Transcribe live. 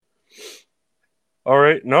All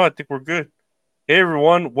right. No, I think we're good. Hey,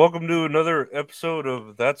 everyone. Welcome to another episode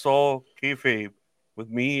of That's All Kayfabe with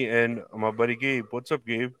me and my buddy Gabe. What's up,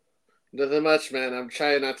 Gabe? Nothing much, man. I'm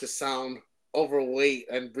trying not to sound overweight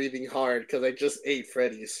and breathing hard because I just ate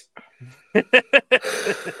Freddy's.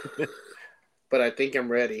 But I think I'm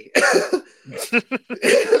ready.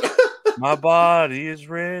 My body is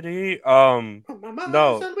ready. My mind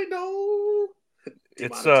No, said we know.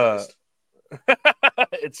 it's Demonetized.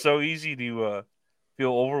 it's so easy to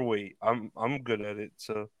feel overweight. I'm good at it.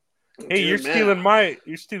 So, hey, you're Dude, man.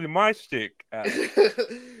 stealing my stick, Adam.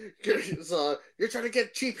 You're trying to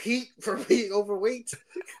get cheap heat for being overweight?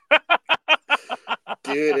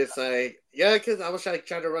 Dude, it's like, yeah, because I was trying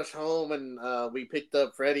to rush home and we picked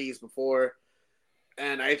up Freddy's before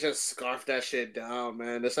and I just scarfed that shit down,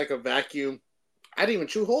 man. It's like a vacuum. I didn't even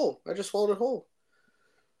chew whole. I just swallowed it whole.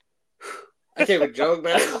 I can't even joke,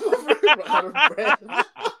 man. I'm out of breath.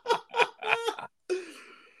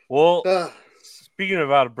 Well, speaking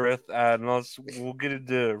of out of breath, we'll get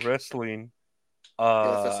into wrestling.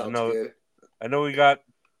 Yes, that sounds No, good. I know we got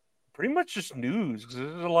pretty much just news because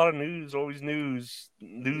there's a lot of news, always news all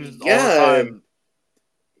the Yeah, time.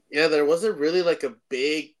 yeah. There wasn't really like a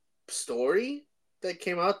big story that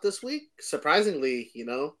came out this week. Surprisingly,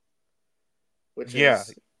 which Yeah,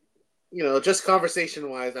 is just conversation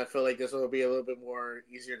wise, I feel like this will be a little bit more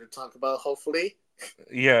easier to talk about. Hopefully,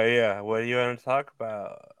 yeah. What do you want to talk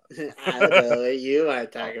about? I don't know what you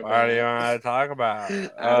want to talk What do you about. want to talk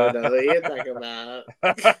I don't about? know what you talk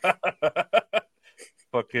about.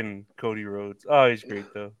 Fucking Cody Rhodes. Oh, he's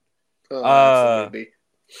great though. Oh, Uh, absolutely.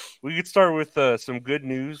 we could start with some good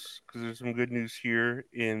news because there's some good news here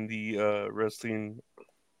in the wrestling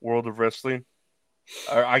world of wrestling.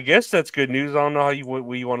 I guess that's good news. I don't know how you want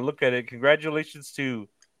to look at it. Congratulations to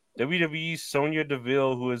WWE Sonya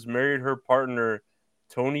Deville, who has married her partner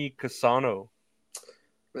Tony Casano.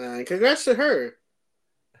 Man, congrats to her.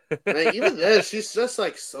 Man, even then, she's just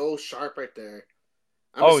like so sharp right there.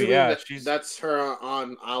 I'm Oh assuming yeah, that she's. that's her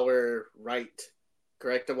on our right,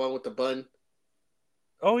 correct? The one with the bun.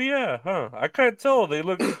 Oh yeah, huh? I can't tell. They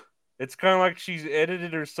look. It's kind of like she's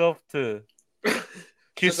edited herself to It's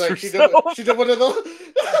just kiss like herself. she did one of those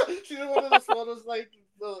she did one of those photos like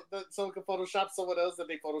someone could Photoshop someone else and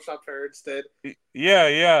they photoshopped her instead.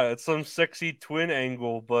 Yeah. It's some sexy twin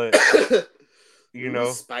angle, but you Ooh,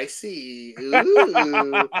 know, spicy.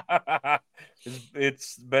 Ooh.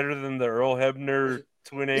 it's better than the Earl Hebner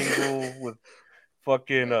twin angle with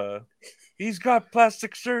fucking he's got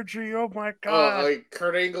plastic surgery. Oh my god.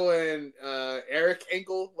 Kurt Angle and Eric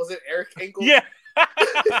Angle. Was it Eric Angle? Yeah.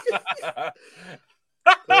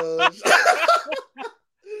 uh,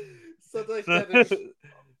 Something like that.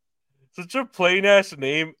 Such a plain ass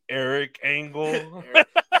name, Eric Angle. Eric,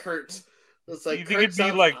 Kurt. It's like You think Kurt it'd be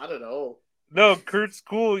sounds. like I don't know. no, Kurt's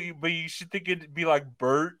cool, but you should think it'd be like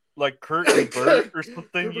Bert, like Kurt and Bert Kurt, or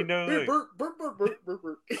something, you know? hey, Like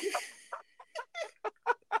Bert.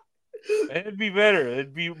 it'd be better.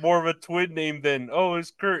 It'd be more of a twin name than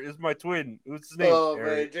it's Kurt, it's my twin. What's his name? Oh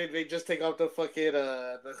man, Eric. they just take off the fucking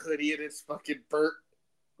the hoodie and it's fucking Bert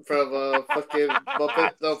from fucking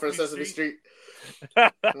Muppet no from Sesame Street.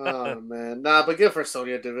 Oh man, nah, but good for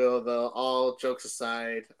Sonya Deville though. All jokes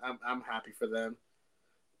aside, I'm happy for them.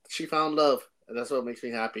 She found love, and that's what makes me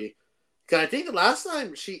happy. Cause I think the last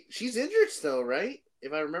time she's injured still, right?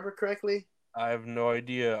 If I remember correctly. I have no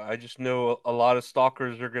idea. I just know a lot of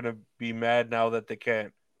stalkers are gonna be mad now that they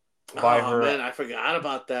can't buy Oh her man, I forgot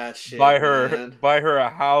about that shit, man. buy her a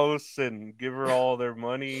house and give her all their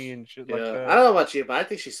money and shit like Yeah, I that. don't know about you, but I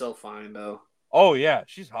think she's so fine though. Oh yeah,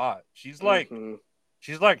 she's hot. Mm-hmm.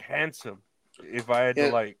 She's like handsome. If I had to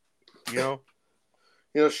Yeah, like, you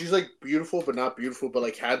know, she's like beautiful, but not beautiful, but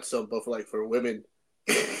like handsome, but for like for women.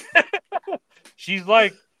 she's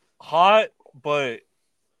like hot, but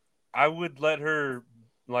I would let her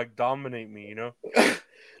like dominate me, you know?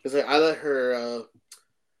 It's like I let her.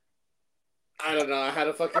 I don't know. I had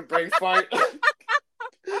a fucking brain fart. I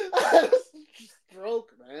had a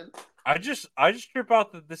stroke, man. I just trip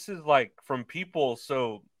out that this is like from people,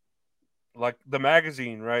 so like the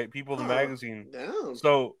magazine, right? People the Oh, magazine. down.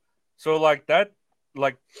 So like that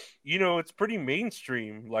like it's pretty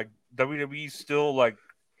mainstream. Like WWE's still like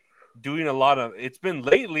doing a lot of it's been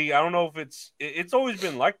lately, I don't know if it's always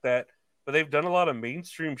been like that, but they've done a lot of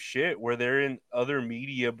mainstream shit where they're in other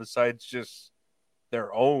media besides just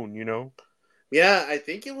their own, you know? Yeah, I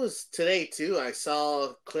think it was today too. I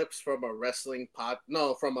saw clips from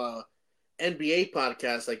a from a NBA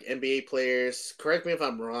podcast, like NBA players. Correct me if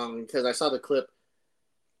I'm wrong, because I saw the clip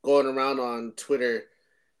going around on Twitter,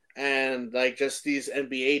 and like just these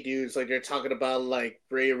NBA dudes, like they're talking about like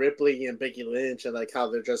Rhea Ripley and Becky Lynch, and like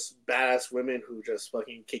how they're just badass women who just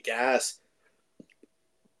fucking kick ass.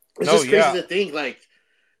 It's No, just crazy yeah, to think like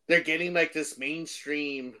they're getting like this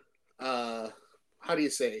mainstream, how do you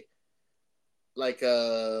say, like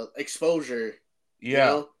exposure, you yeah,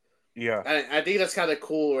 know. yeah. I think that's kind of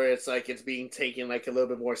cool where it's like it's being taken like a little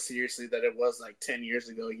bit more seriously than it was like 10 years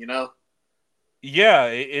ago, you know. Yeah,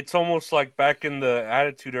 it's almost like back in the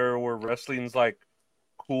Attitude Era where wrestling's like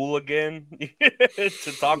cool again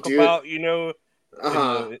to talk Dude, about, in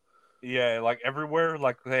uh-huh. the yeah, like everywhere.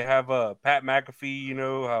 Like they have Pat McAfee,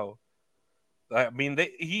 how I mean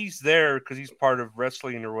he's there because he's part of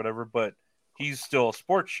wrestling or whatever, but he's still a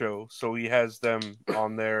sports show, so he has them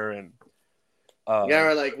on there and Yeah, uh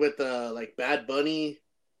or like with like Bad Bunny,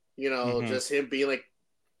 mhm, just him being like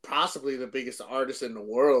possibly the biggest artist in the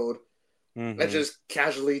world, and mhm. just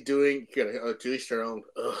casually doing, to each their own.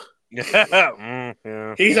 Ugh. Yeah,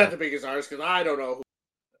 He's not yeah. the biggest artist because I don't know who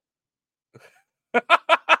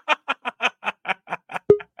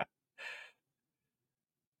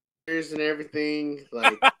is and everything.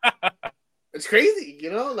 Like it's crazy,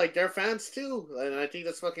 like they're fans too, and I think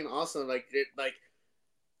that's fucking awesome. Like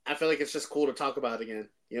I feel like it's just cool to talk about again.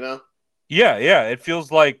 Yeah, yeah. It feels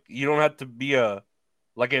like you don't have to be a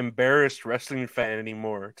like embarrassed wrestling fan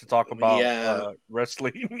anymore to talk about Yeah.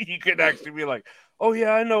 wrestling. You could actually be like, "Oh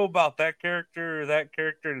yeah, I know about that character or that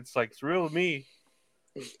character." And it's like it's real to me.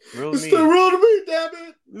 It's real to It's still me. real to me,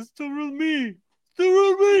 damn It's still real to me. Still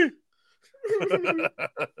real to it. me.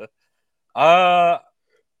 I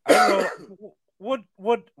don't know.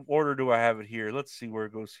 What order do I have it here? Let's see where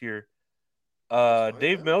it goes here. Lost my count.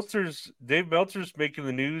 Dave Meltzer's making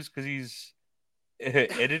the news because he's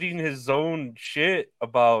editing his own shit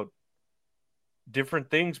about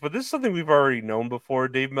different things, but this is something we've already known before.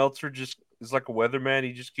 Dave Meltzer just is like a weatherman.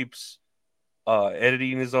 He just keeps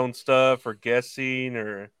editing his own stuff or guessing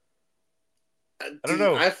or I don't Dude,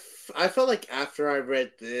 know. I felt like after I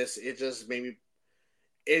read this, it just made me.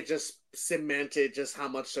 It just cemented just how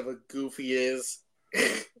much of a goof he is.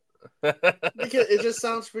 Because it just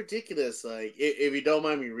sounds ridiculous. Like, if you don't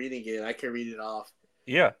mind me reading it, I can read it off.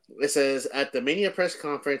 Yeah. It says at the Mania press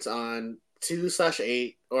conference on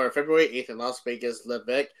 2/8 or February 8th in Las Vegas,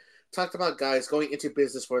 Levesque talked about guys going into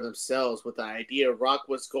business for themselves with the idea Rock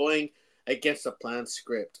was going against the planned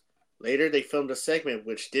script. Later, they filmed a segment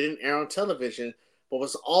which didn't air on television but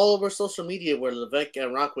was all over social media where Levesque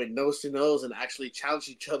and Rock went nose to nose and actually challenged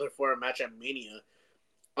each other for a match at Mania.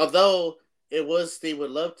 Although it was they would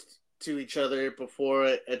love to each other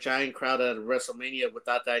before a giant crowd at WrestleMania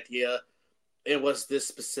without the idea it was this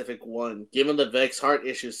specific one. Given the Vex heart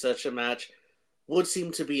issues, such a match would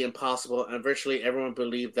seem to be impossible, and virtually everyone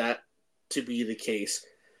believed that to be the case.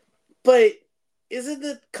 But isn't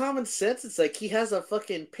it common sense? It's like he has a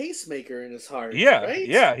fucking pacemaker in his heart, Yeah. right?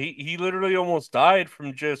 Yeah. He literally almost died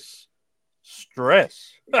from just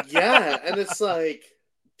stress. Yeah, and it's like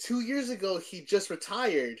 2 years ago he just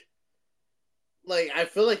retired. Like I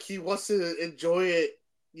feel like he wants to enjoy it.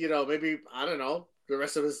 Maybe I don't know the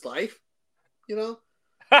rest of his life. You know,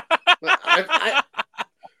 I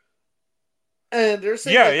And they're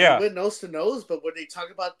saying Yeah, like they yeah. went nose to nose, but when they talk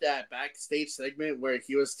about that backstage segment where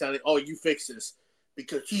he was telling, "Oh, you fix this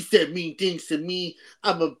because he said mean things to me,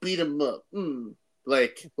 I'm gonna beat him up."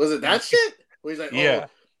 Like, was it that shit? Where he's like, "Oh, Yeah.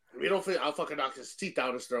 we don't fit. I'll fucking knock his teeth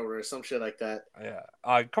out his throat or some shit like that."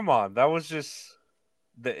 Yeah. Come on. That was just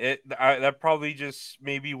that probably just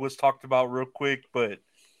maybe was talked about real quick, but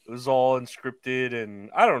it was all unscripted and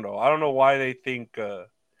I don't know why they think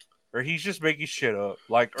or he's just making shit up.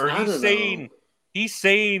 Like or I don't know. he's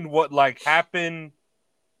saying what like happened.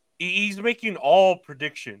 He's making all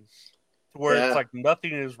predictions to where it's Yeah, like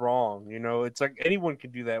nothing is wrong, It's like anyone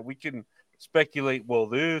can do that. We can speculate, well,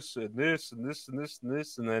 this and this and this and this and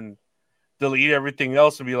this and then delete everything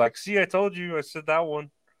else and be like, "See, I told you. I said that one."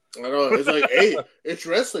 I don't know. It's like, hey, it's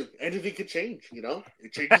wrestling. Anything could change.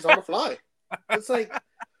 It changes on the fly. It's like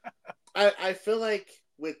I feel like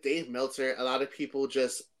with Dave Meltzer, a lot of people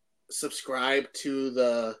just subscribe to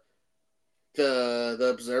the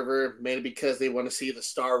Observer mainly because they want to see the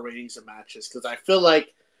star ratings of matches. Because I feel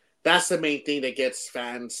like that's the main thing that gets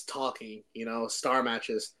fans talking. Star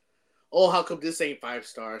matches. Oh, how come this ain't 5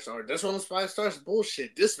 stars? Or this one was 5 stars?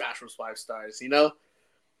 Bullshit. This match was 5 stars.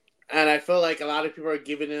 And I feel like a lot of people are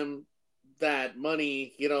giving him that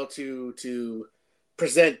money, to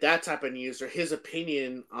present that type of news or his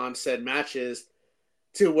opinion on said matches,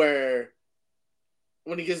 to where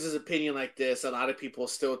when he gives his opinion like this, a lot of people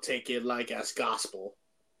still take it like as gospel.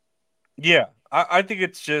 Yeah, I think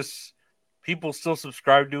it's just people still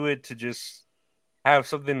subscribe to it to just have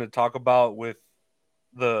something to talk about with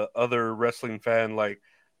the other wrestling fan, like,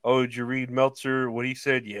 oh, did you read Meltzer? What he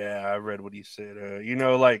said? Yeah, I read what he said.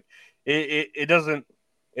 Like it doesn't.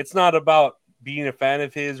 It's not about being a fan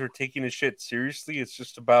of his or taking his shit seriously. It's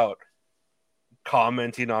just about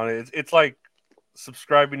commenting on it. It's like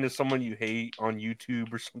subscribing to someone you hate on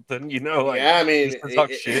YouTube or something. Like Yeah, I mean, just to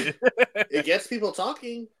talk shit. it gets people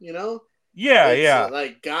talking. Yeah, It's yeah.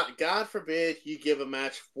 like God forbid you give a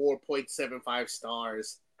match 4.75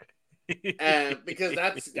 stars, and because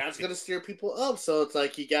that's gonna steer people up. So it's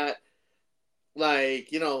like you got like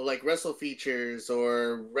like Wrestle Features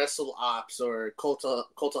or Wrestle Ops or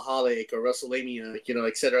Cultaholic or WrestleMania,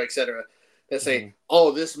 et cetera, et cetera. That say, Mhm.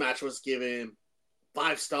 oh, this match was given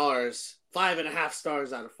 5 stars, 5.5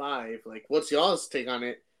 stars out of 5. Like, what's y'all's take on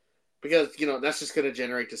it? Because that's just gonna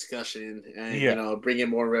generate discussion and Yeah. bring in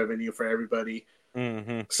more revenue for everybody.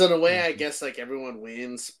 Hmm. So in a way, I Hmm. guess like everyone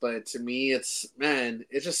wins, but to me, it's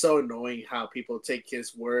just so annoying how people take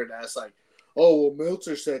his word as like, oh well,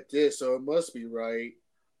 Meltzer said this, so it must be right.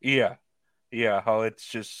 Yeah, yeah. How it's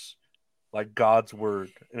just like God's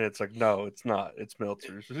word, and it's like, no, it's not. It's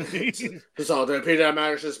Meltzer's. It's all the opinion that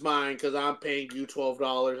matters is mine because I'm paying you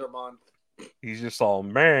 $12 a month. He's just all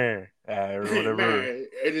man or whatever. Man,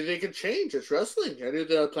 anything can change. It's wrestling. Any of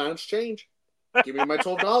the plans change. Give me my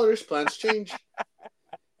 $12. Plans change.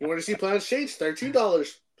 You want to see plans change?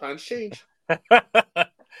 $13. Plans change.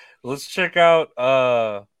 Let's check out.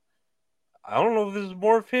 I don't know if this is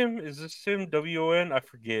more of him. Is this him? WON? I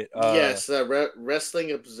forget. Yes,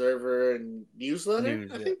 Wrestling Observer and Newsletter,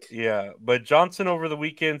 News. I Yeah, think. yeah. But Johnson over the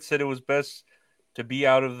weekend said it was best to be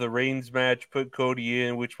out of the Reigns match, put Cody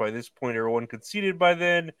in, which by this point everyone conceded by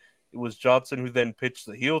then. It was Johnson who then pitched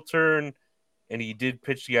the heel turn, and he did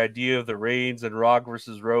pitch the idea of the Reigns and Rock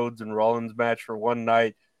versus Rhodes and Rollins match for one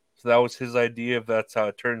night. So that was his idea, if that's how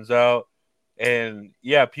it turns out. And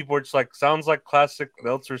yeah, people are just like, sounds like classic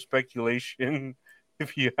Meltzer speculation,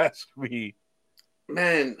 if you ask me.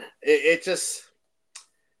 Man, it just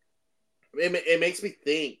it makes me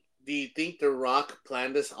think. Do you think The Rock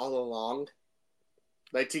planned this all along,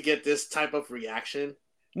 like to get this type of reaction?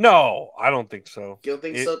 No, I don't think so. You don't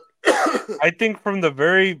think It, so? I think from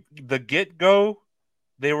the get go,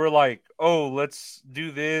 they were like, "Oh, let's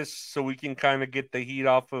do this so we can kind of get the heat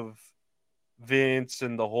off of Vince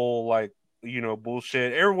and the whole like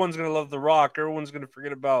bullshit. Everyone's gonna love The Rock. Everyone's gonna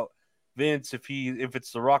forget about Vince if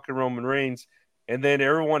it's The Rock and Roman Reigns." And then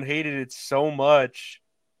everyone hated it so much,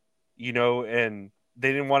 and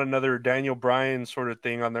they didn't want another Daniel Bryan sort of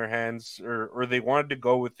thing on their hands, or they wanted to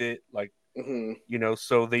go with it, like Mm-hmm.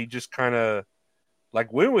 so they just kind of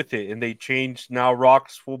like went with it, and they changed. Now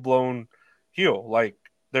Rock's full blown heel, like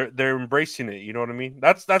they're embracing it. You know what I mean?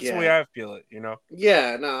 That's the way Yeah, I feel it.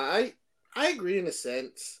 yeah. No, I agree in a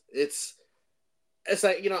sense. It's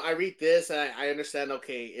like I read this and I understand.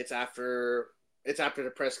 Okay, it's after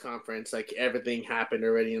the press conference. Like everything happened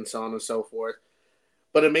already and so on and so forth.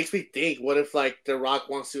 But it makes me think: what if like The Rock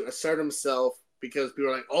wants to assert himself because people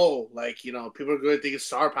are like, oh, like people are going to think it's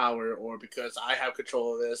star power, or because I have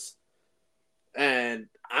control of this, and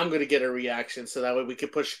I'm going to get a reaction, so that way we can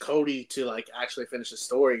push Cody to like actually finish the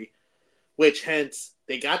story. Which hence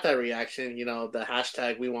they got that reaction. The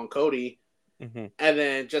hashtag We Want Cody. Hmm. And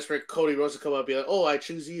then just for Cody Rhodes to come up and be like, oh, I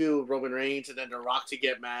choose you, Roman Reigns, and then The Rock to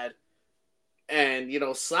get mad and,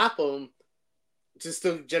 slap him just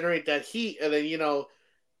to generate that heat. And then,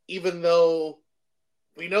 even though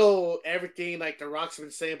we know everything like The Rock's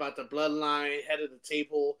been saying about the bloodline, head of the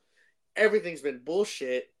table, everything's been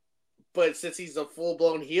bullshit. But since he's a full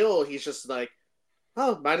blown heel, he's just like,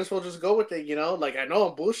 oh, might as well just go with it. Like, I know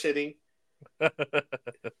I'm bullshitting.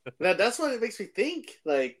 That's what it makes me think.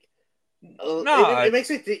 Like, No, it makes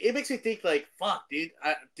me it makes me think like fuck, dude.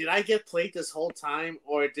 Did I get played this whole time,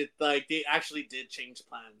 or did like they actually did change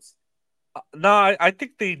plans? no, I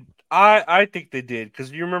think I think they did,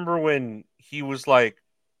 because you remember when he was like,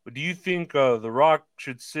 "Do you think The Rock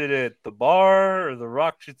should sit at the bar, or The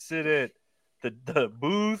Rock should sit at the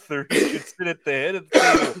booth, or he should sit at the head of the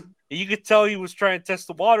table?" And you could tell he was trying to test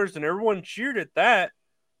the waters, and everyone cheered at that.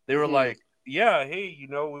 They were Mm-hmm. like, "Yeah, hey,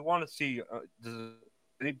 we want to see. Does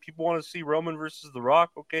any people want to see Roman versus The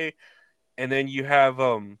Rock?" Okay, and then you have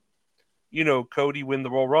Cody win the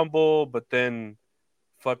Royal Rumble, but then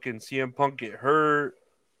fucking CM Punk get hurt,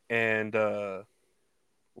 and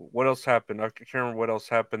what else happened? I can't remember what else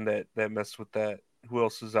happened that messed with that. Who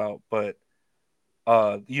else is out? But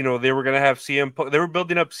they were gonna have CM Punk. They were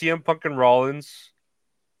building up CM Punk and Rollins,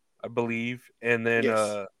 I believe, and then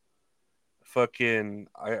Yes. fucking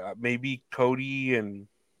maybe Cody and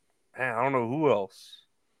man, I don't know who else,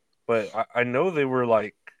 but I know they were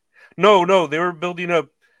like. No, they were building up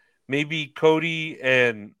maybe Cody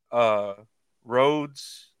and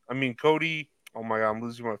Rhodes. I mean Cody. Oh my god, I'm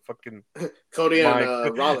losing my fucking Cody and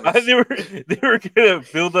mind. Rollins. They were gonna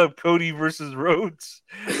build up Cody versus Rhodes.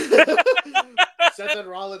 Seth and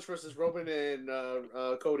Rollins versus Roman and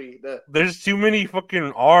Cody. There's too many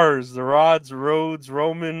fucking R's. The Rods, Rhodes,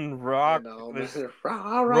 Roman, I Rock. know, man. There's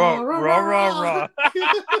Rah, raw, rah, rah, raw, raw, rah, raw. rah.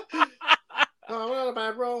 Oh, what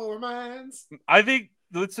about romance? I think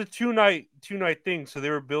it's a two night thing. So they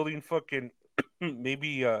were building fucking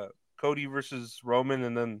maybe Cody versus Roman,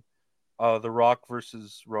 and then The Rock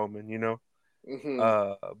versus Roman. Mm-hmm.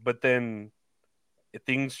 But then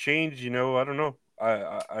things change. I don't know.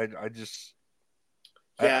 I just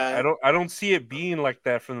I Yeah, don't see it being like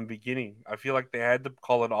that from the beginning. I feel like they had to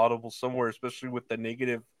call it audible somewhere, especially with the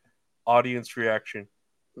negative audience reaction.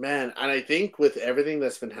 man. And I think with everything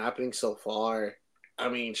that's been happening so far, I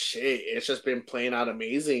mean, shit, it's just been playing out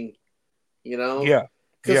amazing, you know? Yeah,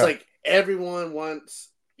 Because, yeah, like, everyone wants,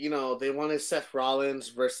 they wanted Seth Rollins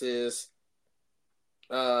versus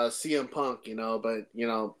CM Punk, but,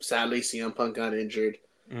 sadly, CM Punk got injured.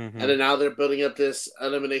 And hmm then now they're building up this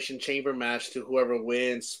Elimination Chamber match to whoever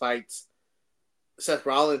wins fights Seth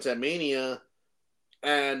Rollins at Mania.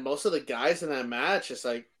 And most of the guys in that match, it's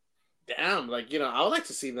like, damn, like, I would like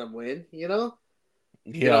to see them win, You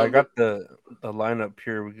yeah. I know, got the lineup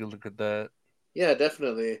here. We can look at that. yeah,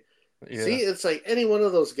 definitely. See, Yeah, it's like any one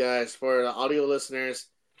of those guys for the audio listeners.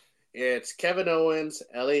 It's Kevin Owens,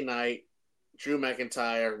 LA Knight, Drew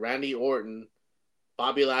McIntyre, Randy Orton,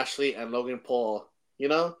 Bobby Lashley, and Logan Paul. You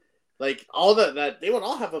know, like all that they would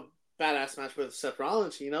all have a badass match with Seth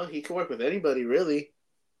Rollins. He can work with anybody really.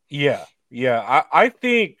 yeah, yeah. I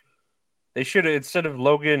think they should have, instead of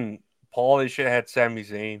Logan Paul, they should have had Sami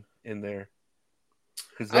Zayn in there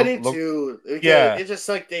because I did too because yeah. it's just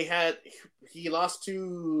like he lost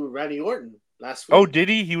to Randy Orton last Oh, week. did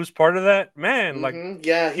he? He was part of that, man. Like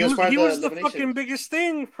Yeah, he he was was part of he the was the elimination. fucking biggest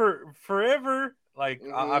thing for forever. Like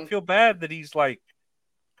I hmm feel bad that he's like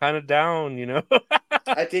kind of down.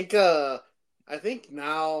 I think I think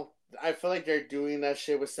now I feel like they're doing that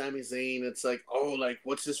shit with Sami Zayn. It's like, oh, like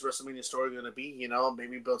what's this WrestleMania story gonna be?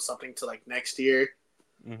 Maybe build something to like next year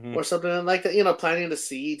hmm or something like that. Planting the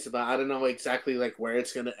seeds, but I don't know exactly like where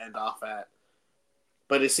it's gonna end off at.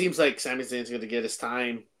 But it seems like Sami Zayn's gonna get his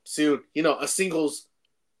time soon.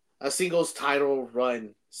 A singles title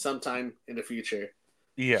run sometime in the future.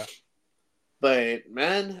 Yeah, But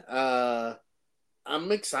man,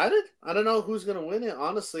 I'm excited. I don't know who's gonna win it.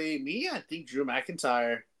 Honestly, me, I think Drew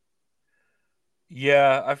McIntyre.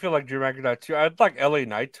 yeah. I feel like Drew McIntyre too. I'd like LA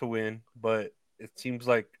Knight to win, but it seems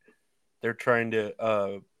like they're trying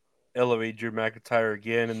to elevate Drew McIntyre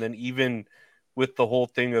again, and then even with the whole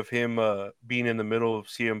thing of him being in the middle of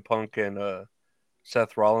CM Punk and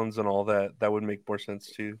Seth Rollins and all that, that would make more sense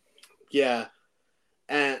too. Yeah,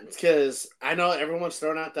 and because I know everyone's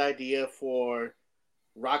throwing out the idea for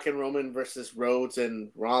Rock and Roman versus Rhodes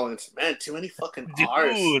and Rollins. Man, too many fucking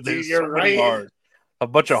R's, Dude, dude. there's so You're many right. R's. A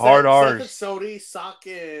bunch of hard Seth and R's. Sodi, Sock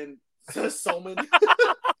and Soman.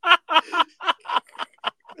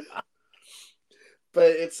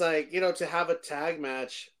 But it's like, to have a tag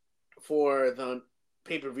match for the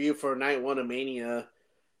pay per view for night one of Mania,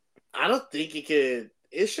 I don't think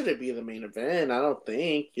it shouldn't be the main event. I don't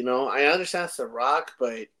think, I understand it's The Rock,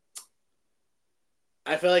 but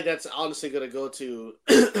I feel like that's honestly going to go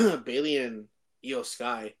to Bailey and Io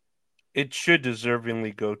Sky. It should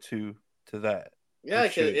deservingly go to that. Yeah,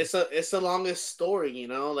 It because should. it's the longest story,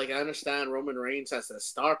 Like I understand Roman Reigns has the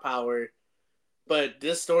star power, but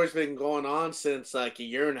this story's been going on since like a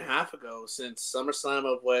year and a half ago, since SummerSlam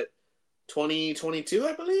of what 2022,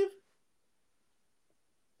 I believe,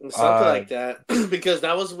 something Uh, like that. Because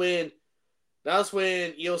that was when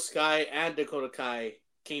Io Sky and Dakota Kai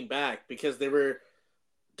came back because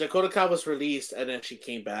Dakota Kai was released and then she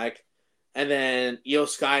came back, and then Io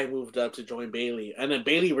Sky moved up to join Bailey, and then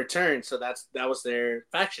Bailey returned. So that was their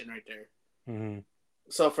faction right there. mhm.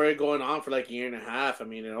 So for it going on for like a year and a half, I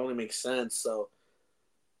mean, it only makes sense. So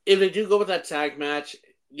if they do go with that tag match,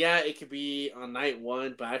 yeah, it could be on night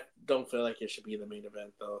one, but I don't feel like it should be the main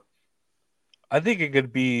event though. I think it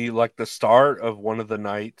could be like the start of one of the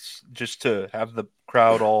nights just to have the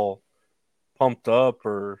crowd all pumped up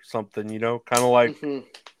or something, kind of like hmm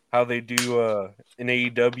how they do in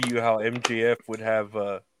AEW, how MJF would have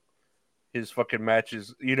his fucking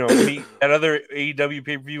matches, me that other AEW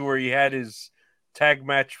pay-per-view where he had his tag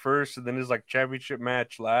match first and then his like championship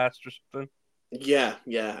match last or something. Yeah,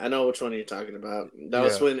 yeah, I know which one you're talking about. That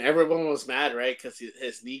was Yeah. when everyone was mad, right? Because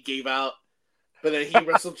his knee gave out, but then he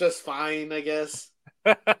wrestled just fine, I guess.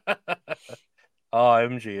 Oh,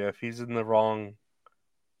 MJF, he's in the wrong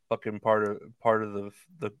fucking part of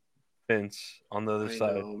the fence on the other I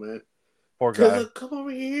side. know, man. Poor guy. Come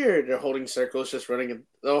over here. They're holding circles, just running in.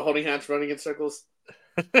 Oh, holding hands, running in circles.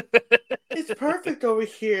 It's perfect over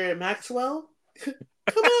here, Maxwell. Come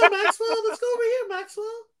on, Maxwell. Let's go over here,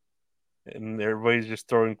 Maxwell. And everybody's just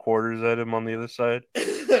throwing quarters at him on the other side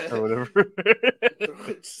or whatever.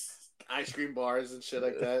 Ice cream bars and shit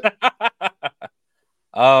like that.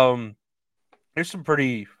 um, There's some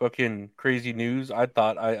pretty fucking crazy news. I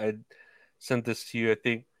thought I sent this to you. I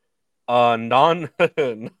think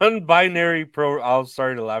non-binary pro. I was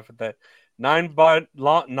sorry to laugh at that.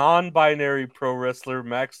 Non-binary pro wrestler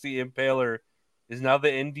Max the Impaler is now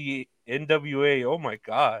the NWA. Oh my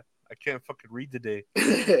god, I can't fucking read today.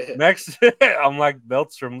 Max, I'm like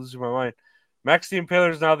Melzer. I'm losing my mind. Max the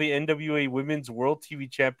Impaler is now the NWA Women's World TV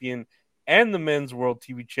Champion and the Men's World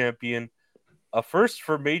TV Champion. A first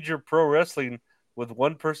for major pro wrestling, with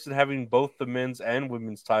one person having both the men's and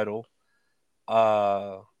women's title.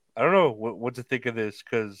 I don't know what to think of this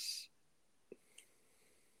because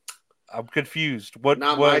I'm confused.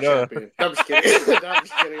 Not my champion. I'm just kidding. I'm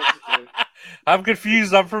just kidding. I'm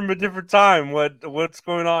confused. I'm from a different time. What's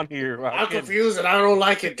going on here? I'm confused and I don't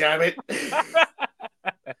like it. Damn it.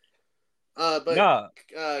 But nah.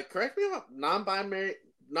 Correct me if I'm non-binary.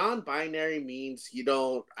 Non-binary means you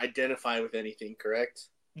don't identify with anything, correct?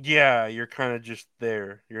 Yeah, you're kind of just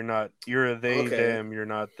there. You're not. You're a they them. You're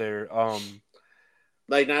not there.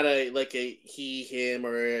 Like not a he him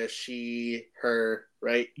or a she her,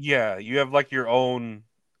 right? Yeah, you have like your own.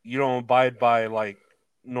 You don't abide by like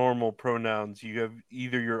normal pronouns. You have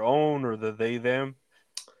either your own or the they them.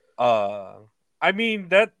 I mean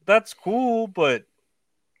that's cool, but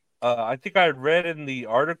I think I read in the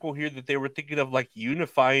article here that they were thinking of like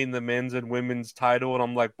unifying the men's and women's title, and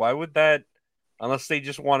I'm like, why would that? Unless they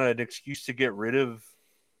just want an excuse to get rid of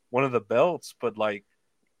one of the belts, but like,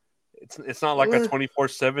 it's not like a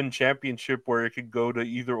 24/7 championship where it could go to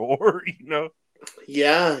either or, you know?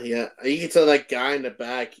 Yeah. You can tell that guy in the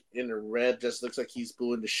back in the red just looks like he's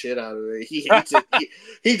booing the shit out of it. He hates it.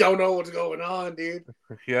 He don't know what's going on, dude.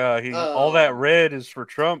 Yeah, all that red is for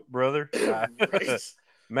Trump, brother. Right.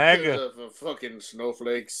 MAGA. Fucking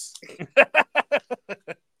snowflakes.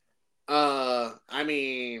 I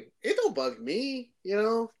mean, it don't bug me, you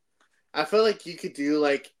know. I feel like you could do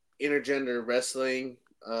like intergender wrestling.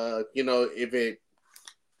 You know, if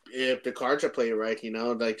the cards are played right, you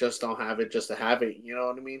know, like just don't have it just to have it. You know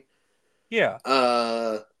what I mean? Yeah.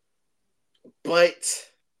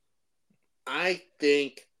 But I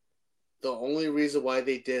think the only reason why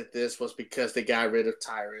they did this was because they got rid of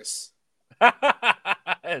Tyrus.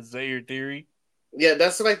 Is that your theory? Yeah,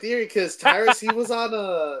 that's my theory. Because Tyrus, he was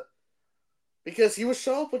on because he was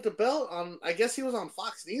showing up with the belt on. I guess he was on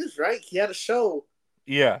Fox News, right? He had a show.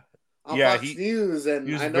 Yeah. On Fox News,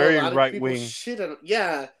 and I know a lot of people shit on.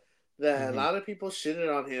 Yeah, a lot of people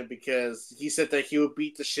shitted on him because he said that he would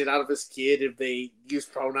beat the shit out of his kid if they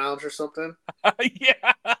used pronouns or something.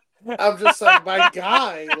 Yeah. I'm just like, my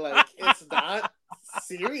guy, like, it's not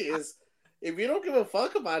serious. If you don't give a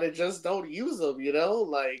fuck about it, just don't use them, you know?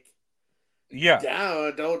 Like,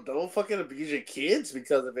 yeah. Don't fucking abuse your kids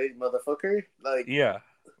because of it, motherfucker. Like, yeah.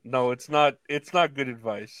 No, it's not good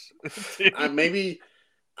advice. Maybe,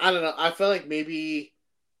 I don't know. I feel like maybe,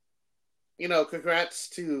 you know, congrats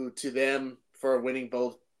to them for winning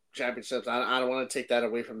both championships. I don't want to take that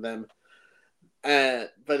away from them.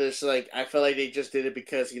 But it's like, I feel like they just did it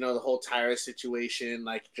because, you know, the whole Tyrus situation,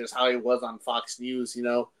 like just how he was on Fox News, you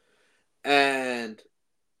know, and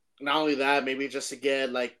not only that, maybe just to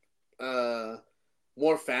get like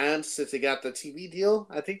more fans since they got the TV deal.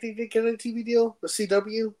 I think they did get a TV deal with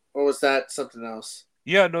CW, or was that something else?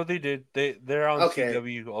 Yeah, no, they did. They're on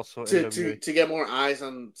CW also. To get more eyes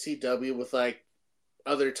on CW with like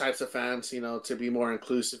other types of fans, you know, to be more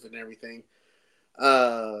inclusive and everything.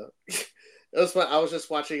 It was fun. I was just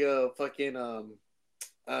watching a fucking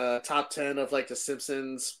top 10 of like the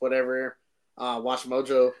Simpsons, whatever, Watch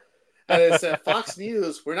Mojo, and it said Fox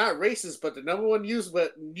News, we're not racist, but the number one news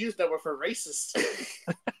network for racists.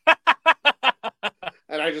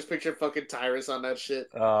 And I just pictured fucking Tyrus on that shit.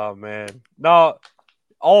 Oh man, no,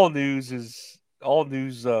 all news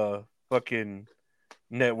fucking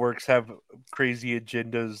networks have crazy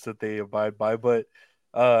agendas that they abide by, but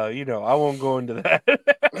you know, I won't go into that.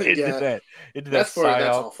 That's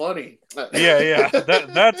all funny. yeah.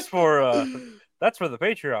 That's for the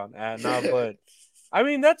Patreon. But I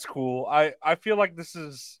mean that's cool. I feel like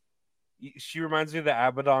she reminds me of the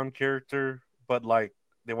Abaddon character, but like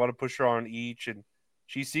they want to push her on each, and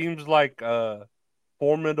she seems like a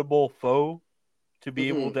formidable foe. to be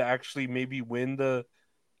able to actually maybe win the,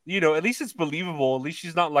 at least it's believable. At least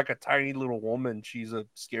she's not like a tiny little woman. She's a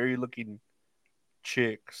scary looking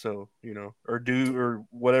chick. So, or dude or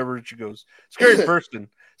whatever she goes. Scary person.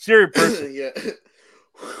 Yeah.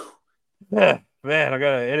 Yeah, man, I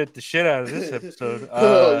gotta edit the shit out of this episode.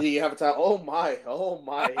 Oh, you have time. Oh my.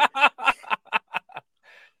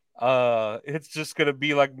 It's just gonna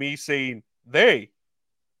be like me saying they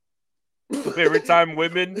every time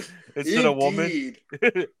women instead of woman.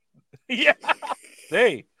 Yeah,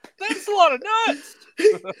 they. That's a lot of nuts.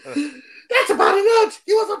 That's about a nut.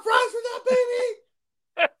 You want some fries for that, baby?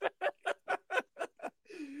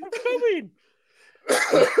 I'm coming.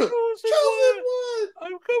 Chosen one.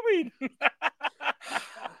 I'm coming.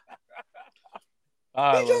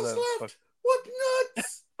 He just left. What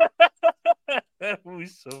nuts? That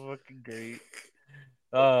movie's so fucking great.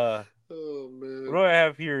 Oh man. What do I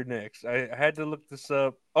have here next? I had to look this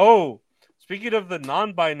up. Oh, speaking of the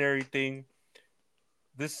non-binary thing,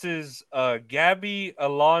 this is Gabby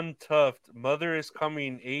Alon Tuft. Mother is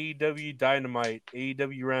coming. AEW Dynamite.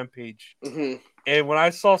 AEW Rampage. Mm-hmm. And when I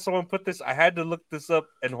saw someone put this, I had to look this up.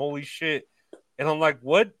 And holy shit! And I'm like,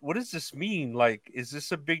 what? What does this mean? Like, is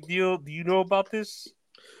this a big deal? Do you know about this?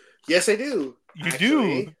 Yes, I do. You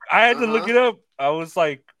do. I had to look it up. I was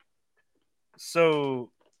like,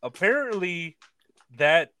 so apparently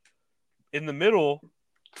that in the middle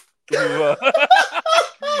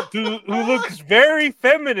who looks very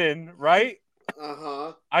feminine, right?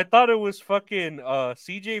 I thought it was fucking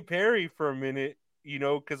CJ Perry for a minute,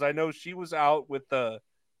 because I know she was out with her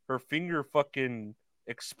finger fucking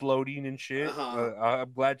exploding and shit.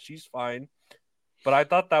 I'm glad she's fine, but I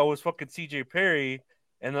thought that was fucking CJ Perry,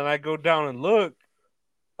 and then I go down and look,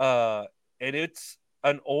 and it's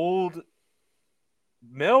an old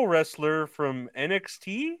male wrestler from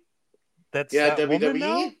NXT. That's that WWE.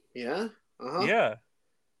 now? Yeah.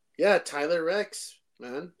 Yeah, Tyler Rex,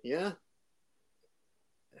 man. Yeah.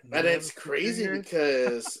 And it's crazy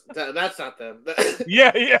because that's not them.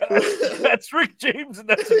 Yeah. That's Rick James, and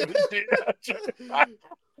that's a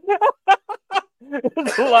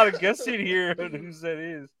There's a lot of guessing here on who that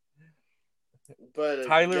is. But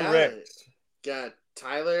Tyler Rex. Got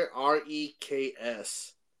Tyler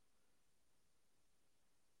Reks.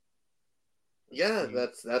 Yeah,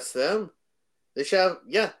 that's them. They should have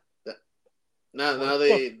Now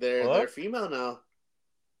they're female now.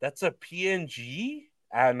 That's a PNG?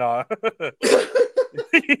 No.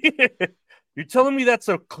 You're telling me that's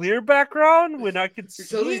a clear background when I could see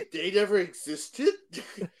telling it? Me they never existed?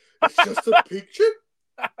 It's just a picture?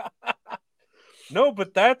 No,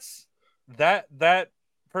 but that's that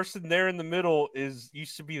person there in the middle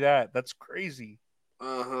used to be that. That's crazy.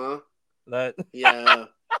 That yeah.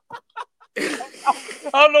 I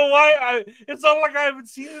don't know why it's not like I haven't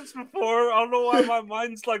seen this before. I don't know why my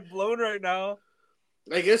mind's like blown right now.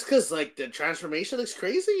 I guess because like the transformation looks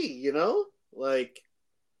crazy, like.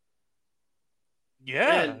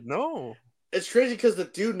 Yeah, no. It's crazy because the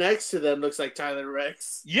dude next to them looks like Tyler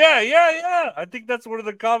Rex. Yeah. I think that's one of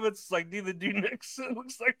the comments. Like, dude, the dude next to him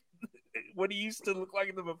looks like what he used to look like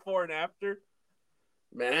in the before and after.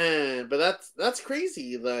 Man, but that's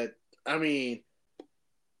crazy. That I mean,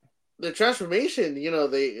 the transformation.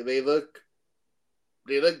 They look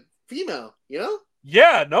female.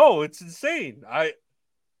 Yeah, no, it's insane.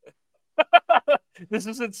 This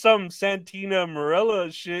isn't some Santina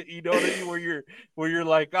Morella shit, where you're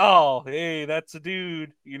like, oh, hey, that's a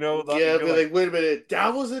dude, Yeah, but like, wait a minute,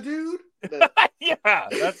 that was a dude. Yeah,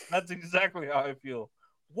 that's exactly how I feel.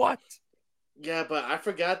 What? Yeah, but I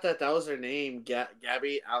forgot that was her name,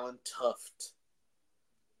 Gabby Allen Tuft.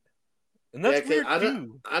 And that's weird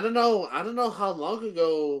too. I don't know how long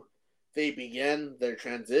ago they began their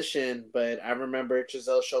transition, but I remember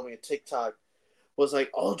Giselle showed me a TikTok. Was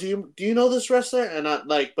like, oh, do you know this wrestler? And I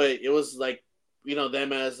but it was like,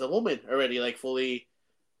 them as a woman already, like fully.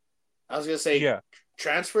 I was gonna say,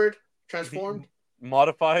 transformed,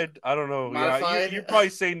 modified. I don't know. Modified. Yeah, you're probably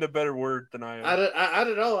saying the better word than I am. I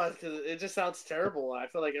don't know, because it just sounds terrible. I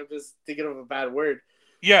feel like I'm just thinking of a bad word.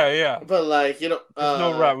 Yeah. But like, there's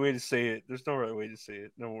no right way to say it. There's no right way to say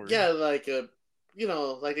it. No worries. Yeah, like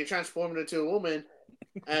like they transformed into a woman,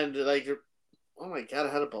 and like. Oh my god! I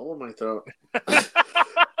had a bubble in my throat.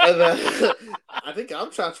 And then, I think I'm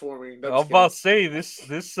transforming. I'm about to say this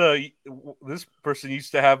person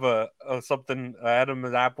used to have a something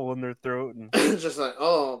Adam's apple in their throat, and just like,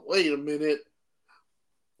 oh, wait a minute,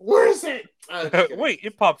 where is it? Wait,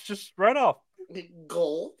 it pops just right off.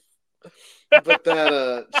 Gold. But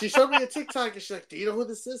that she showed me a TikTok, and she's like, "Do you know who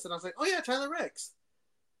this is?" And I was like, "Oh yeah, Tyler Rex."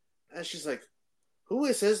 And she's like, who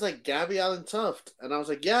is this? Like Gabby Allen Tuft, and I was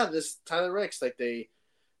like, yeah, this Tyler Rex. Like they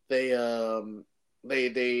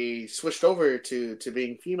they switched over to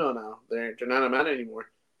being female now. They're not a man anymore.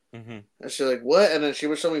 Mm-hmm. And she's like, what? And then she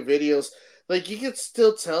was showing me videos. Like you could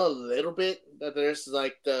still tell a little bit that there's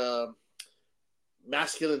like the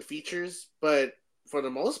masculine features, but for the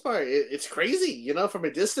most part, it's crazy. You know, from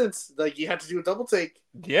a distance, like you have to do a double take.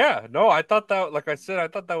 Yeah, no, I thought that, like I said, I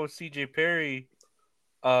thought that was CJ Perry.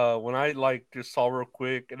 When I like just saw real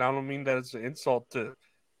quick, and I don't mean that as an insult to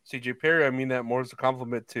CJ Perry. I mean that more as a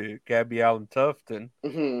compliment to Gabby Allen Tuft. And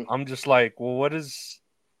Mm-hmm. I'm just like, well, what is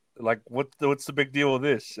like what's the big deal with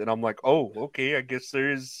this? And I'm like, oh, okay, I guess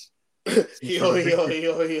there is some sort Yo, of big yo,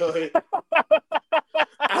 deal. yo, yo.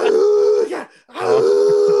 Auga, Uh,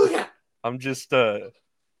 auga. I'm just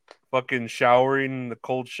fucking showering in the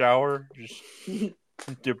cold shower, just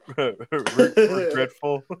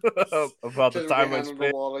regretful about the Just with your time I hand on the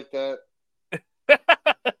spent. wall like that.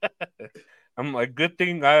 I'm like, good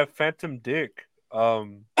thing I have phantom dick.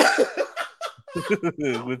 With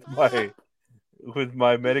my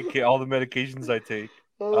all the medications I take.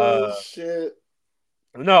 Oh shit!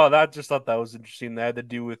 No, that just thought that was interesting. That had to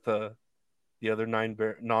do with the other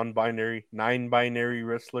nine-binary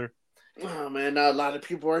wrestler. Oh man, now a lot of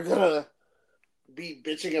people are gonna be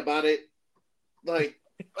bitching about it. Like,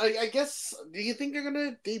 I guess, do you think they're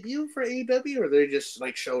gonna debut for AEW or they just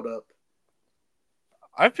like showed up?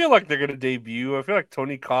 I feel like they're gonna debut. I feel like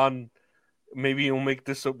Tony Khan maybe he'll make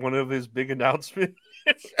this one of his big announcements.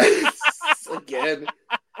 Again.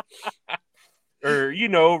 Or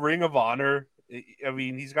Ring of Honor. I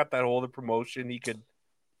mean, he's got that whole other promotion he could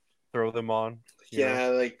throw them on. Yeah,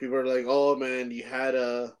 like people are like, oh man, you had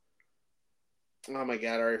a. Oh my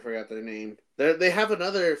god, I already forgot their name. They have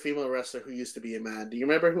another female wrestler who used to be a man. Do you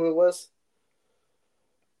remember who it was?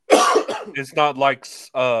 It's not like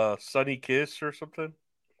Sunny Kiss or something.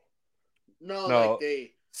 No, No. like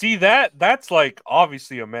they. See that's like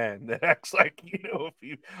obviously a man that acts like if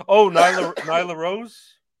you. Oh, Nyla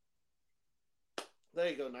Rose. There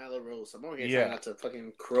you go, Nyla Rose. I'm over here trying Yeah. not to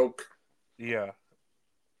fucking croak. Yeah.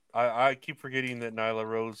 I keep forgetting that Nyla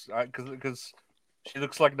Rose because she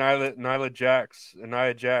looks like Nia Jax, and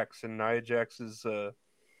Nia Jax is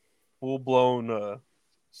full blown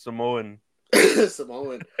Samoan.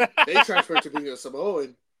 Samoan. They transferred to being a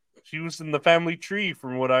Samoan. She was in the family tree,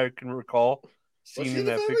 from what I can recall. Was Seen she in in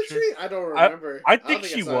the that family picture. tree? I don't remember. I I don't think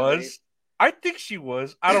think she I saw her name. was. I think she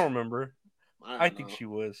was. I don't remember. I think don't know. she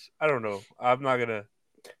was. I don't know. I'm not gonna.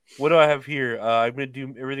 What do I have here? I'm gonna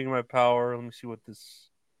do everything in my power. Let me see what this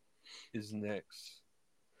is next.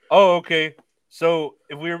 Oh, okay. So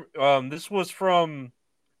if we're this was from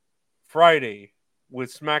Friday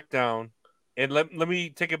with SmackDown, and let me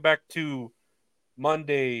take it back to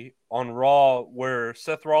Monday on Raw, where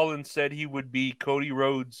Seth Rollins said he would be Cody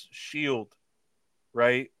Rhodes' Shield,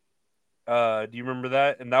 right? Do you remember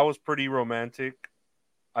that? And that was pretty romantic,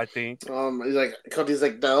 I think. He's like Cody's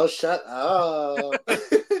like, no, shut up.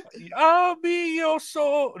 I'll be your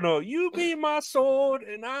sword. No, you be my sword,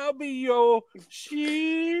 and I'll be your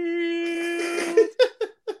shield.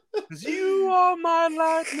 Cause you are my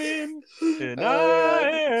lightning, and I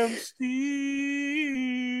am steel.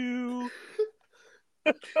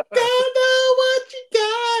 Don't know what you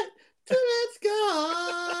got till it's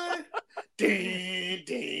gone.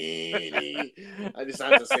 I just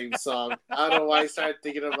had the same song. I don't know why I started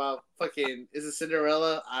thinking about fucking. Is it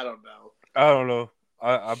Cinderella? I don't know. I don't know.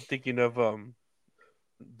 I'm thinking of don't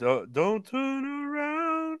turn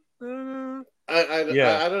around. Yeah,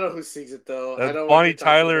 I don't know who sings it though. I that's know what Bonnie you're talking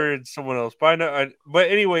about. Tyler and someone else. But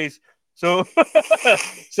anyways, so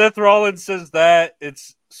Seth Rollins says that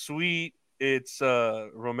it's sweet, it's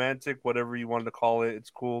romantic, whatever you want to call it. It's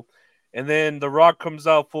cool. And then The Rock comes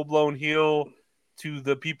out full blown heel to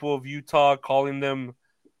the people of Utah, calling them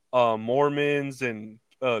Mormons and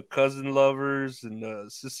cousin lovers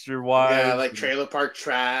and sister Yeah, wives. like trailer park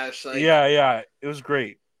trash. Like, Yeah, it was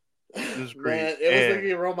great. It was great. man, it was making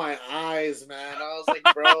me roll my eyes, man. I was like,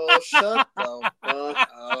 bro, shut the fuck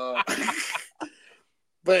up.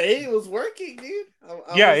 But hey, it was working, dude. I was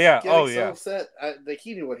getting so upset. Like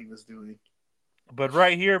he knew what he was doing. But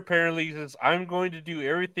right here, apparently, he says, I'm going to do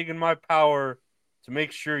everything in my power to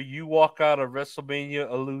make sure you walk out of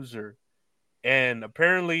WrestleMania a loser. And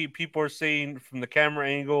apparently, people are saying from the camera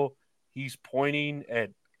angle, he's pointing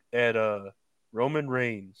at Roman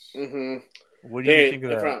Reigns. Mm-hmm. What do you think of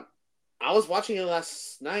that? I was watching it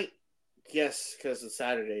last night. Yes, because it's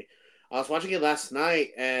Saturday. I was watching it last night,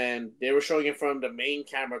 and they were showing it from the main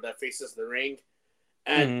camera that faces the ring.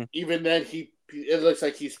 And even then, it looks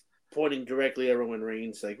like he's pointing directly at Roman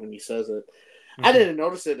Reigns, like when he says it. I didn't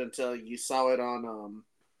notice it until you saw it on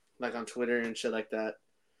like on Twitter and shit like that.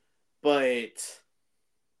 But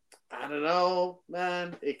I don't know,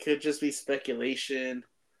 man. It could just be speculation.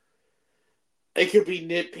 It could be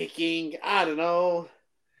nitpicking. I don't know.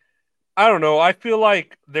 I don't know. I feel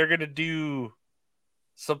like they're gonna do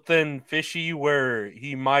something fishy where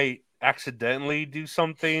he might accidentally do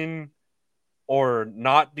something or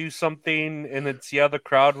not do something and then see how the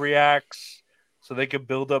crowd reacts so they could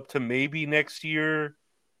build up to maybe next year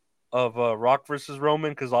of Rock versus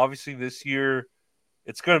Roman, because obviously this year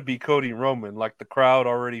it's going to be Cody and Roman. Like, the crowd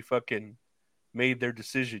already fucking made their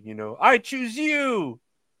decision, you know. I choose you,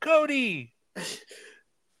 Cody.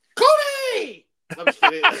 Cody! I'm just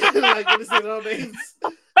kidding. Like, gonna say no names.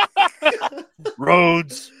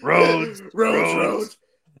 Rhodes.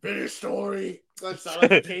 Finish story. That sound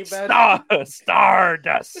like a caveman.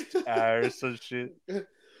 Stardust. Or some shit.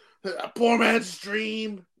 A poor man's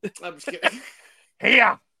dream. I'm just kidding.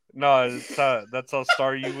 Yeah. No, that's how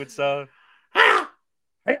Star you would sound. Yeah.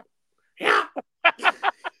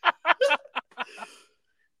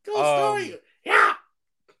 Go story. Yeah.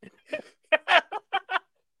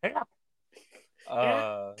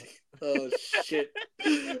 Oh shit!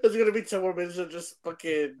 There's gonna be 10 more minutes of just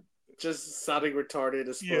fucking just sounding retarded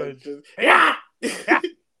as fuck. Yeah.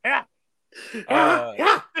 Yeah.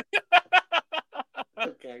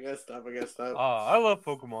 Okay, I gotta stop. I love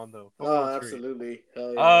Pokemon though. Pokemon's absolutely.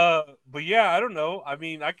 Hell yeah. But yeah, I don't know. I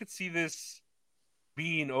mean, I could see this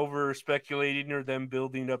being over speculating or them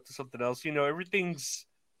building up to something else. You know, everything's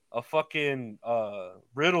a fucking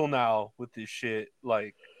riddle now with this shit.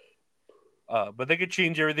 Like, but they could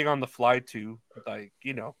change everything on the fly too. Like,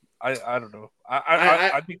 you know, I don't know.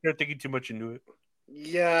 I think they're thinking too much into it.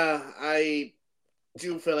 Yeah, I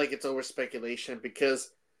do feel like it's over speculation because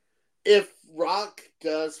if Rock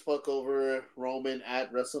does fuck over Roman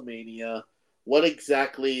at WrestleMania, what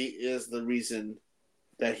exactly is the reason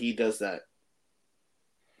that he does that?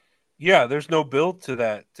 Yeah, there's no build to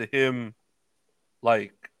that. To him,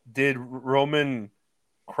 like, did Roman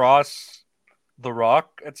cross the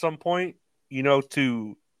Rock at some point? You know,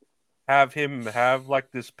 to have him have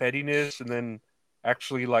like this pettiness and then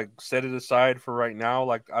actually like set it aside for right now.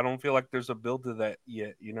 Like, I don't feel like there's a build to that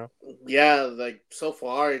yet, you know? Yeah, like so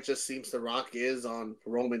far it just seems the Rock is on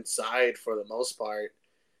Roman's side for the most part.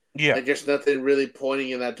 Yeah. Like there's nothing really pointing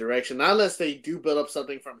in that direction. Not unless they do build up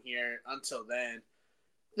something from here until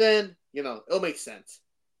then, you know, it'll make sense.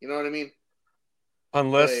 You know what I mean?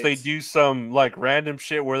 Unless they do some like random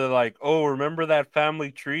shit where they're like, oh, remember that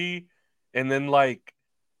family tree? And then like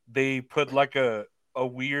they put like a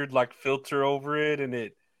weird like filter over it and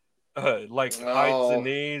it like hides the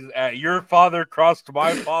names at your father crossed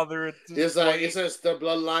my father at this point. It says the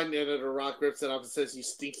bloodline and the Rock rips it off and says you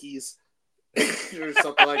stinkies or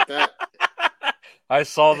something like that. I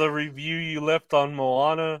saw the review you left on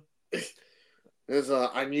Moana.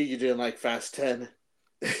 I knew you didn't like Fast 10.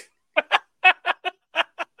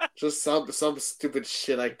 Just some stupid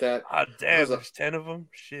shit like that. Ah, damn, there's 10 of them?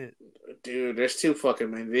 Shit. Dude, there's too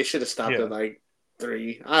fucking many. They should have stopped at like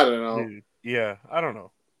 3. I don't know. Dude, yeah, I don't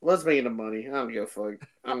know. Let's make the money. I don't give a fuck.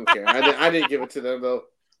 I don't care. I didn't give it to them, though.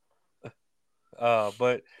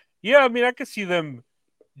 But, yeah, I mean, I could see them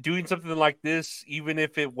doing something like this, even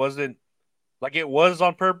if it wasn't, like, it was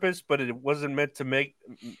on purpose, but it wasn't meant to make,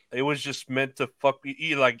 it was just meant to fuck,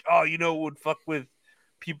 like, oh, you know, what would fuck with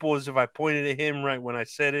people is if I pointed at him right when I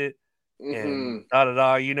said it, and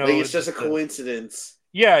da-da-da, you know. Like it's just a coincidence.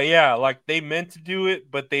 Yeah, like, they meant to do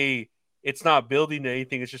it, but it's not building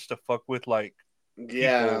anything, it's just to fuck with, like,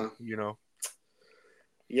 people, you know.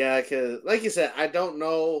 Yeah, because, like you said, I don't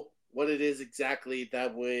know what it is exactly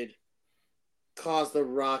that would cause The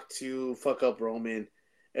Rock to fuck up Roman.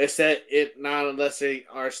 It's that not unless they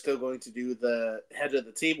are still going to do the head of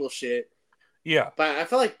the table shit. Yeah. But I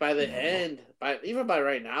feel like by the end, even by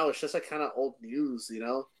right now, it's just like kind of old news, you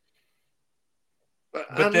know?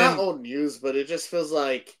 But not old news, but it just feels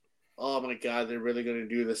like, oh my god, they're really going to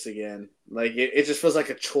do this again. Like, it just feels like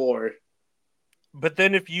a chore. But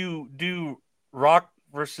then if you do Rock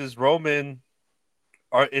versus Roman,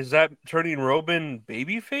 is that turning Roman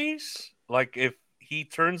babyface? Like, if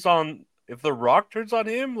The Rock turns on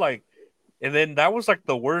him, like, and then that was like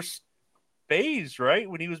the worst phase, right?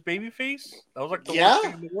 When he was babyface, that was like the worst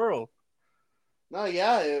thing in the world. No,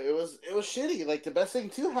 yeah, it was shitty. Like, the best thing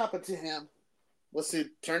to happen to him was to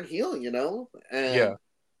turn heel, you know? And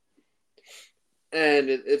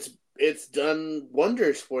it's done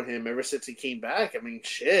wonders for him ever since he came back. I mean,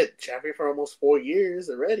 shit, champion for almost 4 years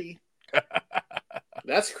already.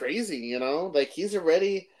 That's crazy, you know? Like, he's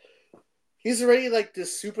already like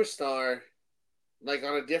this superstar, like,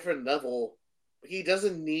 on a different level. he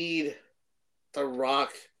doesn't need The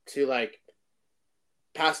Rock to like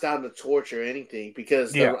pass down the torch or anything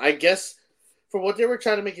because I guess for what they were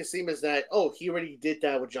trying to make it seem is that he already did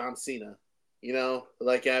that with John Cena,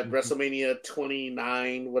 like at WrestleMania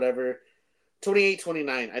 29, whatever, 28,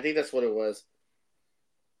 29. I think that's what it was,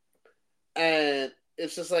 and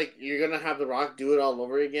it's just like you're gonna have The Rock do it all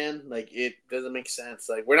over again. Like it doesn't make sense.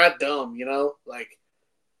 Like we're not dumb, like.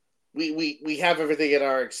 We have everything at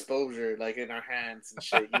our exposure, like in our hands and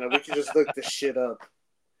shit. We can just look this shit up.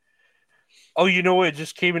 Oh, you know what? It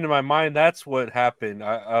just came into my mind. That's what happened.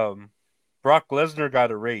 Brock Lesnar got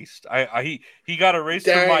erased. He got erased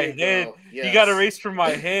from my head. Yes. He got erased from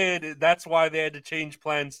my head. That's why they had to change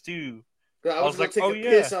plans too. I was like, take a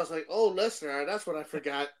piss. I was like, Lesnar. That's what I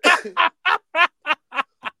forgot.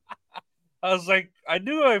 I was like, I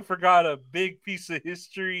knew I forgot a big piece of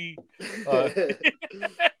history.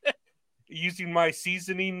 Using my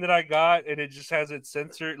seasoning that I got, and it just has it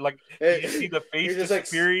censored. Like you see the face just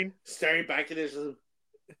disappearing, like staring back at it.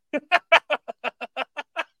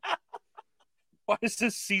 Why does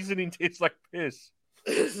this seasoning taste like piss?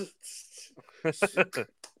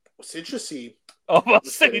 Citrusy. Oh, I'm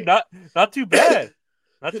saying not too bad.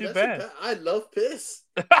 Not too bad. I love piss.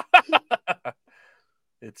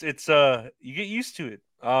 It's you get used to it.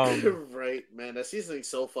 Right, man. That seasoning's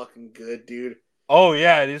so fucking good, dude. Oh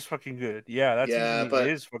yeah, it is fucking good. Yeah, it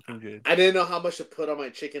is fucking good. I didn't know how much to put on my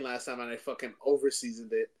chicken last time, and I fucking over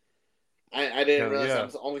seasoned it. I didn't realize I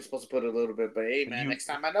was only supposed to put a little bit, but hey, man, next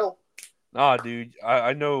time I know. Nah, dude,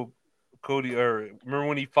 I know Cody. Or remember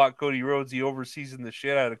when he fought Cody Rhodes? He over seasoned the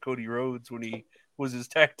shit out of Cody Rhodes when he was his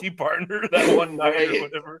tag team partner that one night or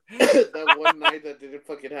whatever. That one night that didn't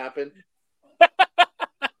fucking happen.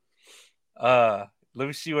 Let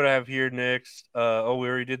me see what I have here next. We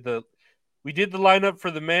already did the lineup for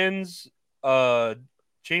the men's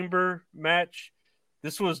chamber match.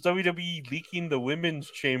 This was WWE leaking the women's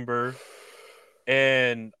chamber,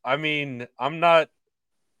 and I mean, I'm not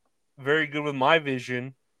very good with my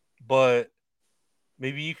vision, but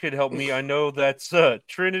maybe you could help me. I know that's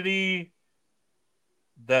Trinity.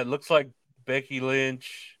 That looks like Becky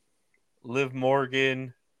Lynch, Liv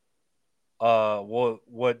Morgan.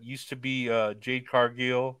 What used to be Jade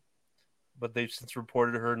Cargill, but they've since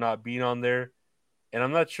reported her not being on there. And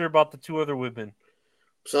I'm not sure about the two other women.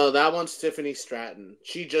 So that one's Tiffany Stratton.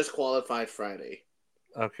 She just qualified Friday.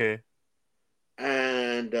 Okay.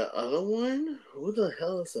 And the other one? Who the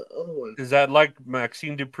hell is the other one? Is that like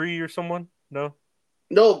Maxine Dupree or someone? No?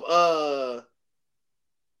 No,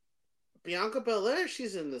 Bianca Belair,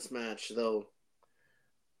 she's in this match, though.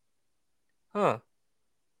 Huh.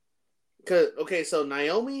 So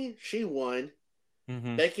Naomi, she won.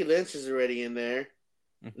 Mm-hmm. Becky Lynch is already in there.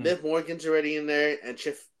 Mm-hmm. Liv Morgan's already in there. And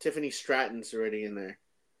Tiffany Stratton's already in there.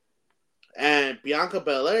 And Bianca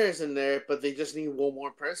Belair is in there, but they just need one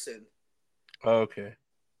more person. Oh, okay.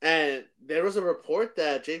 And there was a report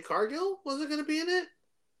that Jade Cargill wasn't going to be in it?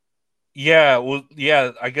 Yeah, well,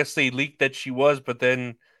 yeah, I guess they leaked that she was, but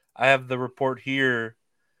then I have the report here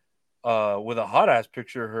with a hot ass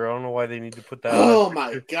picture of her. I don't know why they need to put that. Oh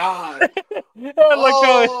my god!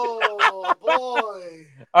 Boy!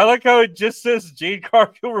 I like how it just says Jade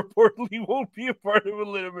Cargill reportedly won't be a part of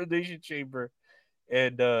Elimination Chamber,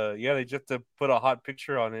 and they just have to put a hot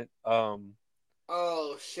picture on it.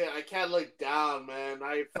 Oh shit! I can't look down, man.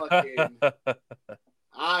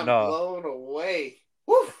 I'm blown away.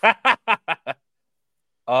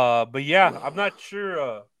 But yeah, I'm not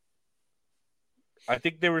sure. I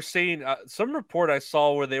think they were saying some report I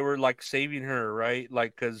saw where they were like saving her, right?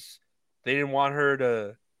 Like because they didn't want her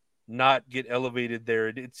to not get elevated there.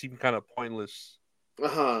 It seemed kind of pointless for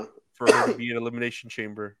her to be an Elimination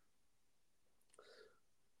Chamber.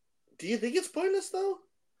 Do you think it's pointless though?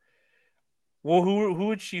 Well, who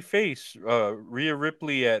would she face? Rhea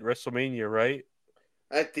Ripley at WrestleMania, right?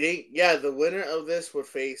 I think the winner of this would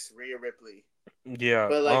face Rhea Ripley. Yeah,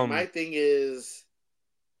 but my thing is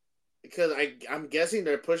because I'm guessing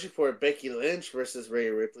they're pushing for Becky Lynch versus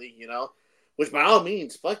Rhea Ripley, which by all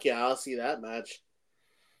means, fuck yeah, I'll see that match.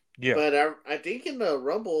 Yeah, but I think in the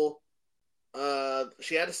Rumble,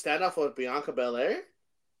 she had a standoff with Bianca Belair,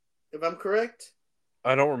 if I'm correct.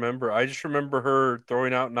 I don't remember. I just remember her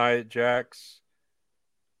throwing out Nia Jax.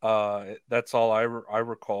 That's all I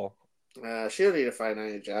recall. She don't need to fight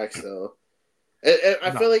Nia Jax though. I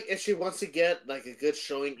feel like if she wants to get like a good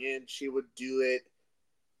showing in, she would do it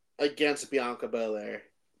against Bianca Belair,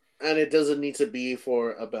 and it doesn't need to be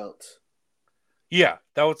for a belt. Yeah,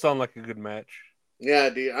 that would sound like a good match. Yeah,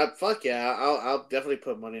 dude. I'll definitely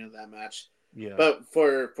put money on that match. Yeah. But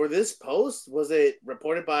for this post, was it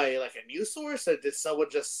reported by like a news source, or did someone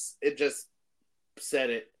just said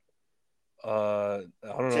it. I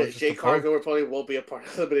don't know. Just Jay a post. Cargill probably won't be a part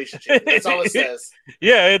of the Elimination Chamber. That's all it says.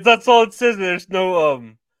 Yeah, that's all it says. There's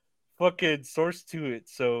no fucking source to it.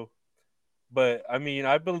 So, but I mean,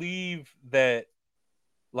 I believe that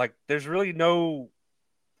like there's really no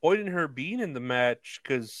point in her being in the match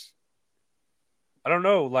because I don't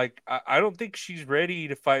know. Like I don't think she's ready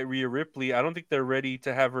to fight Rhea Ripley. I don't think they're ready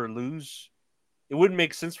to have her lose. It wouldn't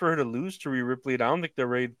make sense for her to lose to Rhea Ripley, and I don't think they're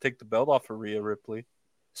ready to take the belt off of Rhea Ripley,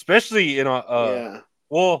 especially in a. Yeah.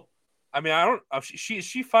 Well, I mean, I don't. Is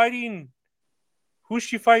she fighting? Who's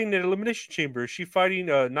she fighting in Elimination Chamber? Is she fighting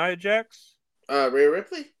Nia Jax? Rhea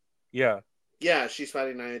Ripley? Yeah. Yeah, she's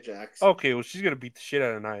fighting Nia Jax. Okay, well, she's gonna beat the shit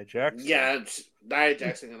out of Nia Jax. Yeah, Nia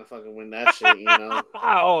Jax ain't gonna fucking win that shit, you know?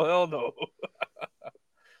 Oh, hell no.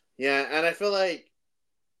 Yeah, and I feel like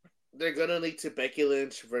they're gonna lead to Becky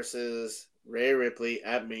Lynch versus Rhea Ripley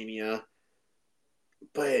at Mania.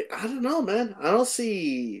 But I don't know, man. I don't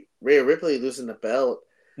see Rhea Ripley losing the belt.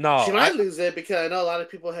 No, she might lose it because I know a lot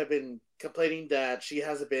of people have been complaining that she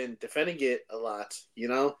hasn't been defending it a lot, you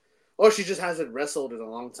know? Or she just hasn't wrestled in a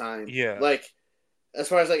long time. Yeah. Like, as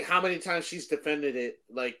far as, like, how many times she's defended it,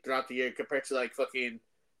 like, throughout the year compared to, like, fucking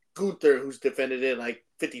Gunther, who's defended it, like,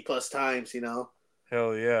 50-plus times, you know?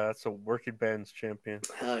 Hell yeah, that's a working band's champion.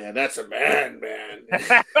 Hell yeah, that's a man.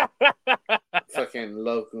 Fucking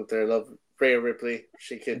love Gunther, love Rhea Ripley.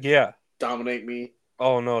 She could dominate me.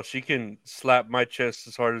 Oh no, she can slap my chest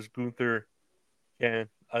as hard as Gunther can.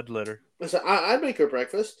 I'd let her. Listen, I'd make her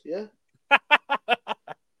breakfast, yeah.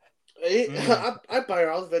 I'd buy her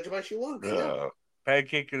all the Vegemite she wants. Yeah.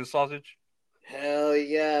 Pancake and a sausage? Hell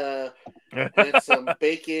yeah. And some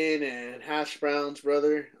bacon and hash browns,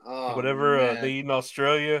 brother. Oh, whatever they eat in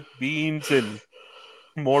Australia. Beans and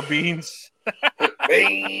more beans.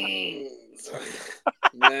 Beans.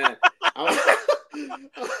 Man.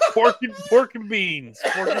 Pork and beans.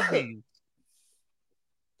 Pork and beans.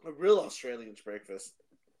 A real Australian's breakfast.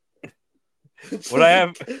 What I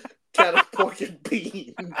have? Cattle, pork, and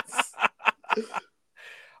beans.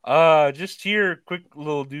 Just here, quick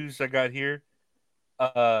little news I got here.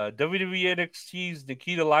 WWE NXT's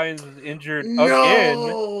Nikita Lyons is injured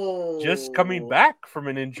again. Just coming back from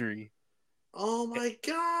an injury. Oh my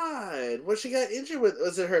god! What she got injured with?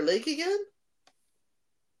 Was it her leg again?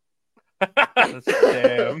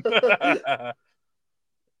 Damn. Did she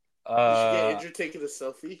get injured taking a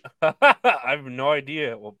selfie? I have no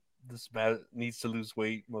idea. Well, this man needs to lose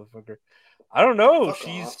weight, motherfucker. I don't know.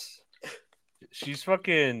 She's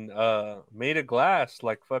fucking made of glass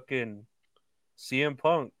like fucking CM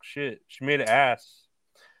Punk. Shit. She made an ass.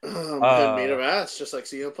 Made of ass, just like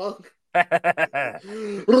CM Punk.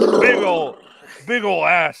 big old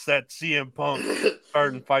ass that CM Punk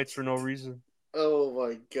starting fights for no reason. Oh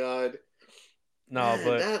my god. No,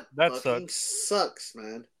 man, but that sucks,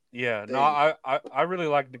 man. Yeah, dang. No, I really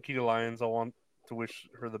like Nikita Lyons. I want to wish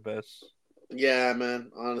her the best. Yeah,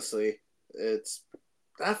 man. Honestly,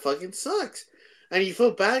 that fucking sucks. And you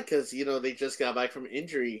feel bad because, you know, they just got back from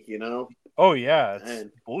injury, you know? Oh, yeah.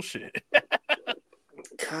 It's bullshit.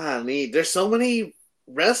 Golly, there's so many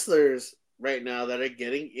wrestlers right now that are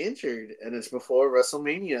getting injured, and it's before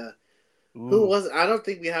WrestleMania. Ooh. Who was I don't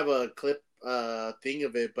think we have a clip thing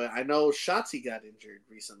of it, but I know Shotzi got injured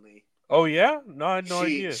recently. Oh, yeah? No, I had no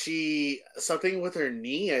idea. She, something with her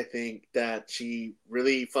knee, I think, that she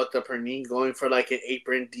really fucked up her knee going for like an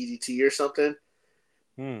apron DDT or something.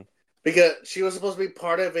 Because she was supposed to be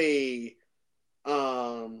part of a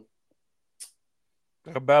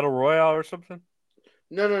battle royale or something?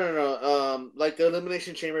 No. Like the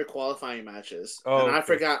Elimination Chamber qualifying matches. Oh, and I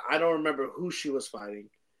forgot, I don't remember who she was fighting.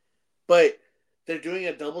 But they're doing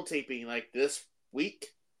a double taping like this week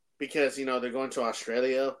because, you know, they're going to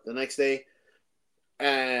Australia the next day.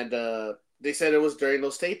 And they said it was during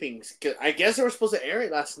those tapings. I guess they were supposed to air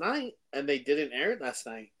it last night, and they didn't air it last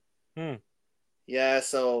night. Yeah,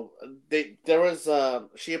 so there was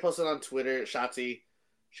she posted on Twitter, Shotzi.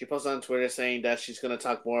 She posted on Twitter saying that she's gonna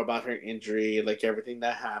talk more about her injury, like everything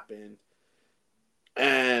that happened.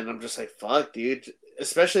 And I'm just like, fuck, dude.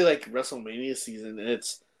 Especially like WrestleMania season.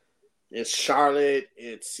 It's Charlotte,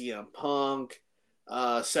 it's CM Punk,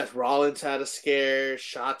 Seth Rollins had a scare,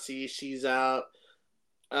 Shotzi, she's out.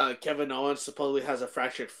 Kevin Owens supposedly has a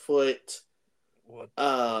fractured foot. What?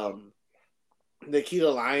 Nikita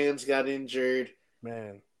Lyons got injured.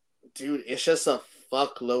 Man. Dude, it's just a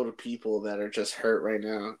fuckload of people that are just hurt right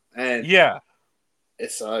now. And yeah.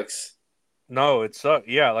 It sucks. No, it sucks.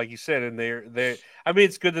 Yeah, like you said, and they I mean,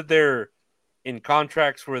 it's good that they're in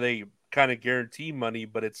contracts where they kind of guarantee money,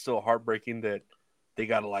 but it's still heartbreaking that they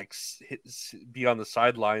gotta like be on the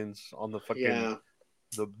sidelines on the fucking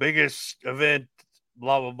the biggest event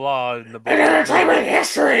blah blah blah in the book. Entertainment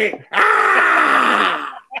history.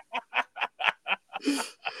 Ah!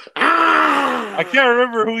 Ah! I can't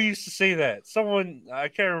remember who used to say that. Someone I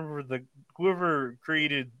can't remember whoever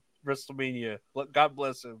created WrestleMania. God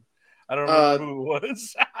bless him. I don't remember who it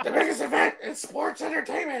was. The biggest event in sports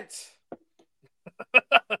entertainment.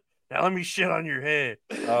 Now let me shit on your head.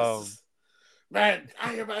 Man,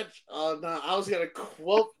 I imagine. Oh no, I was gonna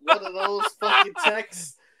quote one of those fucking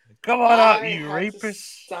texts. Come on out, you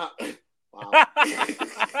rapist! Stop. Wow.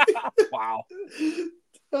 Wow.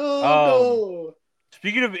 Oh no.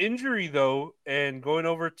 Speaking of injury, though, and going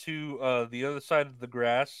over to the other side of the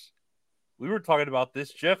grass, we were talking about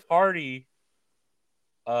this. Jeff Hardy.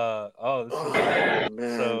 Man.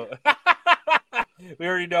 So we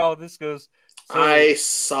already know how this goes. So, I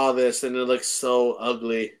saw this and it looks so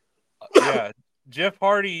ugly. Yeah, Jeff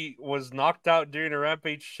Hardy was knocked out during a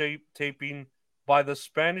Rampage taping by the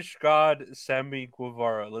Spanish God Sammy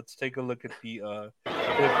Guevara. Let's take a look at the clip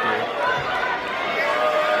here.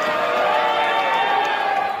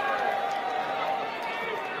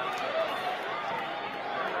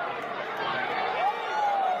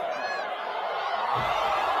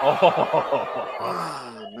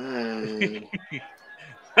 Oh man.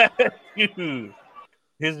 Dude,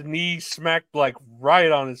 his knee smacked like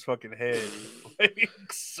right on his fucking head.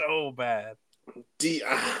 So bad.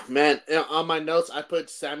 Man, on my notes I put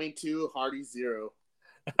Sammy 2, Hardy 0.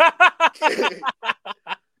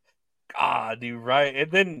 God, dude, right?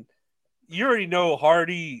 And then you already know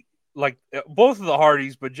Hardy, like both of the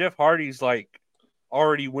Hardys, but Jeff Hardy's like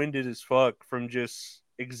already winded as fuck from just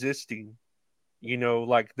existing. You know,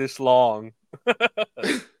 like this long.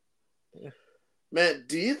 Man,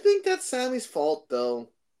 do you think that's Sammy's fault though?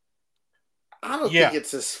 I don't think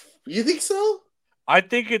it's his. You think so? I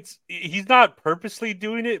think he's not purposely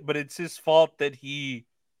doing it, but it's his fault that he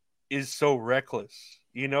is so reckless.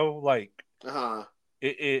 You know, like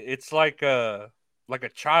it's like a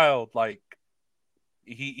child. Like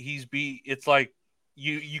it's like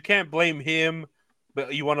you can't blame him,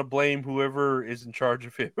 but you want to blame whoever is in charge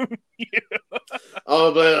of him.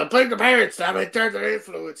 Oh, but blame the parents. That in turn their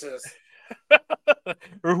influences,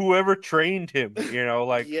 or whoever trained him. You know,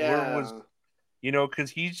 like whoever was. You know, because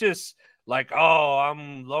he's just like, oh,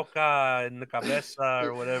 I'm loca in the cabeza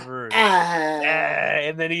or whatever.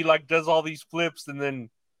 And then he like does all these flips and then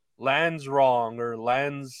lands wrong or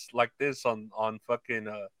lands like this on fucking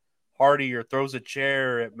Hardy or throws a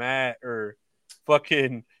chair at Matt or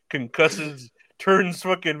fucking concusses, turns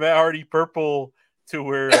fucking Matt Hardy purple to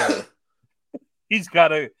where he's got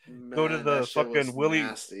to go to the fucking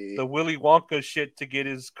the Willy Wonka shit to get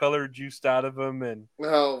his color juiced out of him. And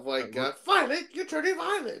oh my god, Violet, you're turning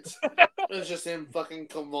violent. It's just him fucking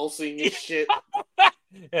convulsing his shit.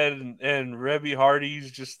 And Rebby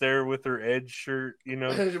Hardy's just there with her Edge shirt, you know,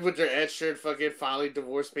 with her Edge shirt, fucking filing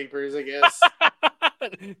divorce papers, I guess.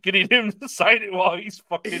 Getting him to sign it while he's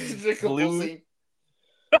fucking convulsing.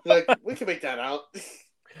 Like, we can make that out.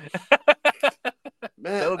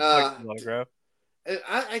 Man, that looks like an autograph.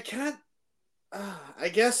 I can't. I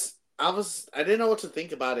guess I didn't know what to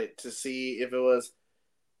think about it to see if it was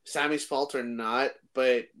Sammy's fault or not.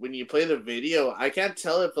 But when you play the video, I can't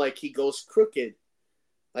tell if like he goes crooked,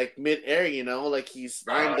 like mid-air. You know, like he's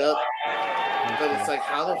lined up. But it's like,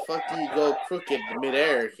 how the fuck do you go crooked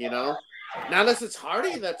mid-air? You know, not unless it's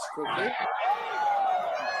Hardy that's crooked.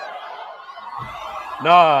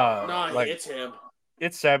 Nah, like, it's him.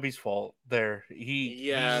 It's Sammy's fault there.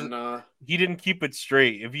 He didn't keep it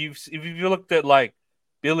straight. If you looked at like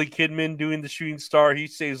Billy Kidman doing the shooting star, he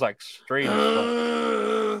stays like straight as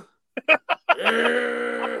fuck.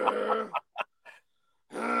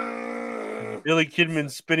 Billy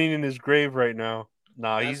Kidman's spinning in his grave right now.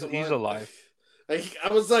 Nah, he's alive.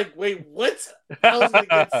 I was like, wait, what? I was like,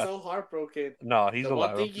 that's so heartbroken. No, he's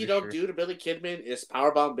alive. The one thing you don't do to Billy Kidman is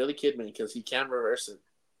powerbomb Billy Kidman because he can reverse it.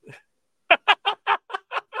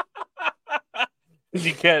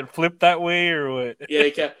 He can't flip that way or what? Yeah,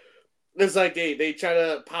 he can't. It's like they try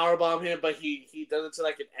to powerbomb him, but he does it to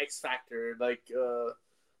like an X Factor, like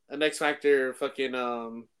an X Factor fucking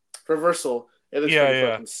reversal. And it's pretty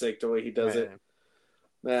fucking sick the way he does it.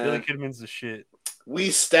 Man. Billy Kidman's the shit. We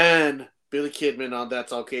stand Billy Kidman on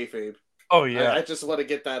That's All Kayfabe. Oh yeah, I just want to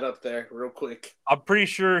get that up there real quick. I'm pretty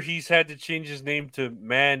sure he's had to change his name to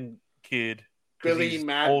Man Kid. Billy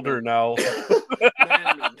Madman. Older now.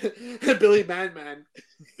 Billy Madman.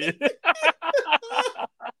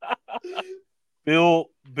 Bill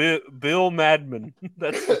Madman.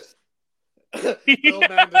 That's Bill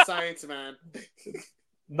Madman, the science man.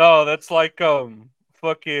 No, that's like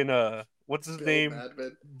fucking what's his name?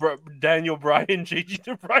 Madman. Daniel Bryan changing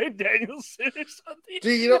to Bryan Danielson or something.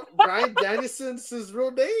 Dude, Bryan Danielson's his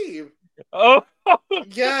real name. Oh,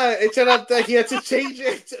 yeah, it turned out that he had to change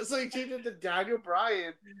it, so he changed it to Daniel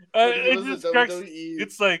Bryan when he was in WWE.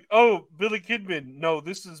 It's like, oh, Billy Kidman. No,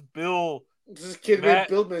 this is Bill. This is Kidman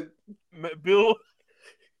Billman. Bill.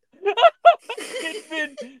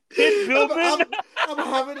 Kid Billman. I'm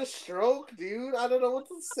having a stroke, dude. I don't know what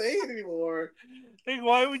to say anymore. Like,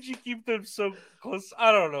 why would you keep them so close?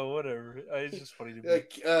 I don't know. Whatever. It's just funny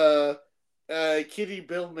to me. Kitty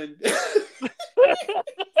Billman.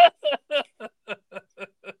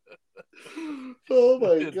 Oh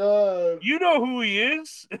my god! You know who he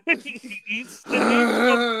is?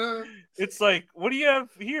 It's like, what do you have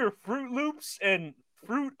here? Fruit Loops and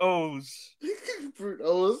Fruit O's. Fruit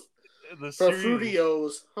O's. The for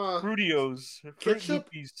Fruitios, huh? Fruitios. Ketchup.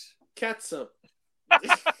 Catsup.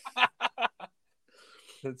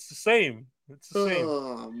 It's the same. It's the same.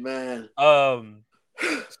 Oh man.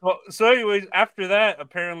 So anyways, after that,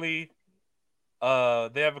 apparently,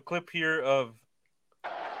 they have a clip here of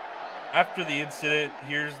after the incident.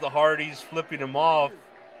 Here's the Hardys flipping him off.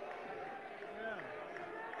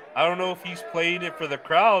 I don't know if he's playing it for the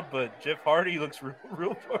crowd, but Jeff Hardy looks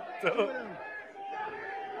real fucked up.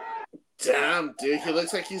 Damn, dude, he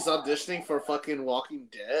looks like he's auditioning for fucking Walking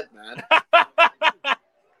Dead, man.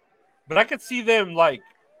 But I could see them, like,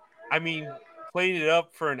 I mean, playing it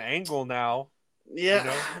up for an angle now. Yeah, you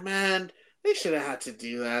know? Man, they should have had to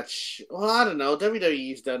do that. Well, I don't know.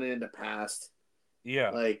 WWE's done it in the past.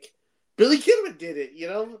 Yeah. Like, Billy Kidman did it, you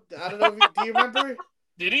know? I don't know. Do you remember?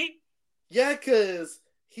 Did he? Yeah, because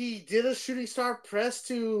he did a shooting star press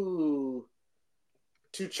to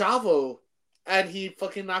Chavo. And he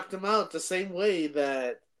fucking knocked him out the same way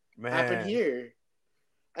that happened here.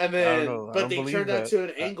 And then, but they turned out to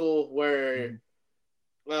an angle where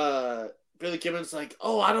Billy Kidman's like,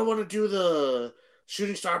 "Oh, I don't want to do the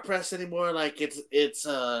shooting star press anymore. Like it's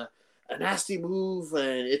a nasty move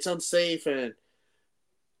and it's unsafe." And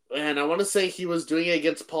I want to say he was doing it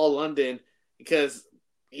against Paul London because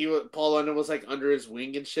Paul London was like under his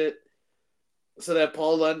wing and shit. So that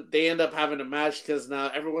they end up having a match because now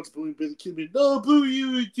everyone's booing Billy Kidman. No, boo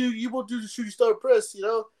you won't do the shooting star press, you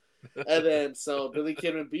know? And then so Billy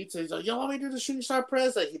Kidman beats him. He's like, "You want me to do the shooting star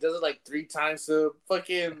press?" Like he does it like 3 times to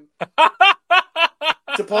fucking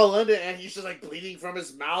to Paul London, and he's just like bleeding from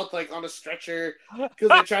his mouth, like on a stretcher, because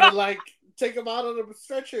they're trying to like take him out on a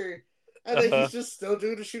stretcher, and then he's just still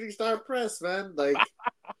doing the shooting star press, man. Like.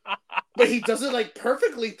 But he does it like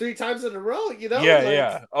perfectly 3 times in a row, you know? Yeah, like,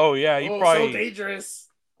 yeah. Oh, yeah. He probably so dangerous.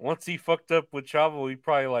 Once he fucked up with Chavo, he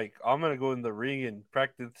probably like, I'm gonna go in the ring and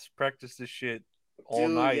practice this shit all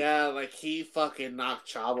night. Yeah, like he fucking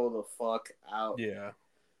knocked Chavo the fuck out. Yeah.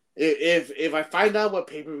 If I find out what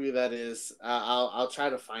pay-per-view that is, I'll try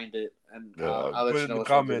to find it and I'll let you know in the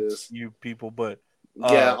comments, you people. But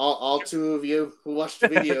yeah, all 2 of you who watched the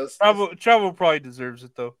videos. Chavo probably deserves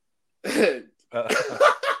it though.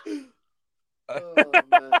 Oh,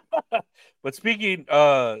 man. But speaking,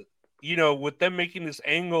 you know, with them making this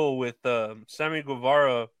angle with Sammy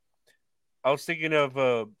Guevara, I was thinking of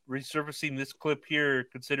resurfacing this clip here,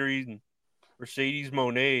 considering Mercedes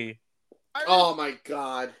Moné. Oh my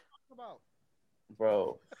god,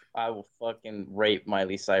 bro! I will fucking rape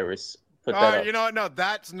Miley Cyrus. Put that up. You know what? No,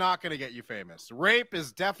 that's not going to get you famous. Rape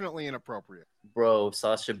is definitely inappropriate. Bro,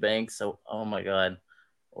 Sasha Banks. Oh my god.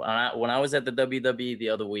 When I was at the WWE the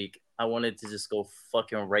other week, I wanted to just go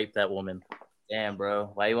fucking rape that woman. Damn, bro.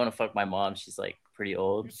 Why you want to fuck my mom? She's like pretty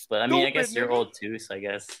old. But I mean, I guess you're old too, so I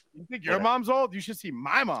guess. You think your mom's old? You should see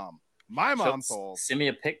my mom. My mom's old. Send me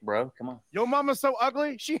a pic, bro. Come on. Your mama's so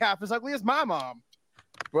ugly, she half as ugly as my mom.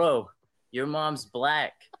 Bro, your mom's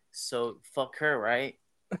black, so fuck her, right?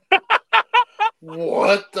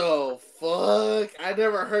 What the fuck? I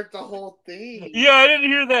never heard the whole thing. Yeah, I didn't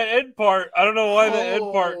hear that end part. I don't know why the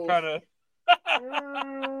end part kind of.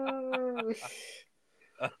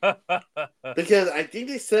 Because I think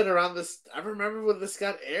they said around this. I remember when this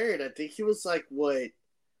got aired. I think he was like, what,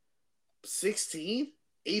 16,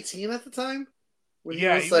 18 at the time? When he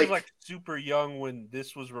was like super young when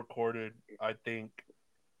this was recorded, I think.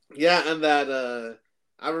 Yeah, and that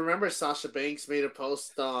I remember Sasha Banks made a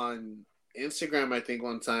post on Instagram, I think,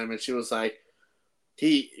 one time, and she was like,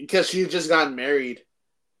 because she had just gotten married,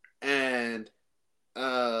 and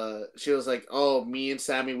she was like, "Oh, me and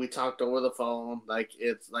Sammy, we talked over the phone. Like,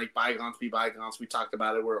 it's like bygones be bygones. We talked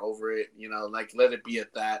about it. We're over it. You know, like let it be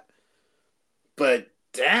at that." But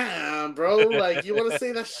damn, bro, like you want to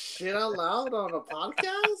say that shit out loud on a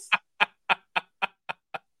podcast?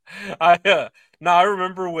 I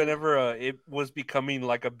remember whenever it was becoming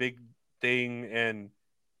like a big thing, and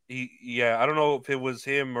I don't know if it was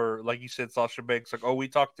him or like you said, Sasha Banks. Like, oh, we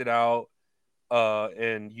talked it out,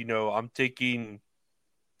 and I'm taking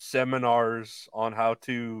seminars on how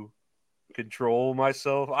to control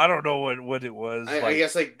myself. I don't know what it was. I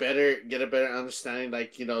guess like get a better understanding.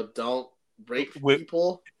 Like don't rape With-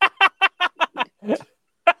 people.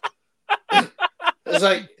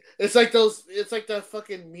 It's like the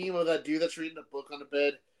fucking meme of that dude that's reading a book on the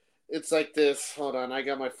bed. It's like this. Hold on, I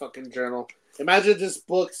got my fucking journal. Imagine this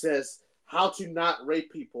book says how to not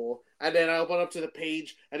rape people, and then I open up to the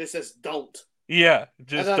page and it says don't. Yeah,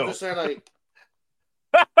 just and I'm just there like,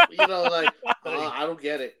 I don't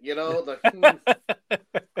get it.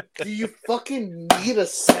 Do you fucking need a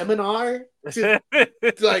seminar to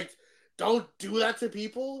like? Don't do that to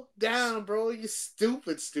people. Damn, bro, you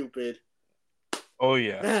stupid. Oh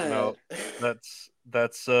yeah, no, that's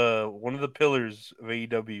one of the pillars of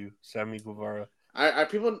AEW, Sammy Guevara. I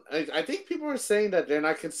think people are saying that they're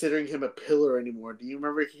not considering him a pillar anymore. Do you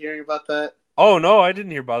remember hearing about that? Oh no, I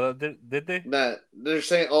didn't hear about that. Did they? That they're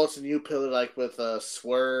saying, it's a new pillar, like with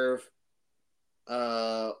Swerve,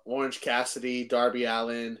 Orange Cassidy, Darby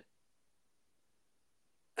Allin,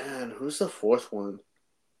 and who's the fourth one?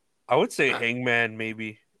 I would say Hangman,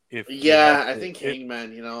 maybe. I think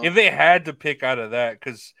Hangman. If they had to pick out of that,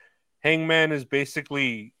 because Hangman is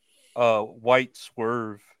basically white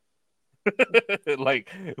Swerve.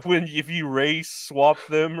 Like if you race swap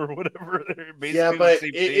them or whatever, they're basically but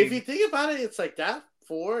the same thing. If you think about it, it's like that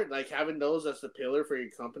for like having those as the pillar for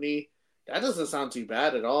your company. That doesn't sound too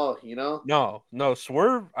bad at all, No,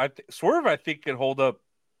 Swerve. Swerve, I think, can hold up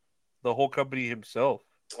the whole company himself.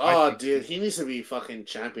 Oh, dude, he needs to be fucking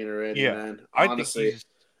champion already, man. Honestly,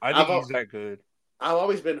 I think he's that good. I've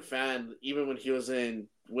always been a fan, even when he was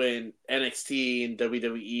when NXT and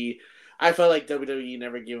WWE. I felt like WWE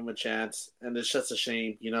never gave him a chance, and it's just a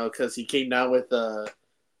shame, because he came down with a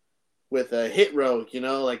Hit Row,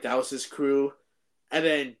 like that was his crew, and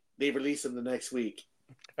then they released him the next week,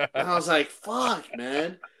 and I was like, "Fuck,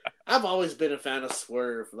 man!" I've always been a fan of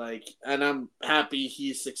Swerve, and I'm happy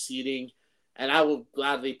he's succeeding, and I will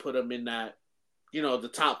gladly put him in that,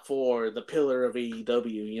 the top 4, the pillar of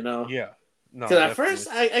AEW, Yeah, no. Because at first,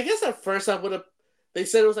 I guess at first I would have. They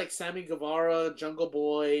said it was like Sammy Guevara, Jungle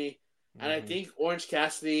Boy. And I think Orange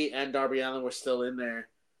Cassidy and Darby Allin were still in there.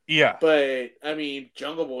 Yeah. But, I mean,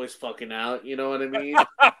 Jungle Boy's fucking out. You know what I mean?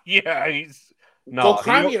 Yeah, go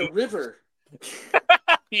cry me a river.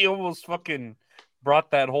 He almost fucking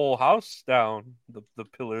brought that whole house down, the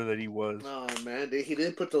pillar that he was. Oh, man. He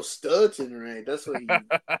didn't put those studs in right. That's what he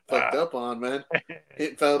fucked up on, man.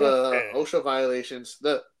 It felt OSHA violations.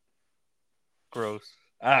 Gross.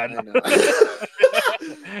 I know.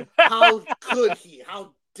 How could he?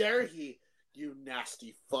 How dare he, you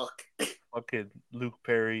nasty fuck. Fucking Luke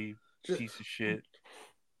Perry, piece of shit.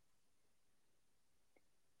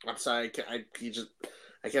 I'm sorry, I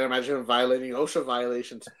can't imagine him violating OSHA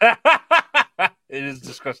violations. It is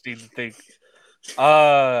disgusting to think.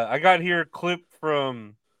 I got here a clip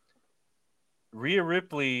from Rhea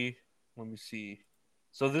Ripley. Let me see.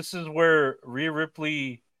 So this is where Rhea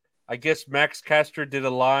Ripley, I guess Max Caster did a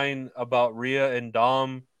line about Rhea and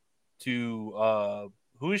Dom to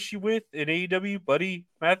who is she with in AEW? Buddy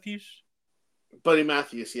Matthews? Buddy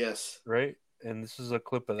Matthews, yes. Right? And this is a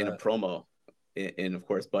clip of that. In a promo. In of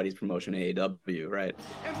course, Buddy's promotion AEW, right?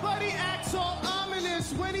 And Buddy acts all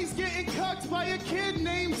ominous when he's getting cucked by a kid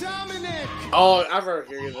named Dominic. Oh, I've heard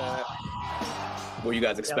hear that. Were you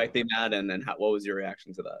guys expecting that? And then what was your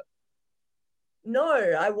reaction to that? No,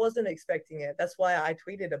 I wasn't expecting it. That's why I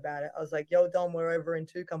tweeted about it. I was like, yo, Dom, we're over in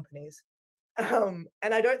 2 companies. And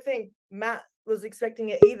I don't think Matt was expecting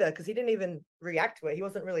it either, because he didn't even react to it. He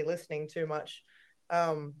wasn't really listening too much.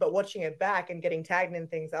 But watching it back and getting tagged in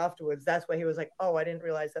things afterwards, that's where he was like, oh, I didn't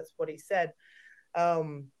realize that's what he said. But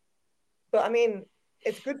I mean,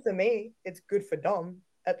 it's good for me. It's good for Dom.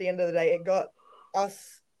 At the end of the day, it got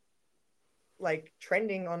us like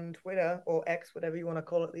trending on Twitter or X, whatever you want to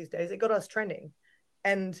call it these days. It got us trending.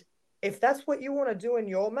 And if that's what you want to do in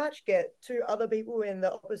your match, get 2 other people in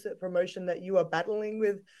the opposite promotion that you are battling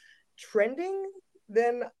with trending,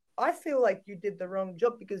 then I feel like you did the wrong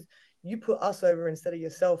job, because you put us over instead of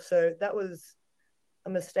yourself. So that was a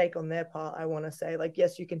mistake on their part, I want to say. Like,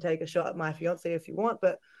 yes, you can take a shot at my fiance if you want,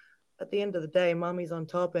 but at the end of the day, mommy's on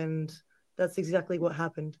top, and that's exactly what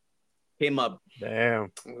happened. Came up.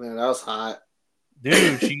 Damn. Man, that was hot.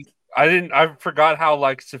 Dude, I forgot how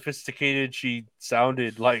like sophisticated she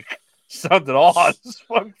sounded. Like, sounded all hot as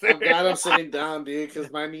fuck there. I'm glad I'm sitting down, dude,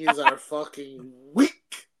 because my knees are fucking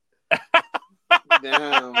weak.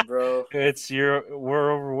 Damn, bro.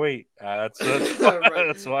 We're overweight. That's Right.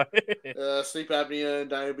 that's why. Sleep apnea and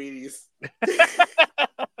diabetes.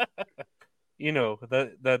 You know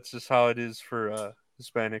that's just how it is for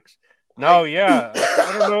Hispanics. No, yeah,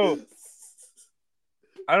 I don't know.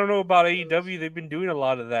 I don't know about AEW. They've been doing a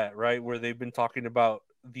lot of that, right? Where they've been talking about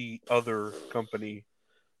the other company.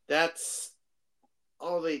 That's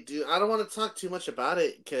all they do. I don't want to talk too much about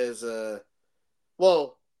it because,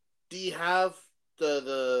 well, do you have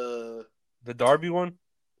the Darby one?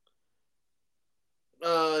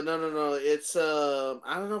 No. It's I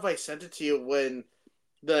don't know if I sent it to you when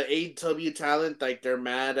the AEW talent, like, they're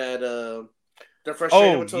mad at they're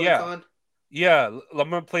frustrated with Tony Khan. Yeah, I'm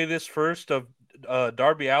gonna play this first of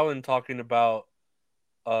Darby Allin talking about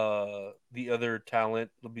the other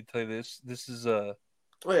talent. Let me tell you this. This is Oh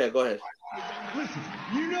yeah, go ahead. Listen,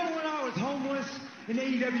 you know when I was homeless and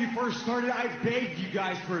AEW first started, I begged you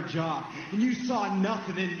guys for a job, and you saw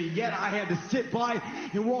nothing in me, yet I had to sit by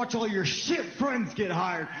and watch all your shit friends get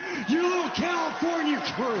hired. Your little California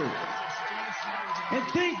crew. And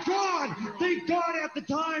thank God at the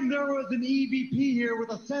time there was an EVP here with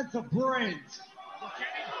a sense of brains.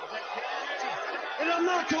 And I'm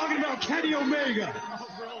not talking about Kenny Omega.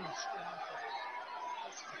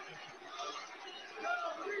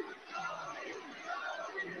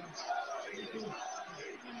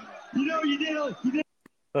 You know, you did.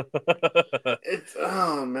 It's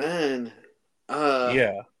oh man.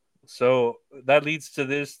 Yeah. So that leads to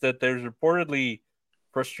this that there's reportedly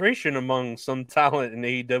frustration among some talent in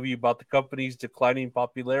AEW about the company's declining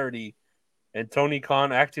popularity and Tony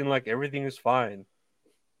Khan acting like everything is fine.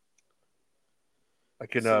 I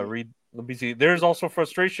can read. Let me see. There's also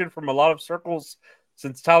frustration from a lot of circles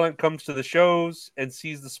since talent comes to the shows and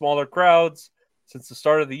sees the smaller crowds. Since the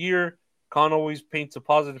start of the year, Khan always paints a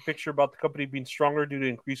positive picture about the company being stronger due to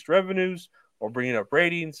increased revenues or bringing up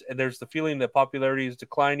ratings. And there's the feeling that popularity is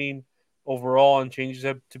declining overall and changes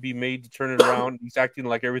have to be made to turn it around. He's acting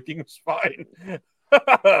like everything is fine.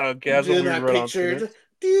 Okay, that's what we wrote on Twitter.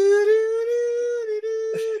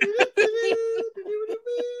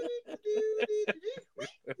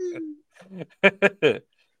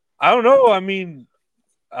 I don't know. I mean,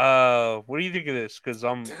 what do you think of this? Because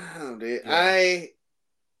I'm, damn, dude. Yeah.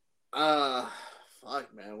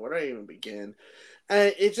 Fuck, man. Where do I even begin?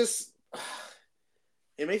 It just,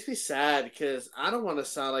 it makes me sad because I don't want to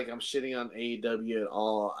sound like I'm shitting on AEW at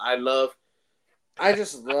all. I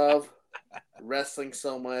just love wrestling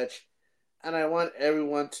so much, and I want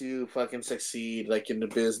everyone to fucking succeed, like, in the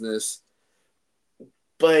business.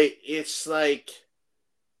 But it's like,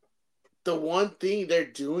 the one thing they're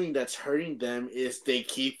doing that's hurting them is they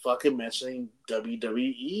keep fucking mentioning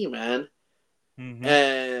WWE, man. Mm-hmm.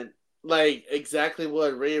 And, like, exactly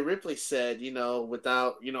what Rhea Ripley said, you know,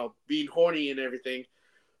 without, you know, being horny and everything,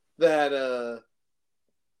 that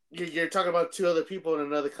you're talking about two other people in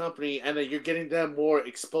another company and that you're getting them more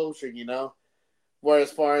exposure, you know? Where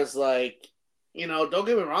as far as, like, you know, don't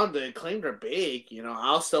get me wrong, the Acclaimed are big, you know,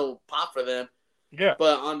 I'll still pop for them. Yeah.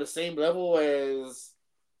 But on the same level as,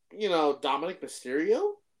 you know, Dominic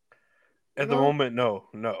Mysterio? At the moment, no.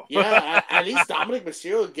 Yeah, at least Dominic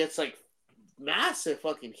Mysterio gets, like, massive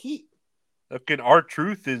fucking heat. Okay,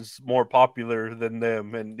 R-Truth is more popular than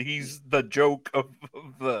them, and he's the joke of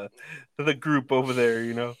the group over there,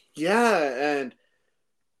 you know? Yeah, and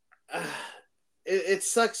it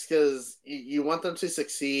sucks because you want them to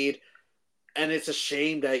succeed, and it's a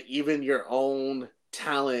shame that even your own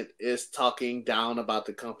talent is talking down about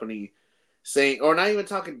the company, saying, or not even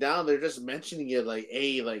talking down, they're just mentioning it like,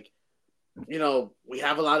 hey, like, you know, we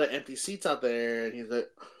have a lot of empty seats out there, and he's like,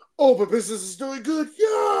 oh, but business is doing good,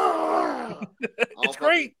 yeah! It's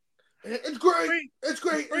great! It's great! It's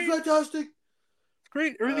great! It's fantastic! It's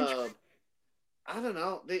great! Everything's I don't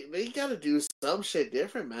know. They got to do some shit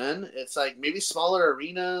different, man. It's like maybe smaller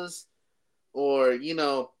arenas, or, you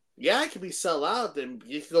know, yeah, it could be sell out. Then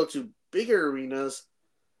you can go to bigger arenas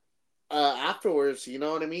afterwards. You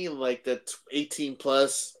know what I mean? Like the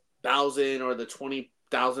 18,000+ or the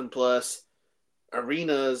 20,000+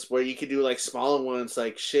 arenas where you could do like smaller ones.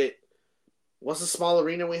 Like shit, what's the small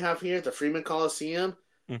arena we have here? The Freeman Coliseum.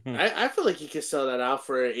 Mm-hmm. I feel like you could sell that out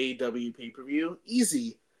for an AEW pay-per-view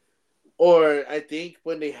easy. Or I think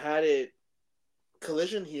when they had it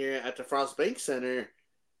Collision here at the Frost Bank Center,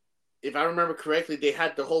 if I remember correctly, they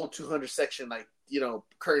had the whole 200 section, like, you know,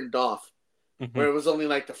 curtained off, where it was only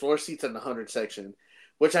like the floor seats in the 100 section,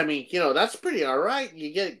 which, I mean, you know, that's pretty all right.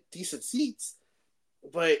 You get decent seats,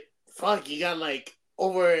 but fuck, you got like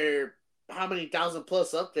over how many thousand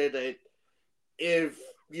plus up there that if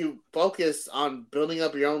you focus on building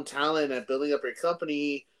up your own talent and building up your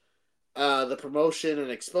company the promotion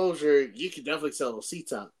and exposure, you can definitely sell those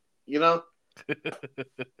seats out. You know,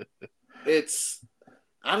 it's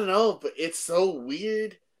I don't know, but it's so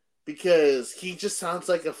weird because he just sounds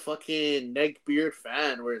like a fucking neckbeard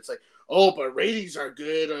fan. Where it's like, oh, but ratings are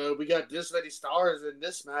good. We got this many stars in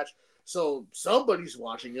this match, so somebody's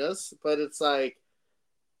watching us. But it's like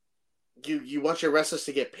you want your wrestlers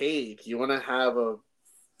to get paid. You want to have a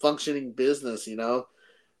functioning business. You know,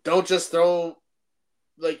 don't just throw.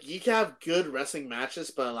 Like, you can have good wrestling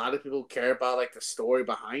matches, but a lot of people care about like the story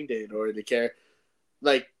behind it, or they care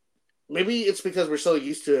like maybe it's because we're so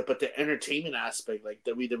used to it, but the entertainment aspect like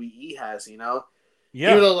WWE has, you know,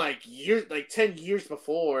 Yeah. even though like 10 years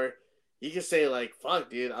before, you could say like,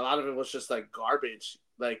 fuck, dude, a lot of it was just like garbage,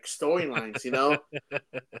 like storylines, you know.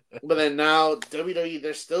 But then now WWE,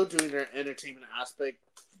 they're still doing their entertainment aspect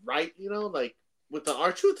right, you know, like with the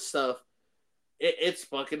R-Truth stuff. It's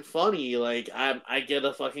fucking funny. Like I get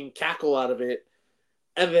a fucking cackle out of it,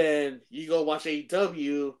 and then you go watch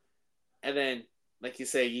AEW, and then like you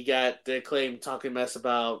say, you got the Acclaim talking mess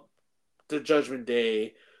about the Judgment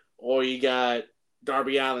Day, or you got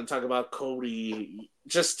Darby Allin talking about Cody,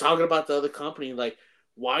 just talking about the other company. Like,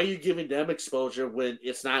 why are you giving them exposure when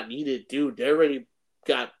it's not needed, dude? They already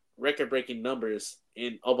got record-breaking numbers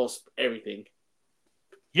in almost everything.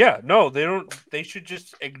 Yeah, no, they don't. They should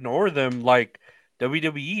just ignore them like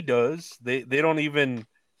WWE does. They don't even.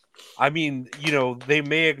 I mean, you know, they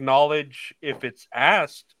may acknowledge if it's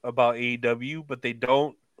asked about AEW, but they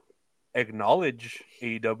don't acknowledge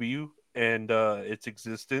AEW and its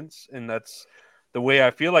existence, and that's the way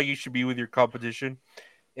I feel like you should be with your competition.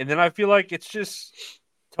 And then I feel like it's just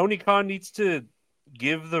Tony Khan needs to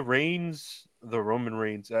give the reins, the Roman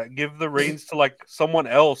Reigns, give the reins to like someone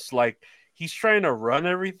else. Like he's trying to run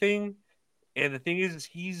everything, and the thing is,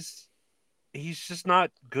 he's just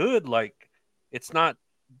not good. Like it's not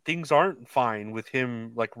things aren't fine with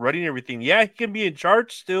him like running everything. Yeah, he can be in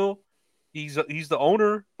charge still. He's the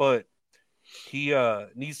owner, but he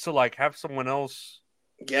needs to like have someone else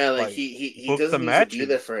Yeah, like like he book the doesn't need to be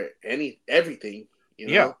there matches. for everything, you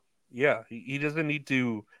Yeah, know. yeah. He doesn't need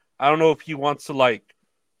to. I don't know if he wants to like,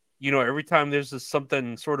 you know, every time there's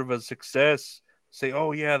something sort of a success, say,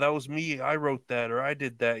 "Oh yeah, that was me. I wrote that or I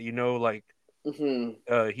did that." You know, like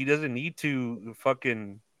Mm-hmm. he doesn't need to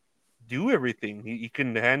fucking do everything. He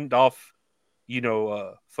can hand off, you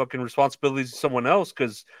know, fucking responsibilities to someone else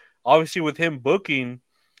because obviously with him booking,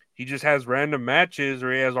 he just has random matches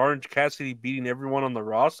or he has Orange Cassidy beating everyone on the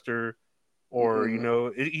roster or you Mm-hmm.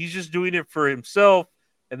 know he's just doing it for himself,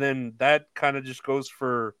 and then that kind of just goes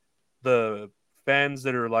for the fans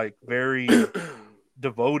that are like very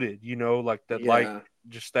devoted, you know, like that like Yeah.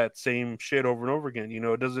 just that same shit over and over again. You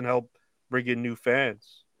know, it doesn't help bring in new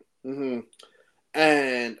fans. Mm-hmm.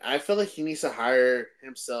 And I feel like he needs to hire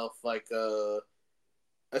himself like a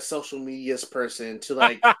social media's person to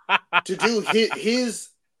like to do his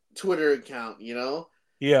Twitter account, you know,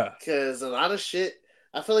 Yeah, because a lot of shit.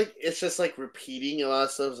 I feel like it's just like repeating a lot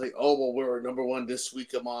of stuff. It's like, oh well, we're number one this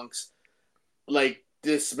week amongst like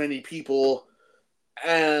this many people,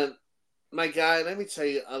 and my guy, let me tell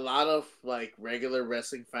you, a lot of like regular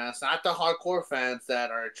wrestling fans, not the hardcore fans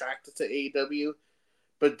that are attracted to AEW,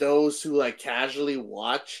 but those who like casually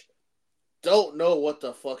watch, don't know what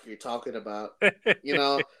the fuck you're talking about. You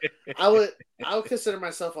know, I would I would consider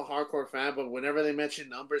myself a hardcore fan, but whenever they mention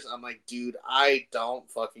numbers, I'm like, dude, I don't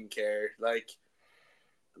fucking care. Like,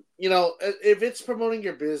 you know, if it's promoting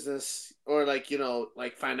your business or like, you know,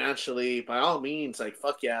 like financially, by all means, like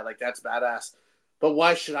fuck yeah, like that's badass. But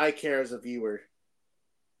why should I care as a viewer?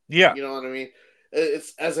 yeah, You know what I mean?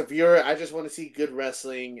 It's as a viewer, I just want to see good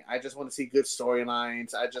wrestling. I just want to see good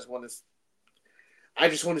storylines. I just want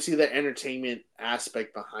to see the entertainment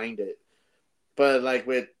aspect behind it. But like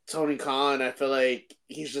with Tony Khan, I feel like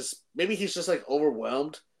he's just like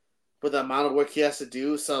overwhelmed with the amount of work he has to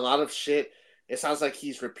do. So a lot of shit, it sounds like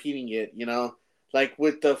he's repeating it. You know, like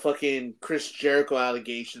with the fucking Chris Jericho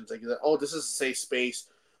allegations, like oh, this is a safe space.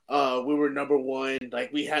 We were number one.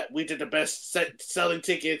 Like we did the best selling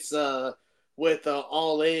tickets. With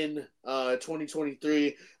All In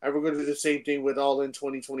 2023, and we're going to do the same thing with All In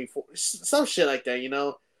 2024. Some shit like that, you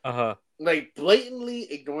know? uh-huh. Like,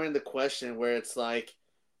 blatantly ignoring the question where it's like,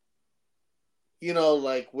 you know,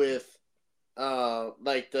 like with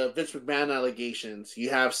like the Vince McMahon allegations, you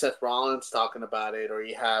have Seth Rollins talking about it, or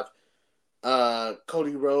you have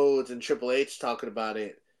Cody Rhodes and Triple H talking about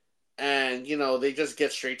it. And, you know, they just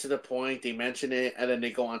get straight to the point, they mention it, and then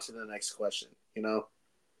they go on to the next question, you know?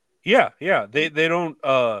 Yeah, yeah. They don't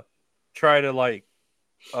try to like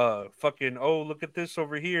fucking, oh, look at this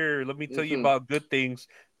over here, let me tell you Mm-hmm. about good things.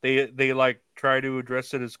 they like try to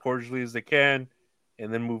address it as cordially as they can,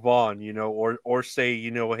 and then move on, or say,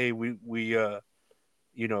 hey, we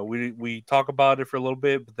talk about it for a little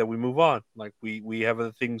bit, but then we move on. Like we have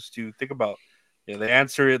other things to think about. They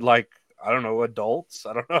answer it like, I don't know, adults.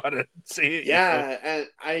 I don't know how to say it. Yeah, and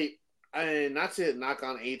I not to knock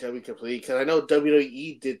on AEW completely, because I know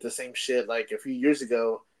WWE did the same shit like a few years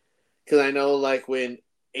ago. Because I know like when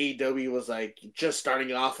AEW was like just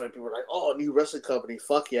starting off, and people were like, "Oh, new wrestling company,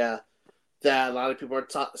 fuck yeah!" That a lot of people are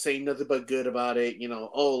saying nothing but good about it.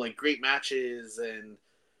 Oh, like great matches and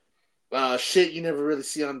shit you never really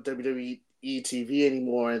see on WWE TV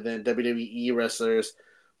anymore than WWE wrestlers,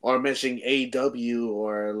 or mentioning AEW,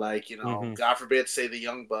 or like Mhm. God forbid, say the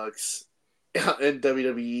Young Bucks in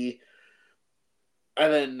WWE.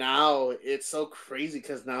 And then now it's so crazy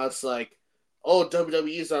because now it's like, oh,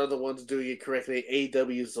 WWEs are the ones doing it correctly.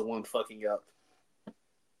 AEW is the one fucking up.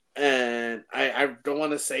 And I don't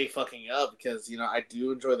want to say fucking up because, I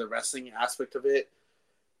do enjoy the wrestling aspect of it.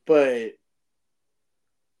 But,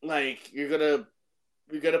 like, you're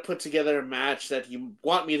gonna put together a match that you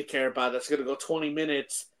want me to care about that's gonna go 20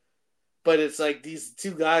 minutes. But it's like these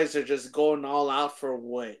two guys are just going all out for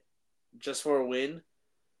what? Just for a win?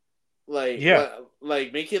 Like Yeah. what?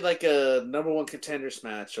 Like make it like a number one contenders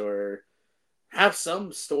match, or have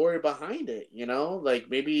some story behind it. Like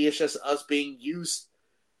maybe it's just us being used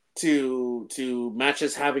to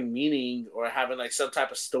matches having meaning, or having like some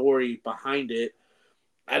type of story behind it.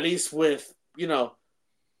 At least with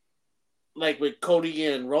like with Cody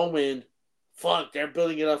and Roman, fuck, they're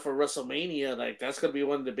building it up for WrestleMania. Like that's gonna be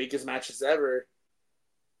one of the biggest matches ever,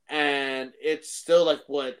 and it's still like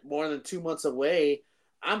what, more than 2 months away.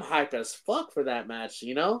 I'm hyped as fuck for that match,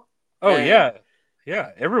 Oh And yeah,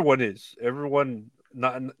 yeah. Everyone is. Everyone,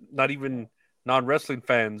 not even non-wrestling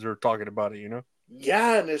fans are talking about it.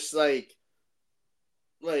 yeah, and it's like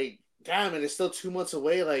damn, and it's still 2 months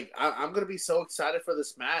away. Like I'm gonna be so excited for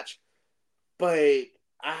this match, but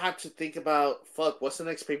I have to think about, fuck, what's the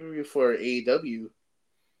next pay per view for AEW?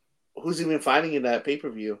 Who's even fighting in that pay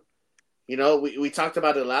per view? We talked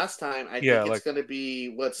about it last time. I Yeah, think it's like, gonna be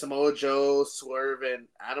what, Samoa Joe, Swerve, and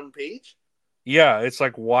Adam Page. yeah. It's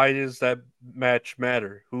like, why does that match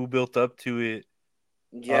matter? Who built up to it?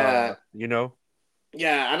 Yeah, You know.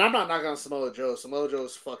 yeah, and I'm not knocking on Samoa Joe. Samoa Joe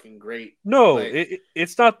is fucking great. No, Like,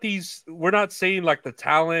 it's not these. We're not saying like the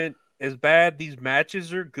talent is bad. These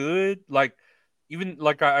matches are good. Like, even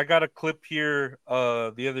like I got a clip here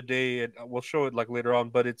the other day, and we'll show it like later on.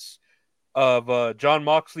 But it's of John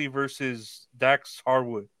Moxley versus Dax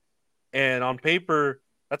Harwood, and on paper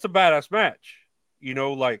that's a badass match.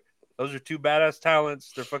 Like those are two badass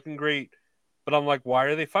talents. They're fucking great. But I'm like, why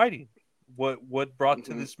are they fighting? What brought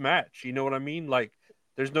to mhm. this match? You know what I mean? Like,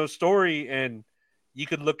 there's no story. And you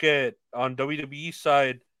could look at on WWE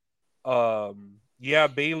side, yeah,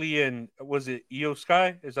 Bailey and, was it Io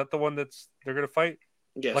Sky? Is that the one they're gonna fight?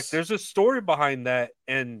 Like, Yes. there's a story behind that,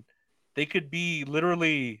 and they could be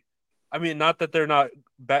literally. I mean, not that they're not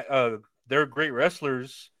they're great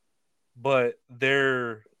wrestlers, but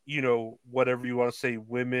they're, whatever you want to say,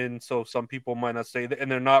 women. So some people might not say that,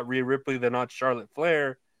 and they're not Rhea Ripley, they're not Charlotte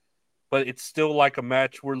Flair, but it's still like a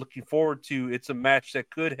match we're looking forward to. It's a match that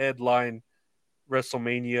could headline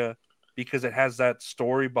WrestleMania because it has that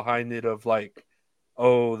story behind it of like,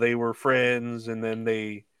 oh, they were friends and then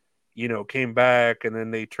they, came back and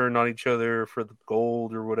then they turned on each other for the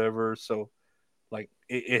gold or whatever. So like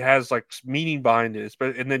it has like meaning behind it.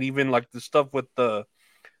 And then even like the stuff with the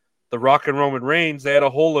Rock and Roman Reigns, they had a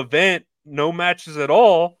whole event, no matches at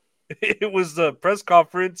all. It was the press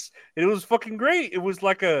conference. And it was fucking great. It was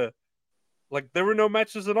like there were no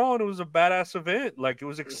matches at all, and it was a badass event. Like, it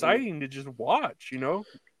was Hmm. exciting to just watch.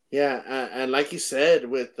 Yeah, and like you said,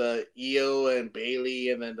 with Io and Bailey,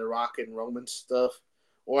 and then the Rock and Roman stuff,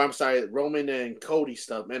 or I'm sorry, Roman and Cody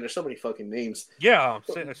stuff. Man, there's so many fucking names. Yeah, I'm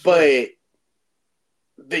saying, I swear.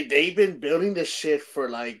 But they've been building this shit for,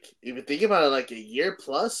 like, even think about it, like a year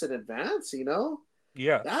plus in advance.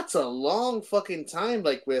 Yeah. That's a long fucking time.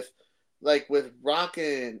 Like with Rock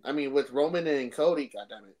and, I mean, with Roman and Cody. God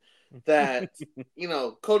damn it. That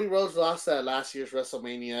Cody Rhodes lost that last year's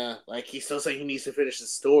WrestleMania. Like, he's still saying he needs to finish the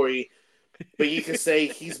story, but you could say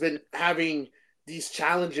he's been having these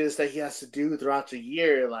challenges that he has to do throughout the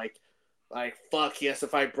year. Like fuck, he has to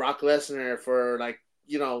fight Brock Lesnar for like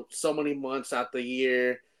so many months out the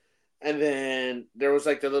year, and then there was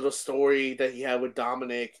like the little story that he had with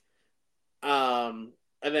Dominic. And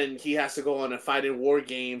then he has to go on and fight in War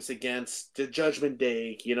Games against the Judgment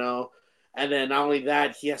Day. And then not only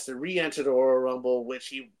that, he has to re-enter the Royal Rumble, which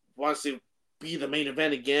he wants to be the main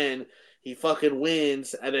event again. He fucking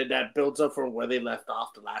wins, and then that builds up from where they left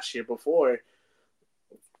off the last year before.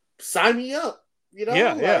 Sign me up. You know,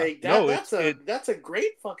 Yeah, yeah. like that, No, that's a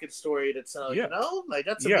great fucking story to tell. Yeah. You know, like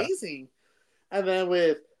that's Yeah. amazing. And then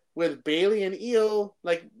with Bailey and Io,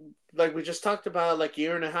 like we just talked about, like a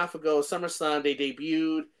year and a half ago, SummerSlam, they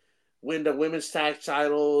debuted, win the women's tag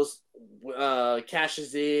titles,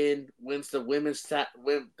 cashes in, wins the women's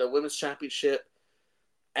championship,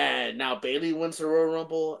 and now Bailey wins the Royal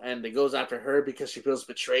Rumble, and it goes after her because she feels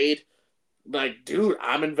betrayed. Like, dude,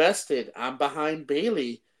 I'm invested. I'm behind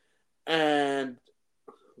Bailey. And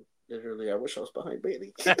literally, I wish I was behind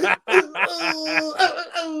Bailey.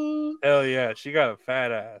 Hell yeah, she got a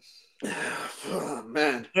fat ass. Oh,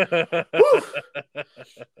 man.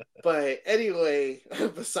 But anyway,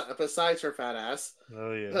 besides her fat ass,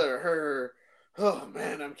 Oh yeah. her oh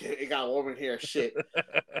man, I'm kidding. It got warm in here. Shit.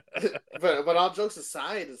 but all jokes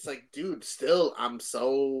aside, it's like, dude, still, I'm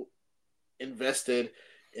so invested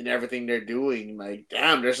in everything they're doing. Like,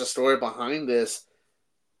 damn, there's a story behind this.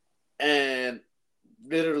 And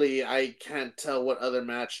literally, I can't tell what other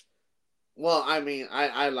match. Well, I mean,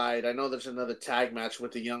 I lied. I know there's another tag match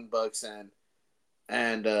with the Young Bucks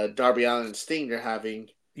and Darby Allin and Sting they're having.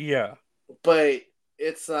 Yeah. But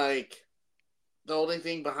it's like the only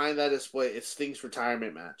thing behind that is it's Sting's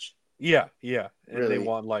retirement match. Yeah, yeah. And Really? they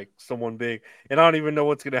want like someone big. And I don't even know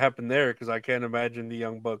what's gonna happen there because I can't imagine the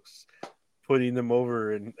Young Bucks putting them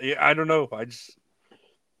over. And I don't know. I just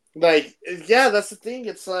like, yeah, that's the thing.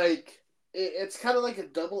 It's like it's kind of like a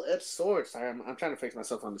double-edged sword. Sorry, I'm trying to fix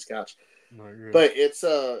myself on this couch. But it's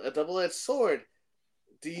a double-edged sword.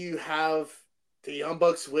 Do you have the Young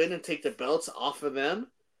Bucks win and take the belts off of them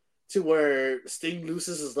to where Sting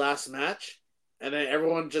loses his last match and then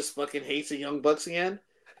everyone just fucking hates the Young Bucks again?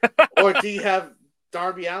 Or do you have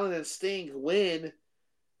Darby Allin and Sting win?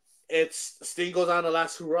 It's Sting goes on the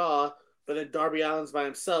last hurrah, but then Darby Allin's by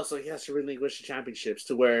himself, so he has to relinquish the championships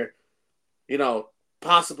to where, you know,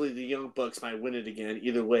 possibly the Young Bucks might win it again.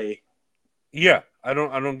 Either way. Yeah, I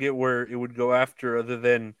don't get where it would go after other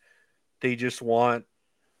than they just want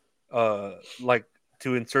like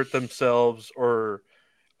to insert themselves or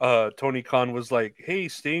Tony Khan was like, "Hey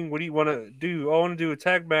Sting, what do you want to do? I want to do a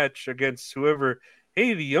tag match against whoever.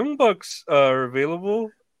 Hey, the Young Bucks are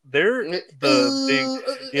available. They're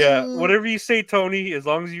the big whatever you say, Tony, as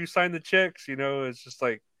long as you sign the checks, you know, it's just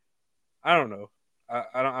like I don't know.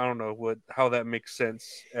 I don't know how that makes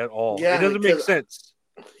sense at all. Yeah, it doesn't make sense.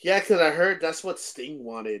 Yeah, because I heard that's what Sting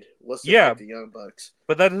wanted was to fight the Young Bucks.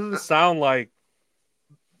 But that doesn't sound like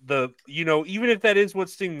even if that is what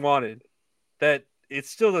Sting wanted, that it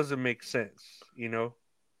still doesn't make sense, you know?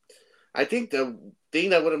 I think the thing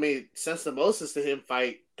that would have made sense the most is to him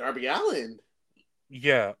fight Darby Allin.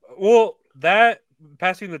 Yeah. Well, that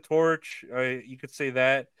passing the torch, you could say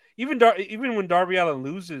that. Even when Darby Allin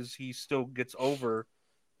loses, he still gets over.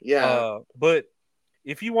 Yeah. But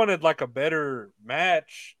if you wanted like a better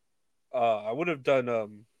match, I would have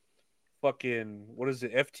done fucking what is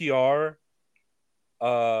it, FTR?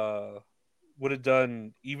 Would have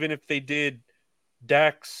done even if they did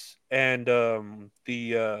Dax and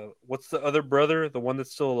the what's the other brother, the one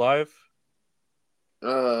that's still alive?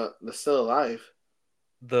 That's still alive.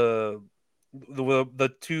 The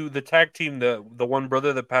tag team, the one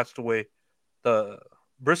brother that passed away, the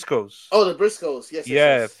Briscoes. Oh, the Briscoes. Yes.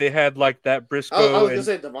 Yeah, yes. if they had like that Briscoe. I was gonna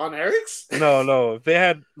say Devon Eric's. No. If they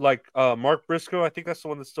had like Mark Briscoe, I think that's the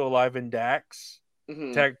one that's still alive in Dax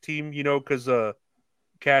tag team. You know, because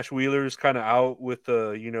Cash Wheeler's kind of out with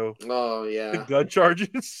oh yeah, the gun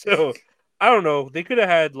charges. So I don't know. They could have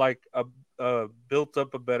had like a built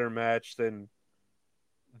up a better match than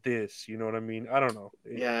this. You know what I mean? I don't know.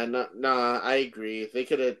 Yeah, no, I agree. They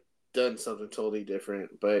could have done something totally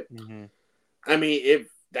different, but I mean, if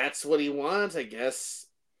that's what he wants, I guess,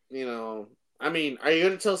 you know. I mean, are you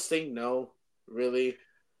gonna tell Sting no? Really?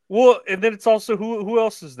 Well, and then it's also who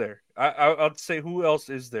else is there? I'd say who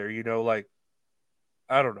else is there? You know, like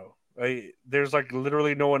I don't know. There's like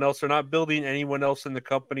literally no one else. They're not building anyone else in the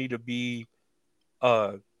company to be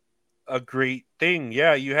a great thing.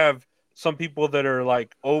 Yeah, you have some people that are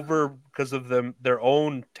like over because of their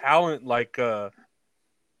own talent, like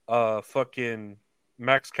fucking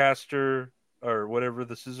Max Caster or whatever,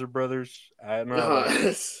 the Scissor Brothers. I don't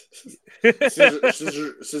know.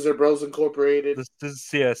 Scissor Bros Incorporated.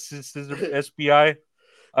 Scissor SBI.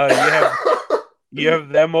 You have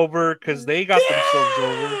them over because they got themselves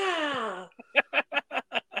over.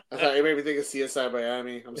 I thought you made me think of CSI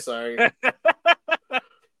Miami. I'm sorry.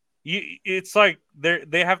 It's like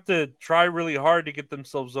they have to try really hard to get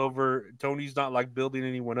themselves over. Tony's not like building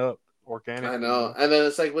anyone up organically. I know. And then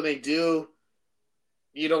it's like when they do,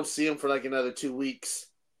 you don't see him for like another 2 weeks.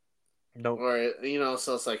 No. Or,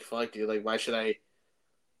 so it's like, fuck, dude. Like, why should I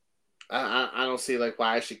don't see, like,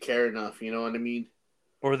 why I should care enough. You know what I mean?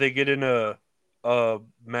 Or they get in a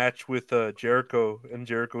match with Jericho, and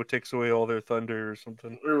Jericho takes away all their thunder or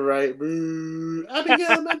something. Right. Boo. I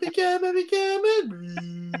became.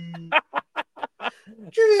 Boo.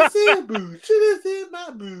 Should have said boo. Should have said my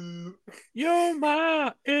boo. You're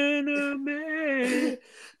my enemy.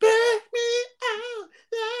 Back me out.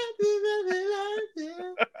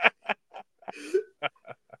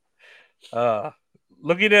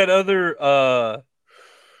 Looking at other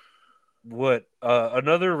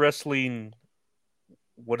another wrestling,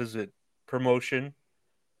 what is it, promotion?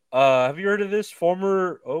 Have you heard of this?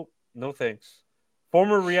 Former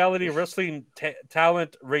reality wrestling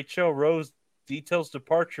talent Rachel Rose details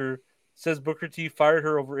departure, says Booker T fired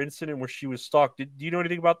her over incident where she was stalked. Do you know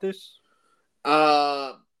anything about this?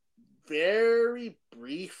 Very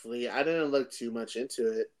briefly. I didn't look too much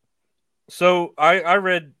into it. So I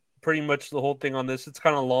read pretty much the whole thing on this. It's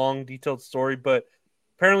kind of long, detailed story, but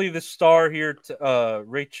apparently the star here,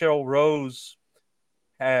 Rachel Rose,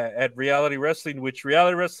 at Reality Wrestling, which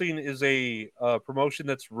Reality Wrestling is a promotion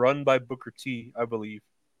that's run by Booker T, I believe.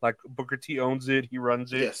 Like Booker T owns it, he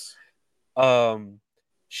runs it. Yes.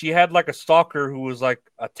 She had like a stalker who was like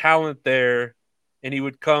a talent there, and he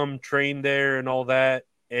would come train there and all that,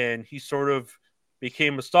 and he sort of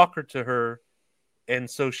became a stalker to her, and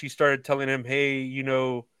so she started telling him, hey,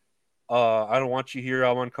 I don't want you here,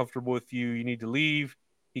 I'm uncomfortable with you, you need to leave.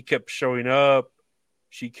 He kept showing up.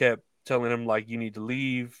 She kept telling him, like, you need to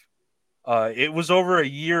leave. It was over a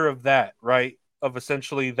year of that, right? Of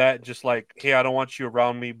essentially that, just like, hey, I don't want you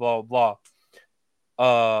around me, blah, blah,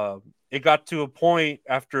 blah. It got to a point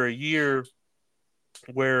after a year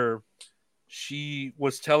where she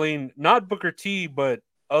was telling, not Booker T, but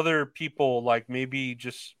other people, like maybe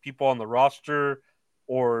just people on the roster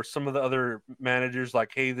or some of the other managers,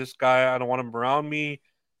 like, hey, this guy, I don't want him around me.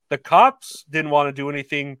 The cops didn't want to do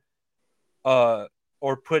anything or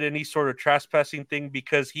put any sort of trespassing thing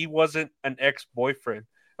because he wasn't an ex-boyfriend.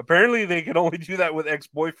 Apparently, they can only do that with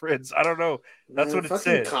ex-boyfriends. I don't know. That's what it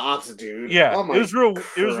said. Cops, dude. Yeah, oh it was real.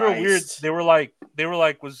 Christ. It was real weird. They were like,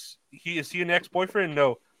 is he an ex-boyfriend?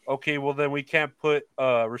 No. Okay, well then we can't put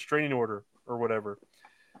restraining order or whatever.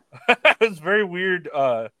 It's very weird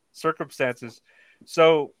circumstances.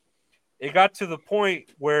 So it got to the point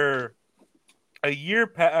where a year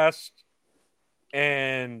passed,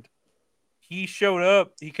 and he showed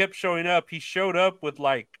up. He kept showing up. He showed up with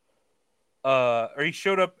he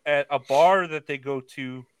showed up at a bar that they go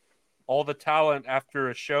to, all the talent after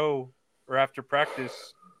a show or after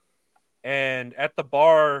practice. And at the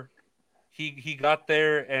bar, he got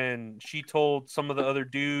there, and she told some of the other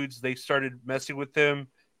dudes, they started messing with him,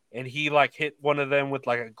 and he like hit one of them with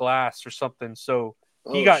like a glass or something. So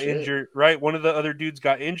he got injured, right? One of the other dudes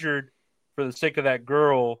got injured for the sake of that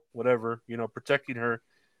girl, whatever, protecting her.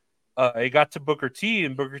 It got to Booker T,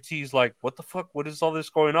 and Booker T's like, what the fuck? What is all this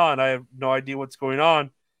going on? I have no idea what's going on.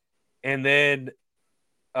 And then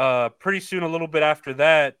pretty soon, a little bit after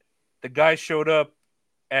that, the guy showed up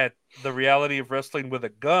at the Reality of Wrestling with a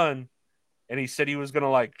gun, and he said he was going to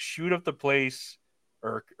like shoot up the place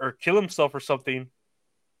or kill himself or something.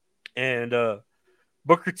 And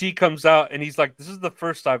Booker T comes out, and he's like, this is the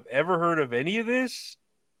first I've ever heard of any of this.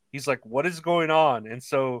 He's like, what is going on? And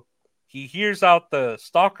so he hears out the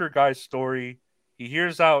stalker guy's story. He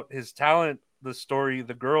hears out his talent, the story,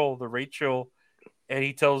 the girl, the Rachel, and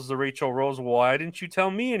he tells the Rachel Rose, well, why didn't you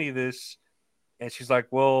tell me any of this? And she's like,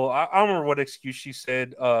 well, I don't remember what excuse she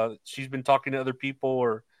said. She's been talking to other people,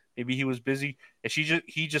 or maybe he was busy. And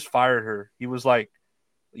he just fired her. He was like,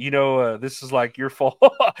 this is like your fault.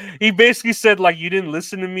 He basically said, like, you didn't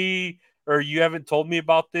listen to me, or you haven't told me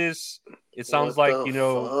about this. It sounds like, fuck,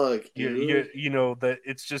 that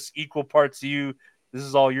it's just equal parts you. This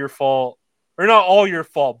is all your fault, or not all your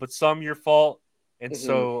fault, but some your fault. And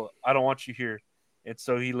so I don't want you here. And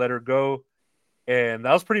so he let her go. And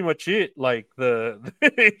that was pretty much it. Like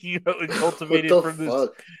it cultivated from this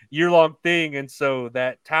year-long thing. And so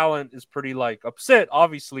that talent is pretty like upset,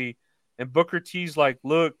 obviously. And Booker T's like,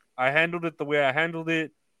 look, I handled it the way I handled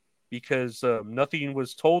it because nothing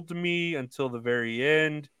was told to me until the very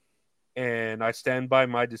end. And I stand by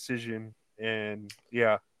my decision. And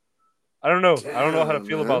yeah, I don't know. I don't know how to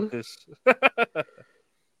feel about this.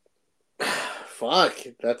 Fuck,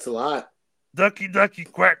 that's a lot. Ducky, ducky,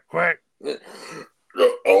 quack, quack.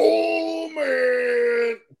 Oh,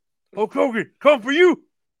 man. Hulk Hogan, come for you.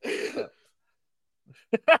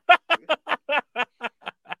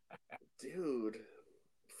 Dude.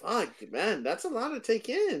 Fuck. Fuck, man, that's a lot to take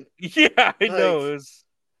in. Yeah, I know.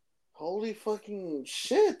 Holy fucking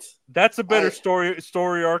shit. That's a better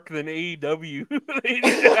story arc than AEW. They need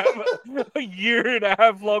to have a year and a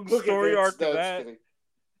half long story arc of that.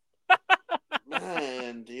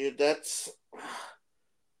 Man, dude, that's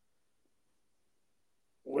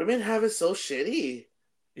women have it so shitty.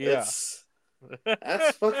 Yeah.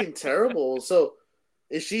 That's fucking terrible. So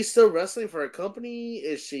is she still wrestling for a company?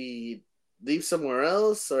 Is she leave somewhere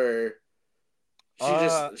else, or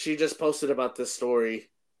she just posted about this story?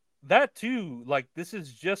 That too, like this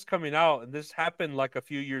is just coming out, and this happened like a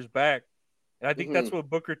few years back, and I think that's what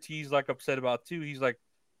Booker T's like upset about too. He's like,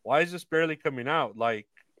 "Why is this barely coming out? Like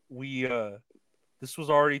we, this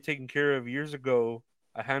was already taken care of years ago.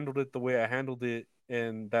 I handled it the way I handled it,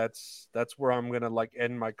 and that's where I'm gonna like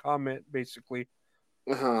end my comment basically."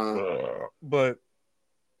 But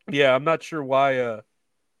yeah, I'm not sure why.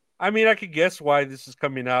 I mean, I could guess why this is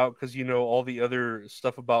coming out because all the other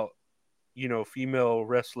stuff about female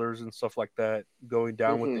wrestlers and stuff like that going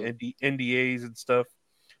down with the NDAs and stuff.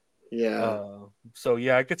 Yeah. So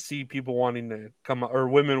yeah, I could see people wanting to come out, or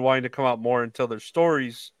women wanting to come out more and tell their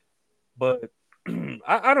stories, but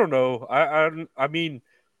I don't know. I mean,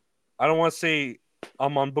 I don't want to say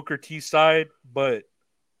I'm on Booker T's side, but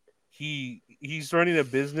he's running a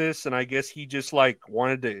business, and I guess he just like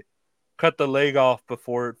wanted to cut the leg off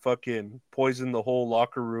before it fucking poisoned the whole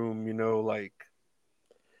locker room. Like.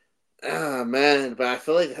 Ah, man, but I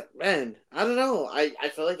feel like, man, I don't know. I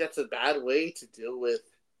feel like that's a bad way to deal with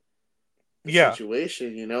the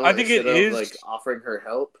situation, I think instead it is like offering her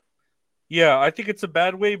help. Yeah, I think it's a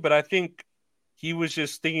bad way, but I think he was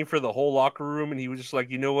just thinking for the whole locker room, and he was just like,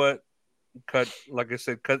 you know what, like I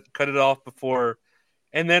said, cut it off before.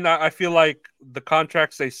 And then I feel like the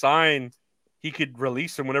contracts they sign, he could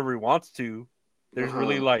release them whenever he wants to. There's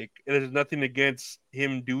really there's nothing against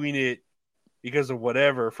him doing it because of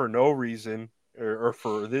whatever, for no reason, or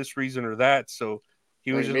for this reason or that. So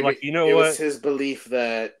he was just like, you know what? It was his belief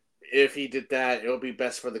that if he did that, it would be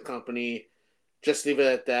best for the company. Just leave it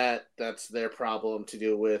at that. That's their problem to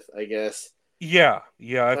deal with, I guess. Yeah.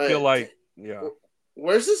 I feel like,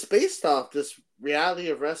 Where's this based off, this reality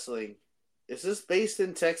of wrestling? Is this based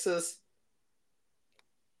in Texas?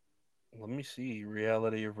 Let me see.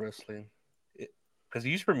 Reality of wrestling. Because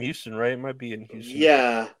he's from Houston, right? It might be in Houston.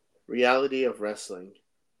 Yeah. Reality of wrestling.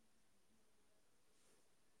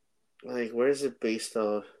 Like, where is it based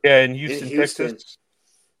off? Yeah, in Houston. Texas.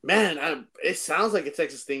 Man, it sounds like a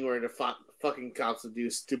Texas thing where the fucking cops would do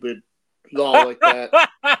stupid law like that.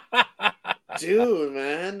 Dude,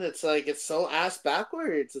 man, it's like, it's so ass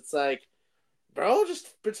backwards. It's like, bro,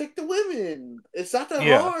 just protect the women. It's not that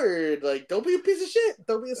hard. Like, don't be a piece of shit.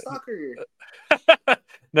 Don't be a stalker.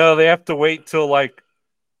 No, they have to wait till like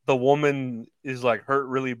the woman is like hurt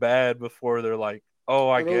really bad before they're like, oh,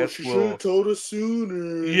 I guess she should have told us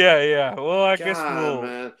sooner. Yeah. Well, I guess we'll.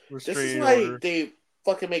 Man. This is why they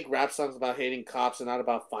fucking make rap songs about hating cops and not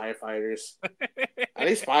about firefighters. At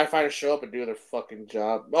least firefighters show up and do their fucking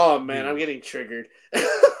job. Oh man, I'm getting triggered.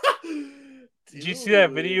 Did you see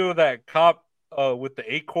that video of that cop with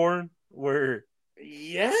the acorn where?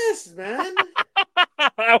 Yes, man.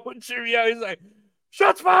 I would cheer me out. He's like,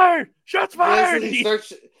 "Shots fired! Shots fired!"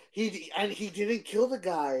 Yes, he didn't kill the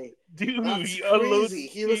guy. Dude, that's he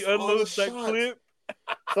crazy. unloads that clip.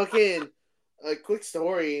 Fucking a quick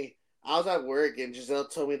story. I was at work and Giselle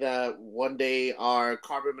told me that one day our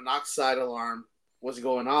carbon monoxide alarm was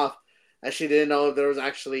going off, and she didn't know if there was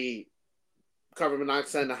actually carbon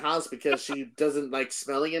monoxide in the house because she doesn't like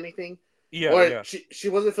smelling anything. Yeah. She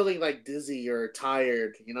wasn't feeling like dizzy or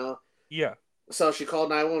tired, Yeah. So she called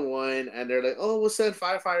 911 and they're like, "Oh, we'll send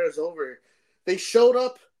firefighters over." They showed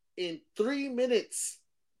up in 3 minutes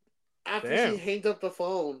after she hanged up the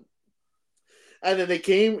phone. And then they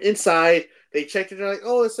came inside, they checked it, they're like,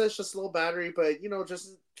 "Oh, it says just a low battery, but just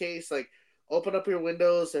in case, like, open up your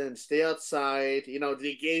windows and stay outside."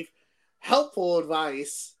 They gave helpful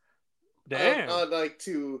advice.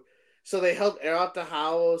 So they helped air out the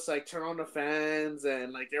house, like turn on the fans,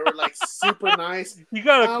 and like they were like super nice. You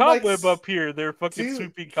got a cobweb up here. They're fucking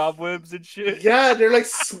sweeping cobwebs and shit. Yeah, they're like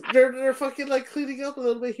they're fucking like cleaning up a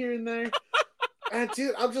little bit here and there. And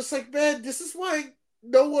dude, I'm just like, man, this is why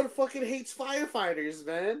no one fucking hates firefighters,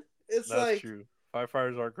 man. That's true.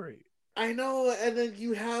 Firefighters are great. I know, and then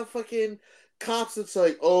you have fucking cops that's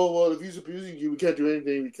like, "Oh, well, if he's abusing you, we can't do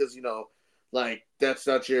anything because, like, that's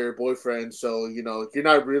not your boyfriend, so, you're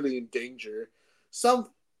not really in danger." Some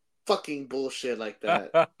fucking bullshit like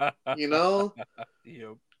that.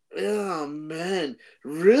 Yep. Oh, man.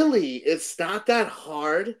 Really? It's not that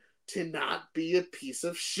hard to not be a piece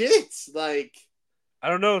of shit. Like, I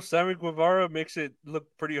don't know. Sammy Guevara makes it look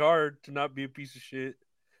pretty hard to not be a piece of shit.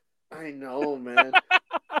 I know, man.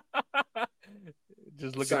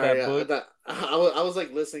 Just look Sorry, at that book. I was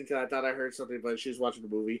like listening because I thought I heard something, but she was watching the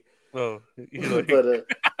movie. Oh, like... but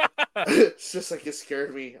it's just like it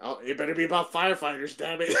scared me. It better be about firefighters,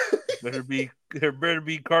 damn it. there better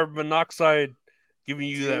be carbon monoxide giving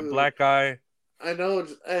you that black eye. I know,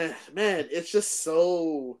 man. It's just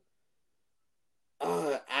so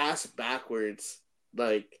ass backwards,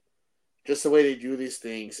 like just the way they do these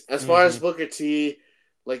things. As far as Booker T,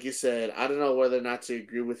 like you said, I don't know whether or not to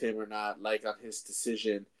agree with him or not, like on his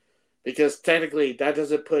decision, because technically that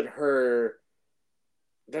doesn't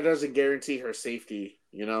guarantee her safety,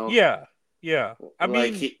 you know? Yeah. I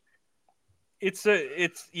like mean, it's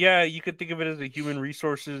you could think of it as a human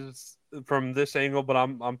resources from this angle, but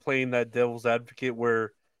I'm playing that devil's advocate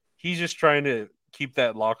where he's just trying to keep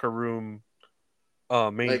that locker room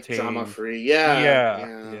maintained, like drama free.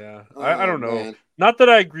 Yeah. Oh, I don't know. Man. Not that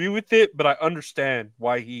I agree with it, but I understand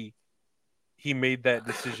why he made that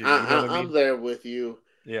decision. You know what I mean? I'm there with you.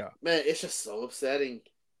 Yeah, man, it's just so upsetting.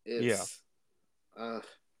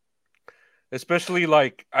 Especially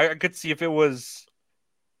like I could see if it was,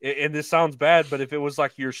 and this sounds bad, but if it was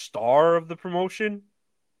like your star of the promotion,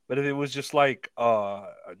 but if it was just like a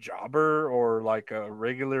jobber or like a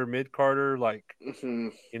regular mid carder, like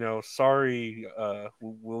sorry,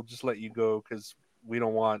 we'll just let you go because we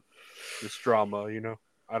don't want this drama.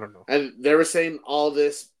 I don't know. And they were saying all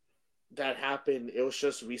this that happened. It was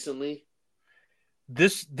just recently.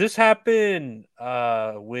 This happened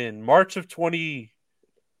when March of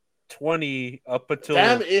 2020 up until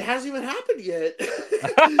damn, it hasn't even happened yet.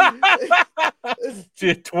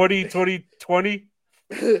 2020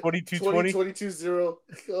 22-0.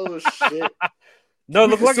 Oh shit. No, it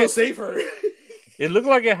looked like it save her. It looked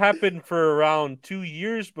like it happened for around 2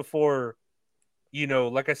 years before,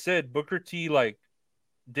 like I said, Booker T like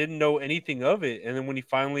didn't know anything of it, and then when he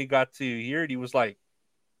finally got to hear it, he was like,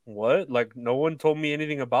 what? Like, no one told me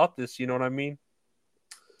anything about this, you know what I mean?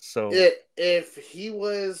 So if he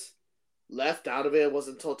was left out of it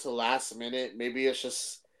wasn't until last minute, maybe it's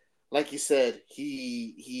just like you said,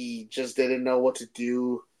 he just didn't know what to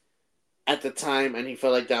do at the time, and he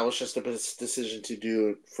felt like that was just the best decision to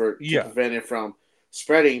do to prevent it from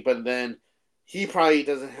spreading. But then he probably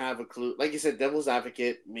doesn't have a clue. Like you said, devil's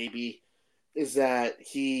advocate maybe is that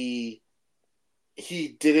he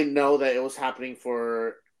didn't know that it was happening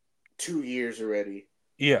for 2 years already.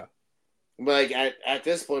 Yeah. Like at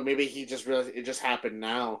this point, maybe he just realized it just happened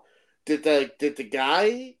now. Did the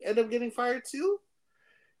guy end up getting fired too?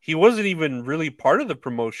 He wasn't even really part of the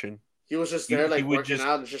promotion. He was just there, like working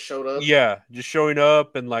out and just showed up. Yeah, just showing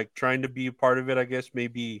up and like trying to be a part of it. I guess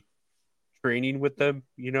maybe training with them,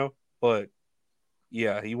 But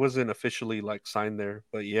yeah, he wasn't officially like signed there.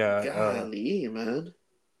 But yeah, golly, man.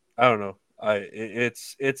 I don't know.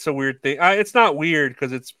 It's a weird thing. It's not weird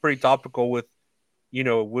because it's pretty topical with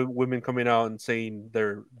women coming out and saying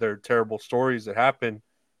their terrible stories that happen.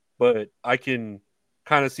 But I can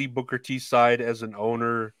kind of see Booker T's side as an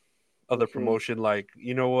owner of the promotion. Like,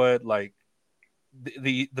 you know what? Like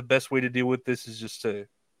the best way to deal with this is just to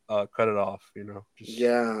cut it off.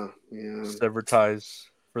 Just sever ties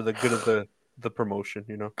for the good of the promotion.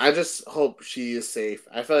 I just hope she is safe.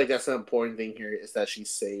 I feel like that's the important thing here is that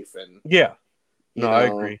she's safe and I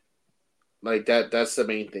agree. Like that's the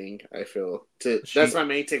main thing. I feel that's my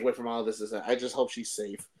main takeaway from all this is that I just hope she's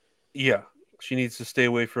safe. Yeah, she needs to stay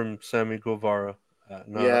away from Sammy Guevara.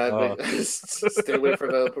 Stay away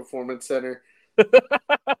from the performance center.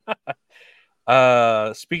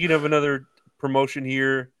 Speaking of another promotion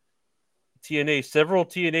here, TNA. Several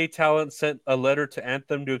TNA talents sent a letter to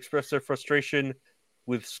Anthem to express their frustration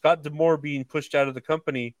with Scott D'Amore being pushed out of the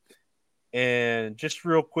company. And just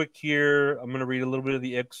real quick here, I'm going to read a little bit of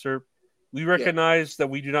the excerpt. We recognize that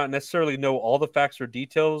we do not necessarily know all the facts or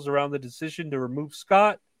details around the decision to remove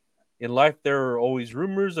Scott. In life, there are always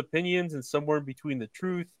rumors, opinions, and somewhere in between the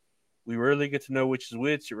truth. We rarely get to know which is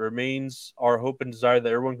which. It remains our hope and desire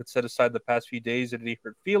that everyone can set aside the past few days and any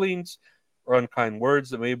hurt feelings or unkind words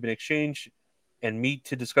that may have been exchanged and meet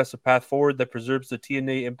to discuss a path forward that preserves the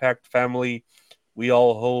TNA Impact family we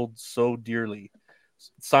all hold so dearly.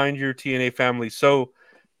 Signed, your TNA family. So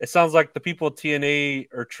it sounds like the people at TNA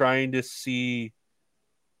are trying to see,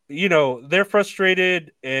 they're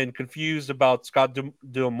frustrated and confused about Scott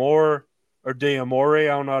D'Amore or D'Amore, I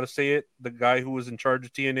don't know how to say it, the guy who was in charge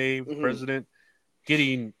of TNA, president,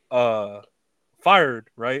 getting fired,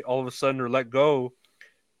 right? All of a sudden or let go.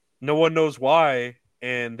 No one knows why,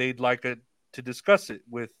 and they'd like to discuss it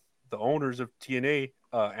with the owners of TNA,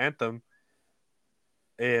 Anthem.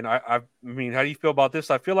 And I mean, how do you feel about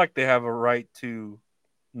this? I feel like they have a right to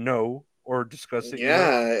know or discuss it.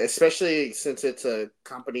 Yeah, especially since it's a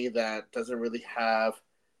company that doesn't really have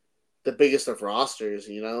the biggest of rosters,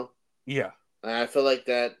 Yeah. And I feel like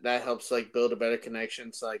that helps like build a better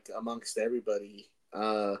connections like amongst everybody.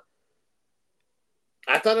 I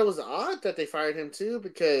thought it was odd that they fired him too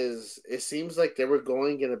because it seems like they were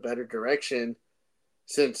going in a better direction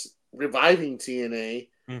since reviving TNA.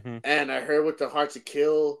 Mm-hmm. And I heard with the Hard to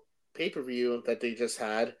Kill pay-per-view that they just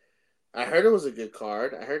had, I heard it was a good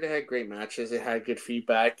card. I heard it had great matches. It had good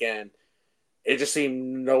feedback, and it just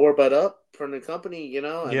seemed nowhere but up from the company, And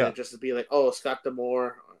then just to be like, oh, Scott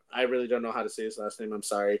D'Amore, I really don't know how to say his last name. I'm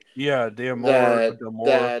sorry. Yeah, D'Amore.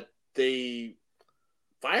 That they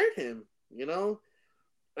fired him,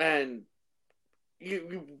 And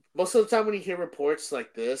you most of the time when you hear reports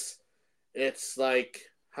like this, it's like,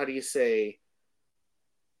 how do you say,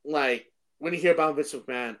 like when you hear about Vince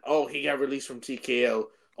McMahon, oh, he got released from TKO.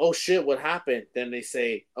 Oh shit, what happened? Then they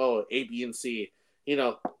say, oh, A, B, and C.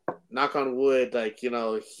 Knock on wood, like,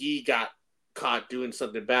 he got caught doing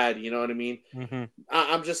something bad, you know what I mean? Mm-hmm.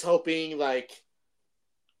 I'm just hoping, like,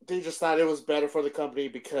 they just thought it was better for the company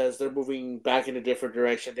because they're moving back in a different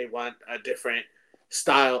direction. They want a different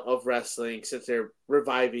style of wrestling since they're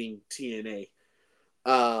reviving TNA.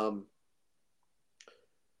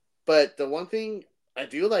 But the one thing I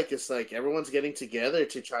do like is, like, everyone's getting together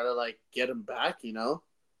to try to, like, get him back,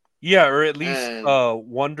 Yeah, or at least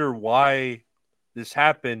wonder why this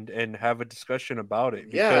happened and have a discussion about it.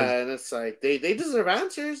 Yeah, and it's like they deserve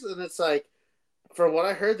answers, and it's like, from what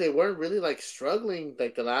I heard, they weren't really like struggling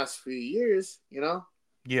like the last few years,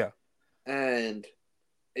 Yeah, and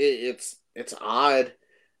it's odd.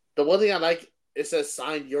 The one thing I like, it says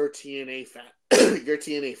sign your TNA your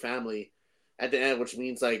TNA family at the end, which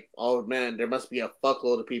means like, oh man, there must be a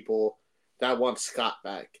fuckload of people that want Scott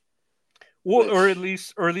back. Well, or at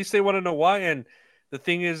least they want to know why. And the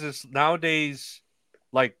thing is nowadays,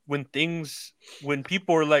 like when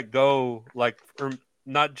people are let go, like from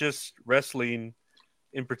not just wrestling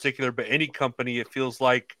in particular, but any company, it feels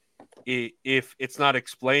like if it's not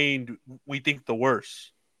explained, we think the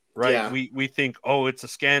worst, right? Yeah. We think, oh, it's a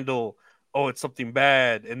scandal, oh, it's something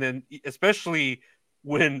bad, and then especially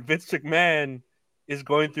when Vince McMahon is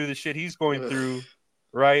going through the shit he's going through,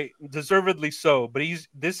 right? Deservedly so. But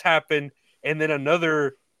this happened, and then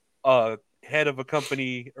another head of a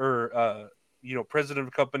company or president of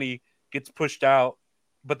a company gets pushed out,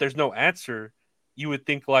 but there's no answer. You would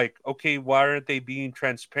think like, okay, why aren't they being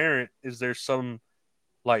transparent? Is there something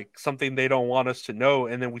they don't want us to know?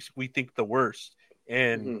 And then we think the worst.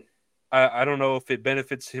 And I don't know if it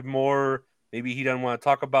benefits him more. Maybe he doesn't want to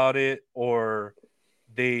talk about it, or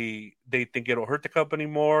they think it'll hurt the company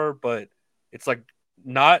more. But it's like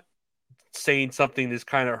not saying something is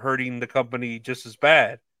kind of hurting the company just as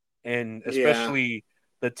bad. And especially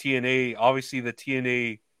the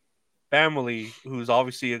TNA family, who's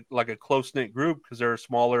obviously like a close-knit group because they're a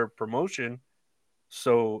smaller promotion.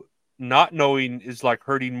 So not knowing is like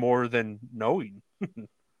hurting more than knowing.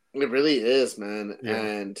 It really is, man. Yeah.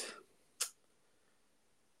 And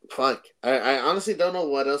fuck, I honestly don't know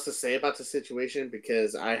what else to say about the situation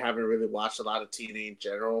because I haven't really watched a lot of TNA in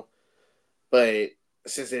general. But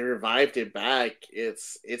since they revived it back,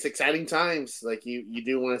 it's exciting times. Like you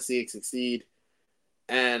do want to see it succeed.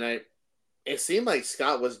 And it seemed like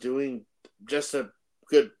Scott was doing just a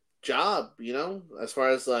good job, as far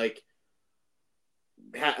as like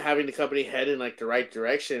having the company head in like the right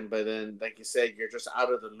direction. But then, like you said, you're just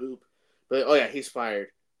out of the loop. But oh yeah, he's fired.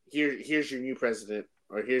 Here's your new president,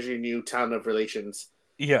 or here's your new town of relations.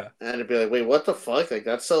 Yeah, and it'd be like, wait, what the fuck? Like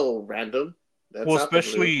that's so random. That's well,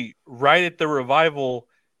 especially right at the revival,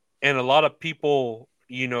 and a lot of people,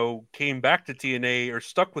 came back to TNA or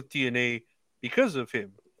stuck with TNA because of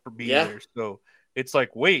him for being there. So it's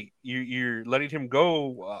like, wait, you're letting him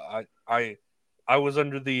go. I was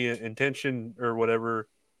under the intention or whatever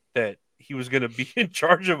that he was going to be in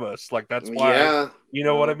charge of us. Like that's why,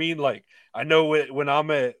 what I mean? Like I know when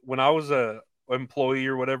I was a employee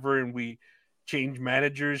or whatever, and we change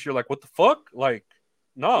managers, you're like, what the fuck? Like,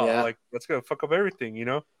 no, like that's going to fuck up everything,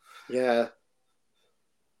 Yeah.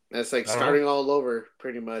 It's like starting all over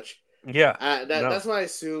pretty much. Yeah. That's what I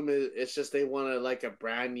assume it's just they want like a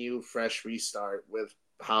brand new, fresh restart with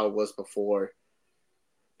how it was before.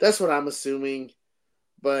 That's what I'm assuming.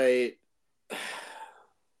 But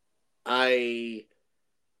I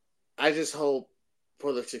just hope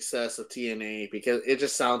for the success of TNA because it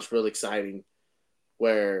just sounds real exciting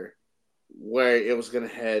where it was going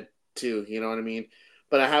to head to, you know what I mean?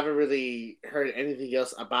 But I haven't really heard anything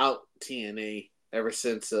else about TNA ever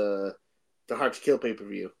since the the Hard to Kill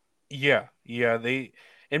pay-per-view. Yeah,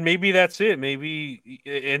 and maybe that's it.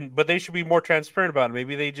 But they should be more transparent about it.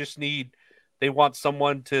 Maybe they want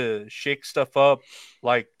someone to shake stuff up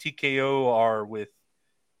like TKO are with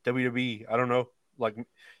WWE. I don't know,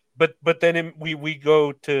 but then we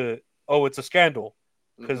go to it's a scandal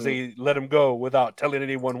because they let him go without telling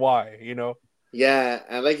anyone why. Yeah,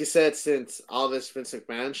 and like you said, since all this Vince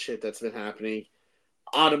McMahon shit that's been happening,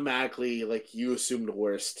 automatically you assume the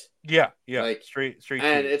worst. Yeah, straight.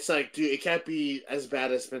 And it's like, dude, it can't be as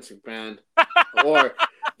bad as Vince McMahon, or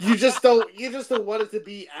you just don't want it to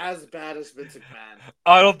be as bad as Vince McMahon.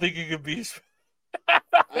 I don't think it could be.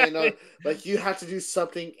 I know, you have to do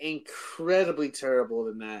something incredibly terrible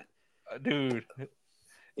than that, dude.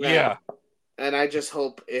 Yeah, and I just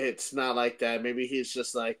hope it's not like that. Maybe he's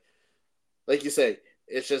just like you say,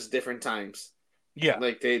 it's just different times. Yeah,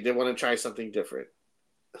 they want to try something different.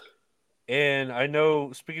 And I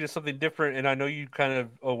know, speaking of something different, and I know you kind of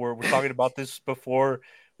we're talking about this before.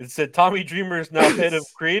 It said Tommy Dreamer is now head of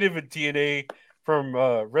creative at TNA from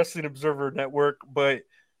Wrestling Observer Network, but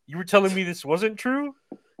you were telling me this wasn't true?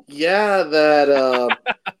 Yeah, that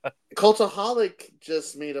Cultaholic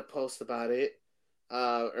just made a post about it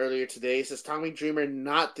earlier today. It says Tommy Dreamer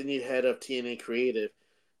not the new head of TNA Creative.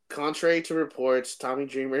 Contrary to reports, Tommy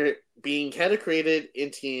Dreamer being head of creative in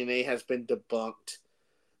TNA has been debunked.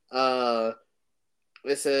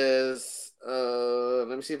 It says, let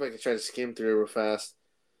me see if I can try to skim through it real fast.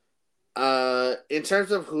 In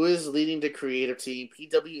terms of who is leading the creative team,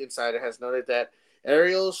 PW Insider has noted that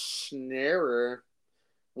Ariel Schnerer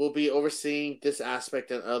will be overseeing this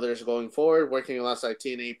aspect and others going forward, working alongside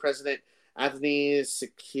TNA president Anthony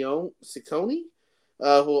Ciccone, who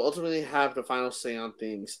will ultimately have the final say on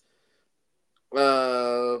things.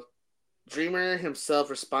 Dreamer himself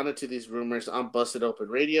responded to these rumors on Busted Open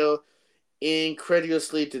Radio,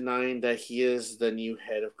 incredulously denying that he is the new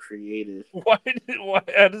head of creative. Why?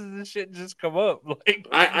 How does this shit just come up?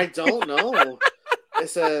 I don't know. It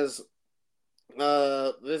says,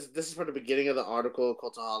 this is from the beginning of the article,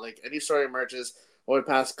 Cultaholic. Any story emerges over the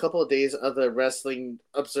past couple of days of the Wrestling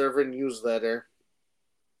Observer newsletter.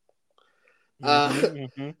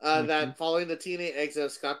 That following the TNA exit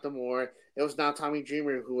of Scott D'Amore, it was now Tommy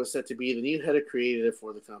Dreamer who was set to be the new head of creative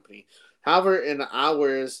for the company. However, in the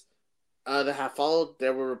hours that have followed,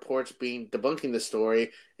 there were reports debunking the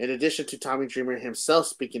story, in addition to Tommy Dreamer himself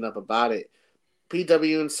speaking up about it.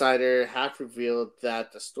 PW Insider have revealed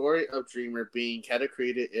that the story of Dreamer being head of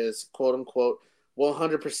creative is quote-unquote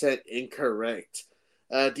 100% incorrect,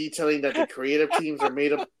 detailing that the creative teams are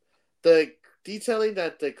made up... Detailing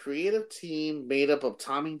that the creative team made up of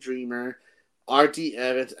Tommy Dreamer, R.D.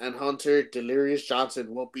 Evans, and Hunter Delirious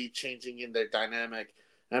Johnson won't be changing in their dynamic,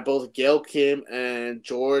 and both Gail Kim and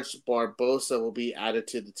George Barbosa will be added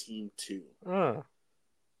to the team too.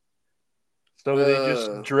 So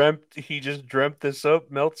he just dreamt this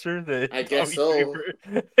up, Meltzer? That I guess Tommy so.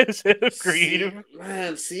 Is it creative?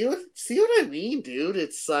 See what I mean, dude?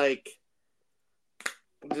 It's like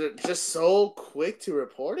just so quick to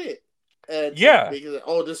report it. And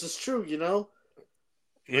this is true, He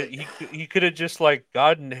could have just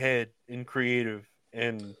gotten head in creative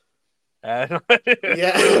and add on.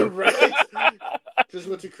 Yeah, right. Just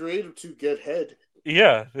went to creative to get head.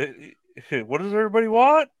 Yeah. What does everybody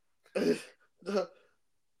want? The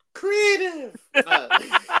creative.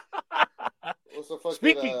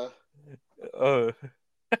 Speaking.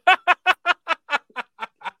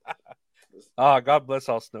 God bless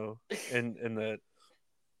Al Snow and that.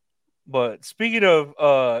 But speaking of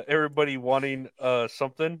everybody wanting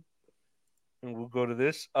something, and we'll go to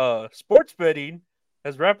this, sports betting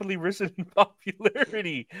has rapidly risen in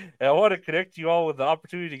popularity. And I want to connect you all with the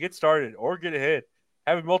opportunity to get started or get ahead.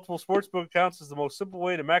 Having multiple sportsbook accounts is the most simple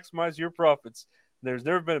way to maximize your profits. There's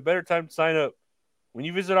never been a better time to sign up. When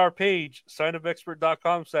you visit our page,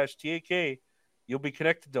 signupexpert.com/TAK, you'll be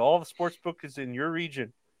connected to all the sportsbooks in your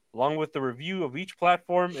region, along with the review of each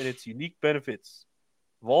platform and its unique benefits.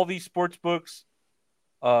 All these sports books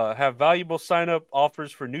have valuable sign-up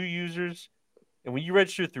offers for new users. And when you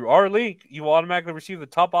register through our link, you will automatically receive the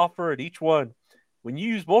top offer at each one. When you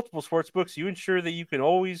use multiple sports books, you ensure that you can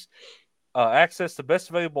always access the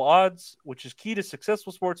best available odds, which is key to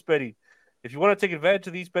successful sports betting. If you want to take advantage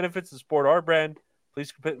of these benefits and support our brand,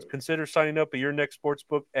 please consider signing up at your next sports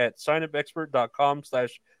book at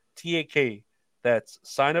signupexpert.com/TAK. That's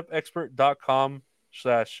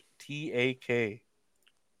signupexpert.com/TAK.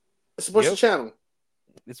 Support the channel.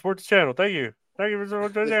 It supports the channel. Thank you. Thank you for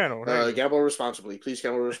supporting the channel. Gamble responsibly. Please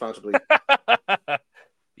gamble responsibly.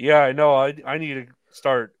 Yeah, I know. I need to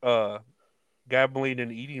start gambling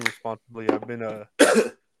and eating responsibly. I've been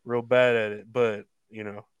real bad at it, but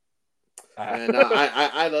And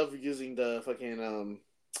I love using the fucking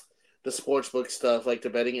the sportsbook stuff, like the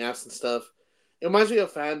betting apps and stuff. It reminds me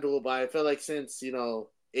of FanDuel, but I feel like since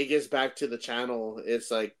it gets back to the channel, it's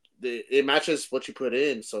like it matches what you put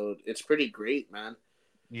in, so it's pretty great, man.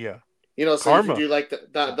 yeah. So you can Karma. do like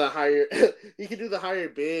the higher, you can do the higher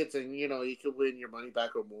bids, and you could win your money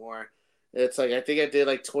back or more. It's like I think I did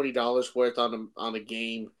like $20 worth on a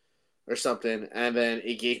game or something, and then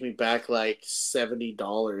it gave me back like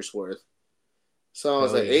 $70 worth. So I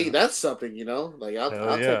was Hell like, hey, yeah. that's something, like Hell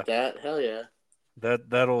I'll yeah. take that. Hell yeah.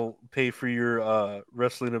 That'll pay for your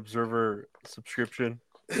Wrestling Observer subscription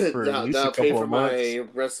for at least a That'll pay couple for of months. my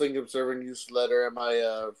Wrestling Observer newsletter and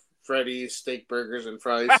my Freddy's steak burgers and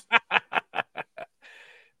fries.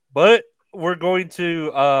 But we're going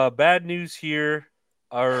to bad news here,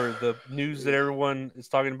 or the news that everyone is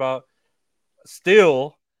talking about.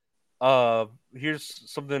 Still,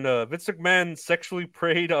 here's something. Vince McMahon sexually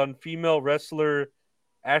preyed on female wrestler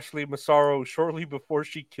Ashley Massaro shortly before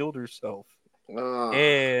she killed herself.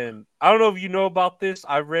 And I don't know if you know about this.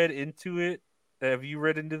 I read into it. Have you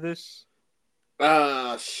read into this?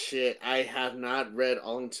 Shit. I have not read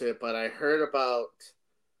onto it, but I heard about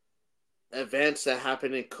events that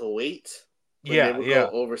happened in Kuwait when they would go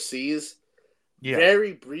overseas. Yeah.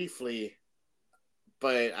 Very briefly,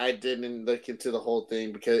 but I didn't look into the whole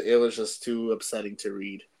thing because it was just too upsetting to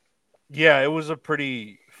read. Yeah, it was a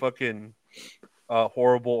pretty fucking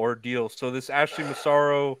horrible ordeal. So this Ashley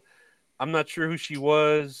Massaro, I'm not sure who she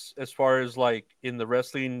was as far as like in the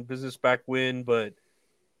wrestling business back when, but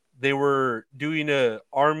they were doing a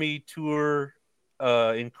army tour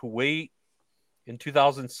in Kuwait in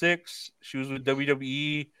 2006. She was with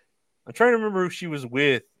WWE. I'm trying to remember who she was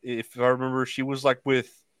with. If I remember, she was like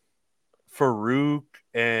with Farouk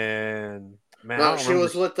and no, she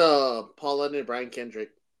was with Paul London and Brian Kendrick.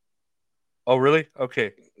 Oh, really?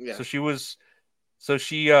 Okay. Yeah. So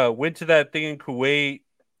she went to that thing in Kuwait.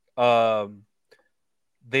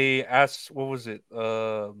 They asked, what was it?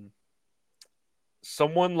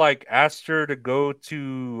 Someone like asked her to go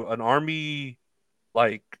to an army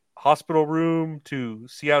like hospital room to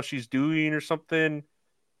see how she's doing or something.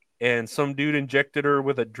 And some dude injected her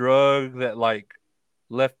with a drug that like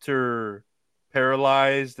left her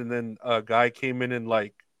paralyzed, and then a guy came in and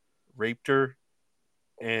like raped her.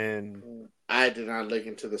 And I did not look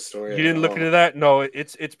into the story. You didn't look into that? No,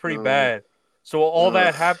 it's pretty bad. So all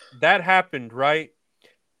that happened, right?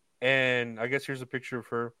 And I guess here's a picture of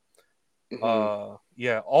her. Mm-hmm.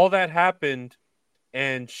 Yeah, all that happened,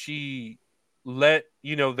 and she let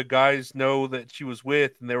the guys know that she was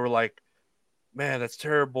with, and they were like, "Man, that's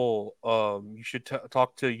terrible. You should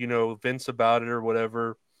talk to Vince about it or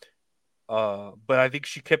whatever." But I think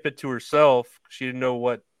she kept it to herself. She didn't know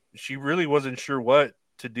what. She really wasn't sure what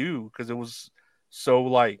to do because it was so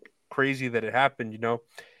like crazy that it happened,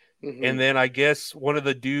 Mm-hmm. And then I guess one of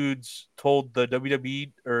the dudes told the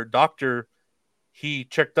WWE or doctor, he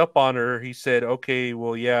checked up on her. He said, "Okay,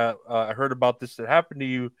 well, yeah, I heard about this that happened to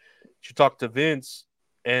you. She talked to Vince,"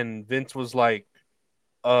 and Vince was like,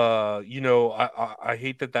 I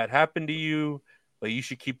hate that happened to you, but you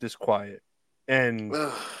should keep this quiet." And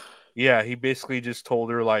yeah, he basically just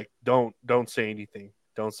told her like, don't say anything.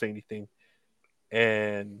 Don't say anything.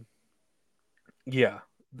 And yeah,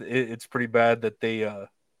 it's pretty bad that they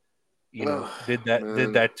did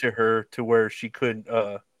that to her to where she couldn't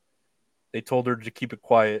they told her to keep it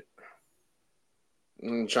quiet.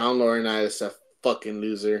 John Laurinaitis, a fucking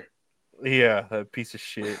loser. Yeah, a piece of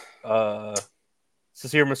shit.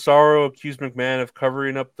 Says here Massaro accused McMahon of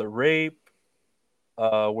covering up the rape,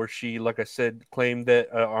 where she, like I said, claimed that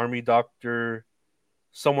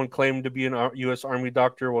someone claimed to be an U.S. Army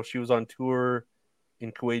doctor while she was on tour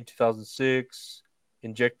in Kuwait 2006,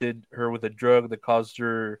 injected her with a drug that caused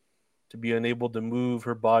her to be unable to move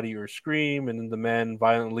her body or scream, and then the man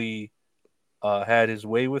violently had his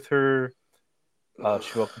way with her. She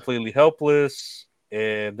felt completely helpless,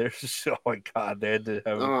 and there's just, oh my god, they had to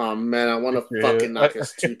have. Oh man, I want to fucking knock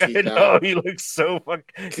his two teeth out. No, he looks so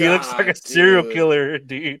fucking. He looks like a serial killer,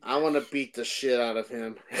 dude. I want to beat the shit out of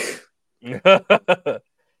him.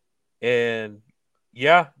 And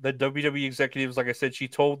yeah, the WWE executives, like I said, she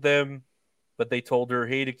told them, but they told her,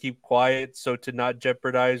 hey, to keep quiet, so to not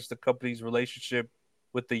jeopardize the company's relationship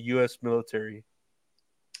with the U.S. military.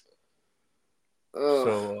 Oh,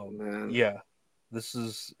 so, man. Yeah,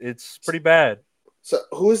 it's pretty bad. So,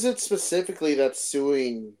 who is it specifically that's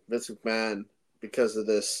suing Vince McMahon because of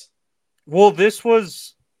this? Well, this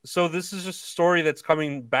is just a story that's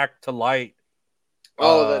coming back to light.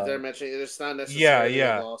 Oh, that they're mentioning it's not necessarily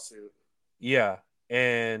a lawsuit. Yeah,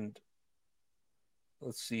 and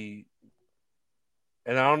let's see.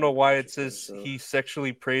 And I don't know why it says he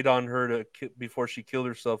sexually preyed on her before she killed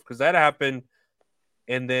herself, because that happened.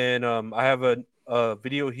 And then I have a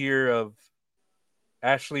video here of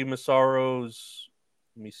Ashley Massaro's.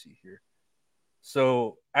 Let me see here.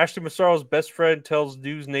 So Ashley Massaro's best friend tells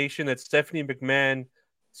News Nation that Stephanie McMahon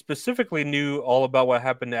specifically knew all about what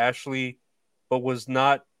happened to Ashley, but was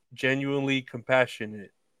not genuinely compassionate.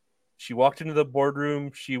 She walked into the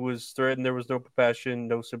boardroom. She was threatened. There was no compassion,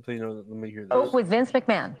 no sympathy. No, let me hear this. Spoke with Vince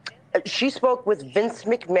McMahon. She spoke with Vince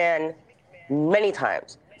McMahon many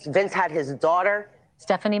times. Vince had his daughter,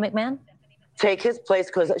 Stephanie McMahon, take his place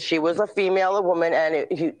because she was a female, a woman,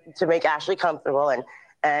 and to make Ashley comfortable.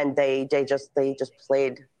 And they just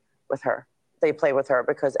played with her. They played with her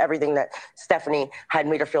because everything that Stephanie had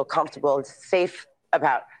made her feel comfortable and safe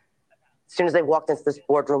about. As soon as they walked into this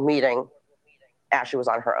boardroom meeting, Ashley was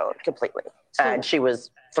on her own completely, and she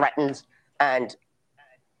was threatened, and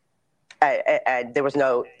there was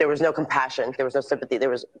no compassion, there was no sympathy, there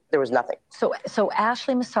was nothing. So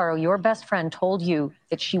Ashley Massaro, your best friend, told you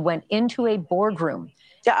that she went into a boardroom.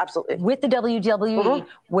 Yeah, absolutely. With the WWE,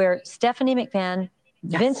 where Stephanie McMahon,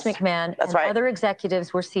 Vince McMahon, and other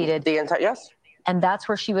executives were seated. The entire and that's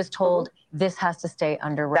where she was told this has to stay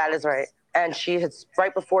under wraps. That is right. And she had,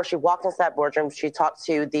 right before she walked into that boardroom, she talked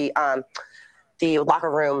to the locker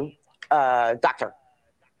room doctor,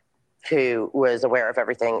 who was aware of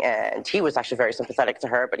everything, and he was actually very sympathetic to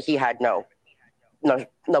her, but he had no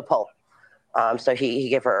pull. So he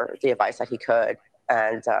gave her the advice that he could,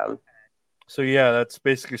 and so yeah, that's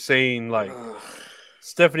basically saying like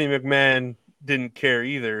Stephanie McMahon didn't care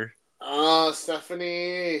either. Oh,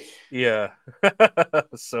 Stephanie. Yeah.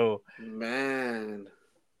 So man,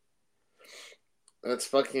 that's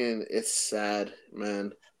fucking. It's sad,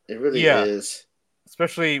 man. It really is.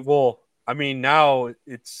 Especially, well, I mean, now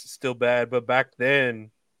it's still bad, but back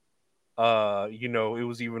then, you know, it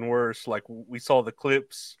was even worse. Like we saw the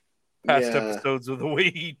clips, past episodes of the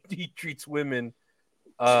way he treats women.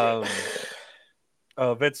 Vince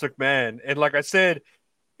McMahon, and like I said,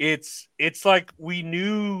 it's like we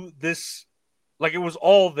knew this, like it was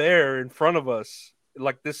all there in front of us.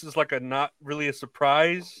 Like this is like a not really a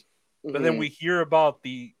surprise, but then we hear about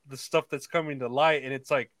the stuff that's coming to light, and it's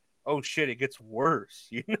like, oh shit, it gets worse,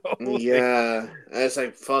 you know? Yeah. And it's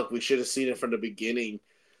like, fuck, we should have seen it from the beginning.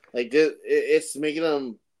 Like, it's making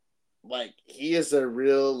him, like, he is a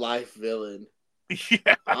real life villain.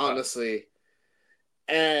 Yeah. Honestly.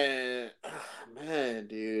 And, man,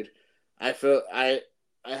 dude, I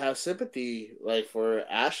have sympathy, like, for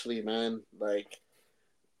Ashley, man. Like,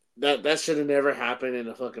 that should have never happened in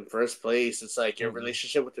the fucking first place. It's like your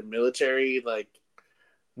relationship with the military, like.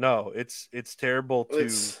 No, it's terrible to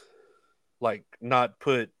like not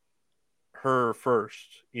put her first,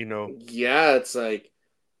 you know. Yeah, it's like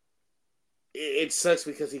it sucks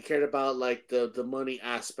because he cared about like the money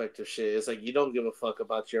aspect of shit. It's like you don't give a fuck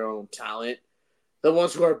about your own talent. The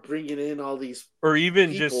ones who are bringing in all these or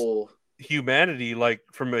even people. Just humanity, like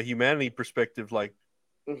from a humanity perspective, like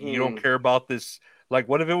you don't care about this. Like,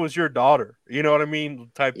 what if it was your daughter? You know what I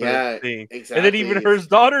mean? Type of thing. Exactly. And then even her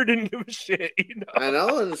daughter didn't give a shit. You know? I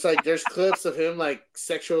know, and it's like there's clips of him like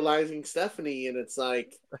sexualizing Stephanie, and it's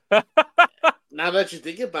like now that you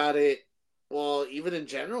think about it, well, even in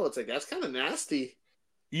general, it's like that's kind of nasty.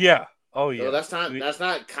 Yeah. Oh yeah. So that's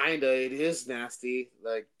not kinda. It is nasty.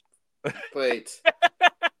 Like, but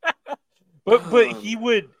he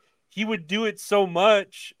would do it so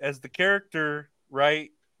much as the character,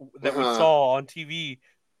 right? That we saw on TV,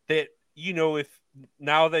 that you know, if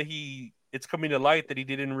now that it's coming to light that he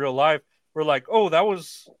did in real life, we're like, oh, that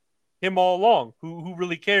was him all along. Who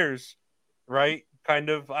really cares, right? Kind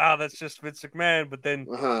of, that's just Vince McMahon. But then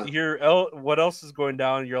you hear what else is going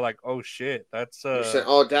down, and you're like, oh shit, that's you said,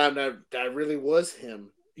 oh damn, that really was him.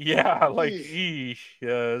 Yeah, like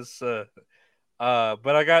yes. But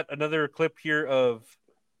I got another clip here of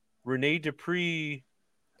Rene Dupree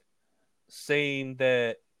saying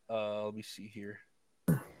that. Let me see here.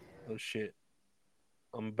 Oh shit,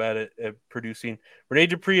 I'm bad at producing. Rene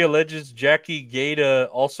Dupree alleges Jackie Gaeta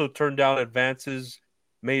also turned down advances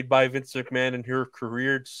made by Vince McMahon, and her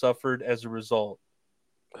career suffered as a result.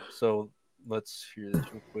 So let's hear this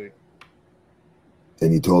real quick.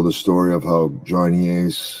 And he told the story of how Johnny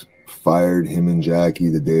Ace fired him and Jackie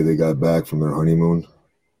the day they got back from their honeymoon.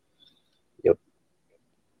 Yep.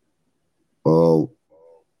 Well,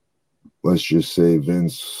 let's just say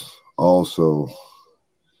Vince also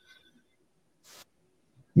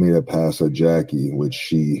made a pass at Jackie, which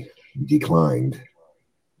she declined.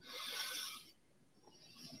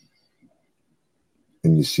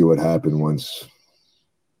 And you see what happened once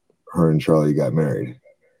her and Charlie got married.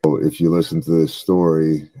 So if you listen to this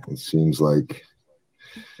story, it seems like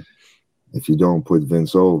if you don't put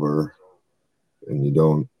Vince over and you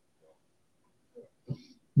don't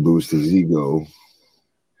boost his ego,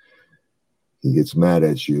 he gets mad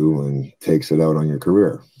at you and takes it out on your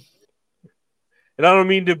career. And I don't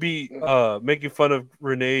mean to be making fun of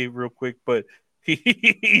Renee real quick, but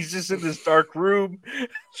he's just in this dark room.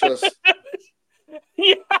 Just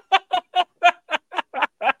yeah.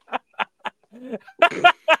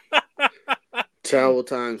 Terrible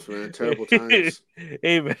times, man. Terrible times.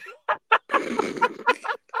 Hey, man.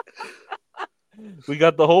 We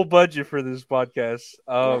got the whole budget for this podcast.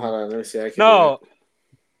 Hold on, let me see. I can no.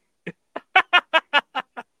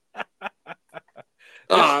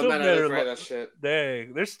 Oh man, I read that shit.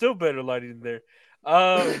 Dang, there's still better lighting in there.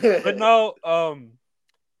 But no,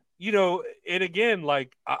 you know, and again,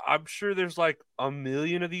 like I'm sure there's like a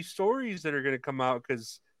million of these stories that are gonna come out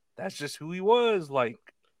because that's just who he was. Like,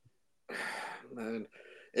 man,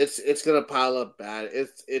 it's gonna pile up bad.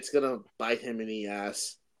 It's gonna bite him in the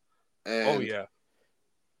ass. And, oh yeah.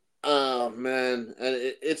 Oh man, and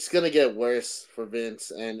it's gonna get worse for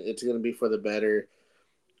Vince, and it's gonna be for the better.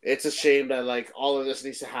 It's a shame that like all of this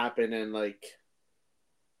needs to happen, and like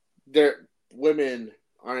women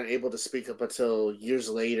aren't able to speak up until years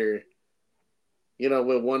later. You know,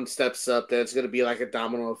 when one steps up, then it's gonna be like a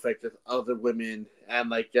domino effect of other women, and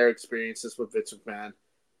like their experiences with Vince McMahon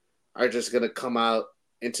are just gonna come out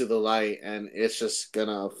into the light, and it's just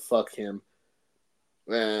gonna fuck him.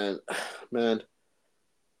 And man.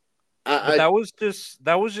 That was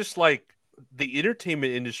just like the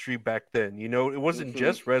entertainment industry back then. You know, it wasn't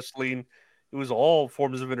just wrestling; it was all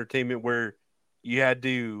forms of entertainment where you had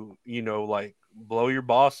to, you know, like blow your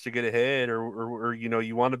boss to get ahead, or you know,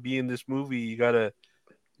 you want to be in this movie, you gotta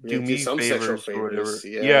do me some favors sexual or whatever.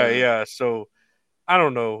 favors. Yeah. So I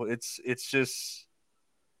don't know. It's just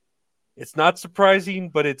it's not surprising,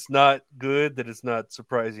 but it's not good that it's not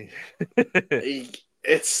surprising.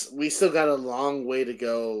 We still got a long way to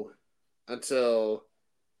go until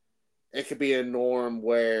it could be a norm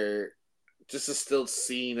where just is still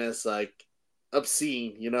seen as like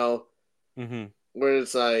obscene, you know, where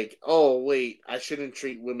it's like, oh wait, I shouldn't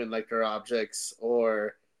treat women like they're objects,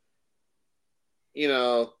 or you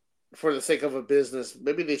know, for the sake of a business,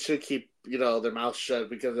 maybe they should keep, you know, their mouth shut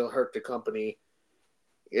because it'll hurt the company.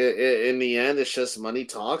 In the end, it's just money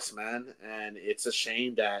talks, man, and it's a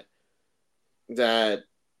shame that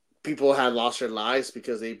people have lost their lives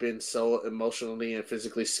because they've been so emotionally and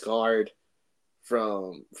physically scarred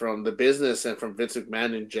from the business and from Vince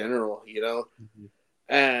McMahon in general, you know.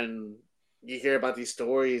 And you hear about these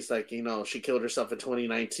stories like, you know, she killed herself in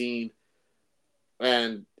 2019,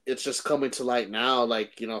 and it's just coming to light now,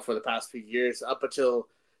 like, you know, for the past few years up until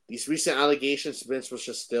these recent allegations. Vince was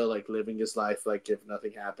just still like living his life like if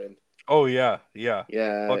nothing happened. Oh yeah.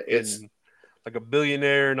 Fucking, it's like a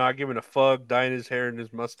billionaire, not giving a fuck, dyeing his hair and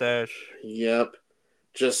his mustache. Yep.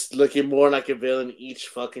 Just looking more like a villain each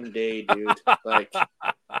fucking day, dude. Like,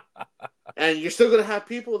 and you're still gonna have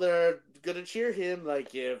people that are gonna cheer him.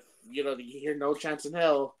 Like, if you know, you hear "No Chance in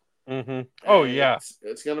Hell." Oh yeah,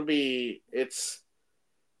 it's gonna be it's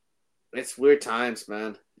weird times,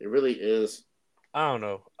 man. It really is. I don't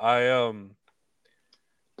know. What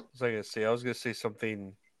was I gonna say? I was gonna say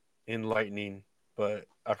something enlightening, but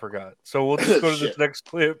I forgot. So we'll just go to this next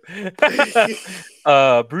clip.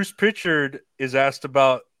 Bruce Pritchard is asked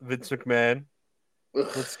about Vince McMahon.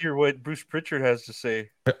 Let's hear what Bruce Pritchard has to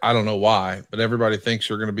say. I don't know why, but everybody thinks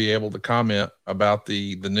you're going to be able to comment about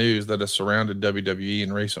the news that has surrounded WWE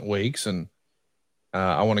in recent weeks. And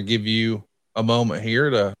I want to give you a moment here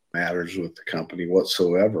to matters with the company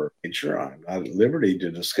whatsoever. Sure, I'm not at liberty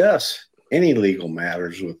to discuss any legal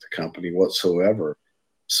matters with the company whatsoever.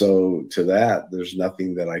 So to that, there's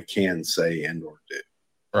nothing that I can say and or do.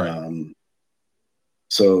 Right.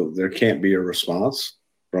 So there can't be a response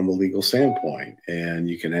from a legal standpoint. And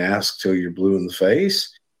you can ask till you're blue in the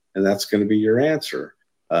face, and that's going to be your answer.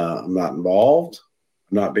 I'm not involved.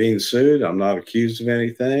 I'm not being sued. I'm not accused of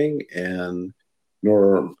anything. And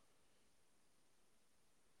nor,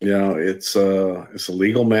 you know, it's a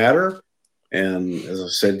legal matter. And as I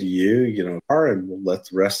said to you, you know, and we'll let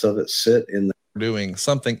the rest of it sit in the doing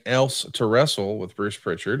something else to wrestle with Bruce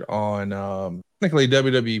Pritchard on technically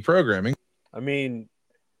WWE programming. I mean,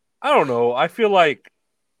 I don't know. I feel like,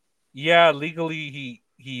 yeah, legally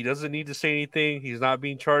he doesn't need to say anything. He's not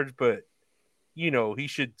being charged, but you know, he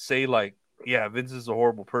should say like, yeah, Vince is a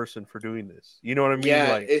horrible person for doing this. You know what I mean?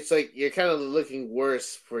 Yeah, like, it's like you're kind of looking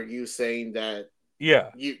worse for you saying that.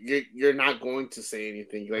 Yeah, you're not going to say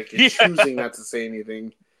anything. Like you're choosing not to say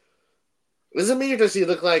anything. Is it me or does he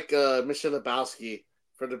look like Mr. Lebowski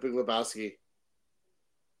from The Big Lebowski?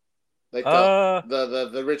 Like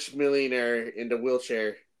the rich millionaire in the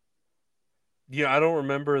wheelchair. Yeah, I don't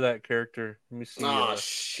remember that character. Let me see. Oh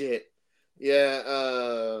shit!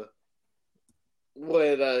 Yeah.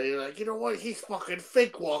 When you're like, you know what? He's fucking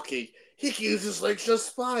fake walking. He can use his legs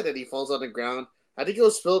just fine, and he falls on the ground. I think it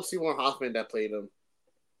was Philip Seymour Hoffman that played him.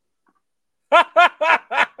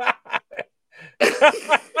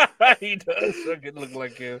 He does fucking look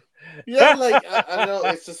like him. Yeah, like I don't know.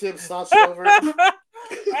 It's just him slouched over.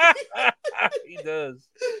 He does.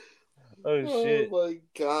 Oh shit! Oh my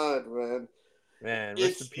god, man! Man,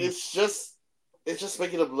 it's just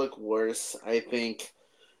making him look worse. I think.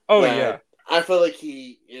 Oh yeah. I feel like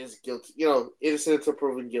he is guilty. You know, innocent until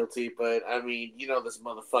proven guilty. But I mean, you know, this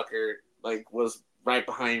motherfucker like was right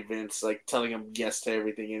behind Vince, like telling him yes to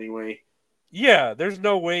everything anyway. Yeah, there's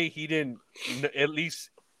no way he didn't. At least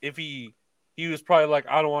if he was probably like,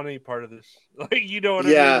 I don't want any part of this. Like, you know what I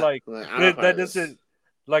mean? Like that doesn't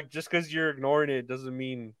like just because you're ignoring it doesn't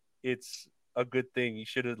mean it's a good thing. You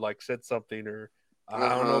should have like said something or I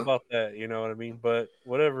don't know about that. You know what I mean? But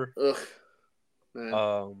whatever. Ugh,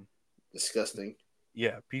 man. Disgusting.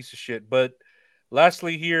 Yeah, piece of shit. But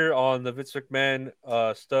lastly, here on the Vince McMahon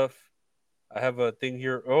stuff, I have a thing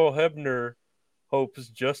here. Earl Hebner hopes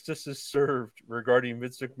justice is served regarding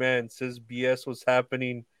Vince McMahon. Says BS was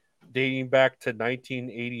happening dating back to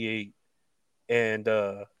 1988. And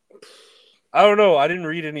I don't know. I didn't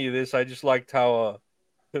read any of this. I just liked how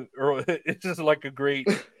Earl, it's just like a great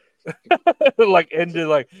like ended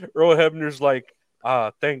like Earl Hebner's like,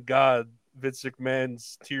 thank God Vince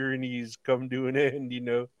McMahon's tyrannies come to an end, you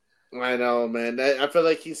know. I know, man. I feel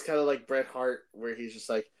like he's kind of like Bret Hart, where he's just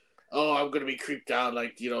like, "Oh, I'm gonna be creeped out,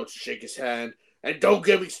 like, you know, to shake his hand, and don't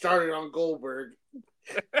get me started on Goldberg."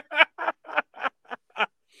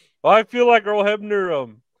 Well, I feel like Earl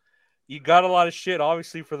Hebner, you got a lot of shit,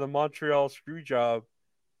 obviously, for the Montreal screw job,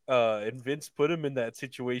 and Vince put him in that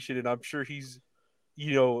situation, and I'm sure he's,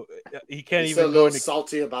 you know, he can't he's even go into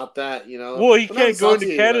salty about that, you know. Well, he can't go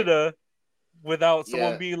into Canada. Like, without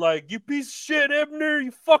someone yeah. being like, "You piece of shit, Hebner!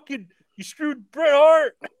 You screwed Bret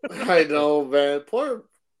Hart." I know, man. Poor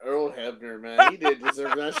Earl Hebner, man. He didn't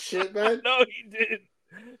deserve that shit, man. No, he didn't.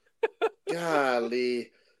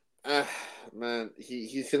 Golly, man,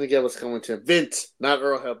 he's gonna get what's coming to him. Vince, not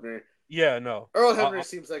Earl Hebner. Yeah, no. Earl Hebner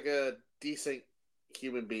seems like a decent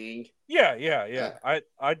human being. Yeah.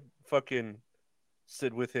 I'd fucking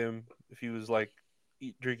sit with him if he was like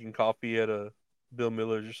drinking coffee at a Bill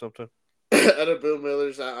Miller's or something. At a Bill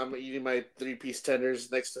Miller's, I'm eating my 3-piece tenders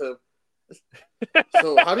next to him.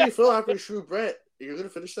 So, how do you feel after you screw Brett? You're gonna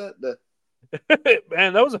finish that? No.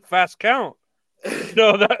 Man, that was a fast count.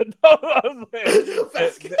 No,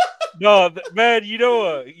 man, you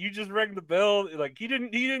know, you just rang the bell. Like he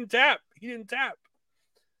didn't tap.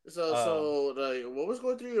 So, what was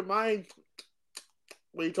going through your mind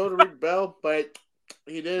when you told him to ring the bell, but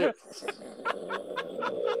he didn't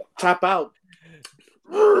tap out?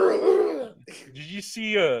 Did you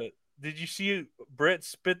see Brett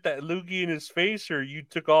spit that loogie in his face, or you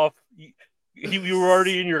took off? You were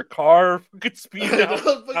already in your car, fucking speeding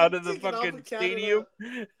out of the fucking stadium.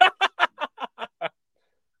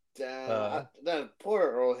 Damn, that poor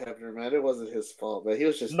Earl Hebner, man. It wasn't his fault, man. He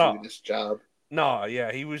was just doing his job. No,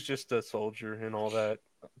 yeah, he was just a soldier and all that.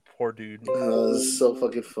 Poor dude. It's so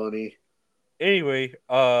fucking funny. Anyway,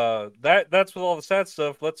 that's with all the sad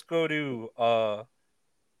stuff. Let's go to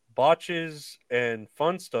botches and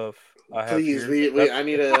fun stuff. Please, I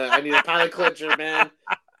need a palate cleanser, man.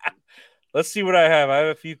 Let's see what I have. I have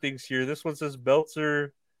a few things here. This one says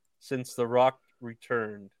Melzer since The Rock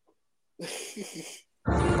returned.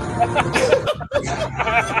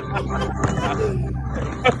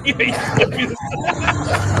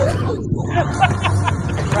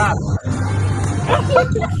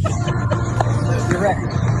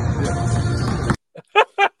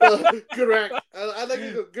 Correct. I like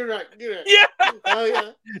you. Correct. Yeah. Oh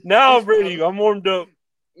yeah. Now I'm ready. I'm warmed up.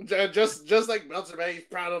 Just like Melzer, man. He's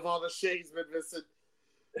proud of all the shit he's been missing.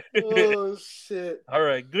 Oh shit! All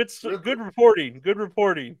right, good reporting. Good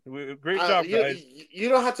reporting. Great job, guys. You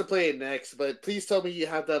don't have to play it next, but please tell me you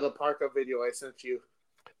have that Aparco video I sent you.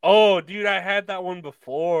 Oh, dude, I had that one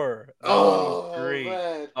before. Oh, great!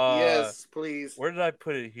 Man. Yes, please. Where did I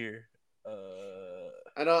put it here?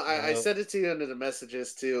 I know I sent it to you under the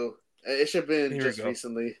messages too. It should have been just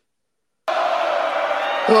recently.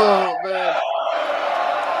 Oh man!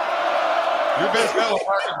 Your best battle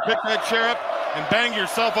partner, pick that chair up and bang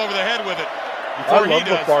yourself over the head with it before he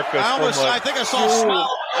does. I think I saw smoke.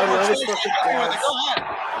 I love this fucking dance. Go ahead.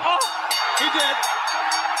 Oh, he did.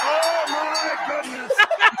 Oh my goodness.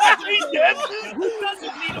 Who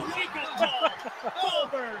doesn't need a wake-up call?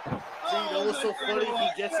 Goldberg. Dude, that was so funny. He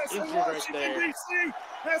gets injured right there. DC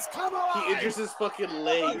has come alive. He injures his fucking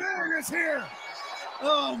leg. The man is here.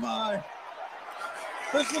 Oh, my.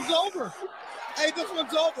 This one's over. Hey, this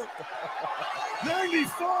one's over.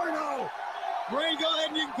 94-0. Brain, go ahead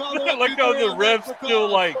and you can call it. I like how the refs still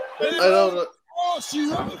like. I don't know. Oh, she's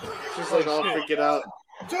like all freaking out.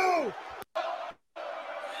 Two.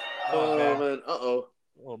 Oh, man. Uh-oh.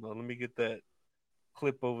 Hold on. Let me get that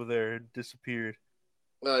clip over there. It disappeared.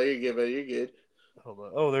 No, you're good, man. You're good. Hold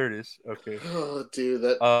on. Oh, there it is. Okay. Oh, dude.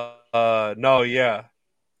 That. No, yeah.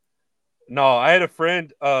 No, I had a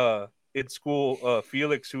friend in school,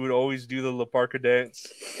 Felix, who would always do the La Parka dance.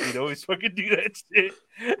 He'd always fucking do that shit.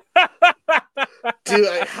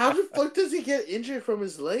 Dude, how the fuck does he get injured from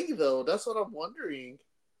his leg, though? That's what I'm wondering.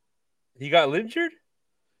 He got injured?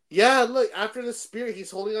 Yeah, look, after the spear,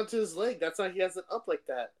 he's holding onto his leg. That's why he has it up like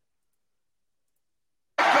that.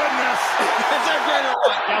 Goodness. Is that great or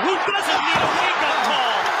what? Now, who doesn't need a wake-up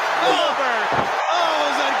call? Goldberg. Oh,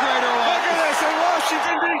 is that great or what? Look at this. And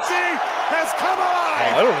Washington, D.C. has come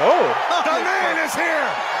alive. I don't know. The man is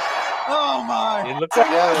here. Oh, my. It looks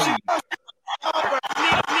like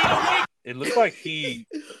it looked like he.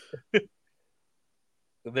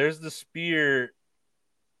 There's the spear.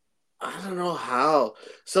 I don't know how.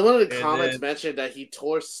 Someone in the comments mentioned that he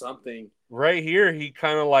tore something. Right here, he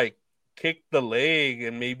kind of like kicked the leg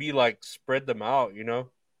and maybe like spread them out, you know?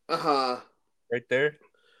 Uh-huh. Right there.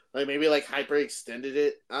 Like maybe like hyperextended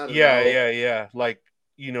it. I don't know. Yeah. Like,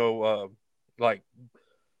 you know, like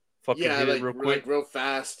fucking hit like, it real quick. Like real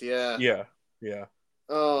fast, yeah. Yeah.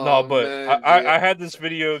 Oh, no, but man, I had this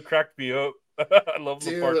video, it cracked me up. I love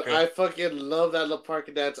dude, La Parka. I fucking love that La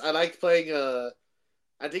Parka dance. I like playing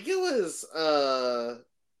I think it was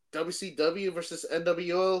WCW versus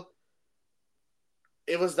NWO.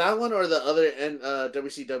 It was that one or the other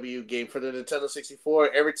WCW game for the Nintendo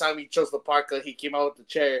 64. Every time he chose La Parka, he came out with the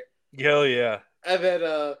chair. Hell yeah. And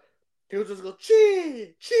then he would just go,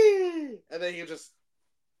 chee, chee. And then he would just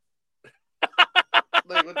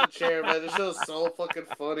like with the chair, man. This shit was so fucking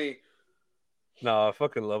funny. No, I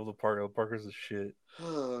fucking love La Parka. La Parka's the shit.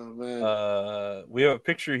 Oh, man. We have a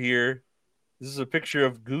picture here. This is a picture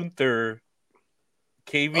of Gunther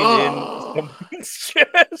caving in someone's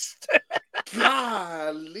chest.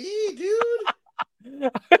 Golly, dude.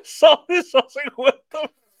 I saw this. I was like, what the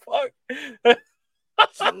fuck?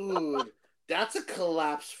 Dude, that's a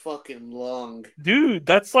collapsed fucking lung. Dude,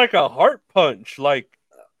 that's like a heart punch. Like,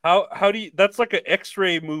 how do you... That's like an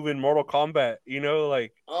X-ray move in Mortal Kombat, you know?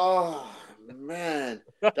 Like... Oh, man.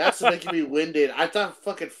 That's making me winded. I thought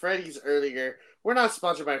fucking Freddy's earlier. We're not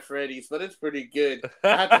sponsored by Freddy's, but it's pretty good.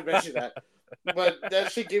 I have to mention that. But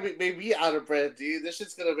that shit made me out of breath, dude. This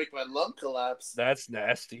shit's gonna make my lung collapse. That's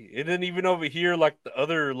nasty. And then even over here, like the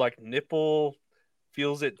other like nipple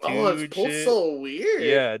feels it too. Oh, it's pulled so weird.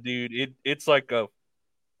 Yeah, dude. It's like a,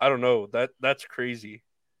 I don't know. That's crazy.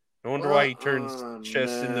 No wonder why he turns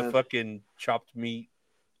chest into fucking chopped meat.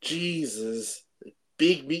 Jesus,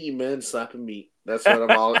 big meaty men slapping meat. That's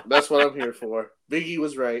what that's what I'm here for. Biggie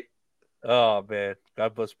was right. Oh man,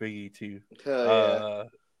 God bless Biggie too. Yeah.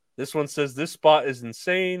 This one says this spot is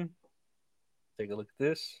insane. Take a look at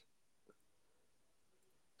this.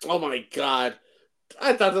 Oh my god,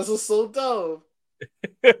 I thought this was so dumb.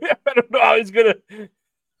 I don't know how he's gonna.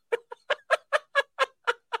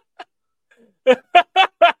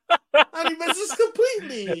 And he misses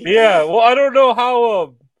completely. Yeah, well, I don't know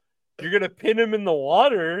how you're gonna pin him in the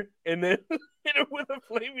water and then hit him with a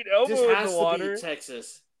flaming elbow in the water. This has to be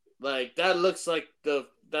Texas. Like that looks like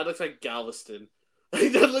Galveston.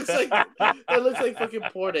 that looks like fucking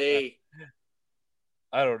Port A.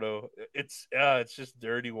 I don't know. It's just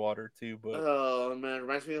dirty water too, but oh man,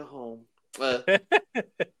 reminds me of home.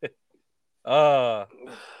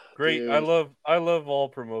 Great. Dude. I love all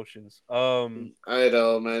promotions. I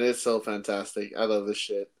know, man. It's so fantastic. I love this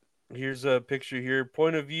shit. Here's a picture here.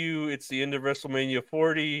 Point of view, it's the end of WrestleMania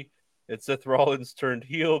 40. It's Seth Rollins turned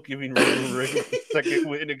heel, giving Roman Reigns the second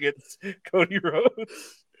win against Cody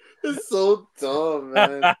Rhodes. It's so dumb,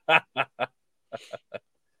 man.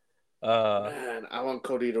 Man, I want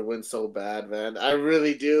Cody to win so bad, man. I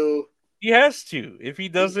really do. He has to. If he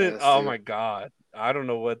doesn't, my god. I don't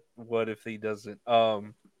know what if he doesn't.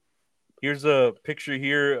 Here's a picture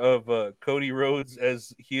here of Cody Rhodes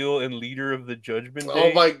as heel and leader of the Judgment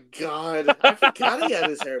Day. Oh my god. I forgot he had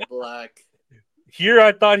his hair black. Here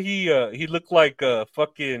I thought he looked like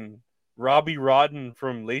fucking Robbie Rodden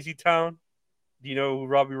from Lazy Town. Do you know who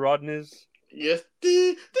Robbie Rodden is? Yes.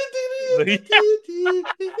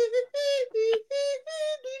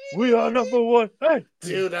 We are number one. Hey.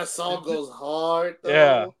 Dude, that song goes hard, though.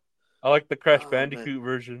 Yeah. I like the Crash Bandicoot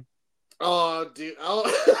version. Oh, dude. Oh.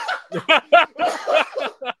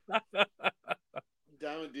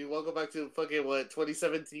 Damn it, dude. Welcome back to fucking,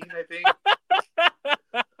 2017, I think?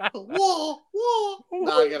 Whoa, whoa.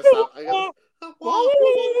 No, I gotta stop.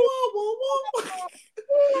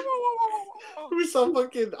 We're so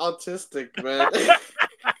fucking autistic, man.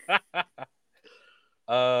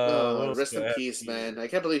 Rest in peace, man. I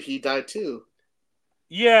can't believe he died, too.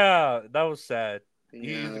 Yeah, that was sad. Yeah.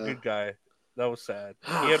 He's a good guy. That was sad.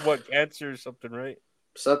 He had cancer or something, right?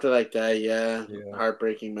 Something like that, yeah.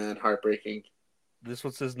 Heartbreaking, man. Heartbreaking. This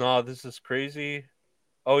one says, nah, this is crazy.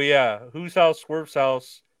 Oh, yeah. Whose house? Swerve's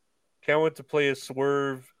house. Can't wait to play a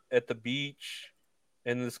Swerve at the beach.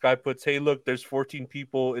 And this guy puts, hey, look, there's 14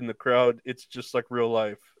 people in the crowd. It's just like real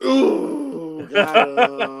life. Ooh, got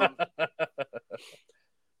him.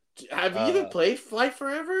 Have you even played Flight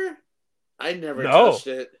Forever? I never touched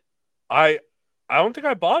it. I don't think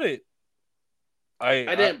I bought it.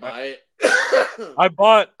 I didn't buy it. I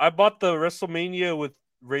bought the WrestleMania with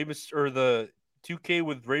Rey Mysterio, or the 2K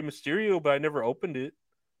with Rey Mysterio, but I never opened it.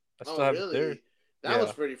 I still have it there. That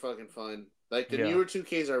was pretty fucking fun. Like the newer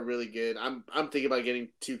 2Ks are really good. I'm thinking about getting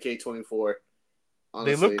 2K24.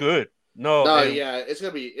 Honestly. They look good. No, yeah, it's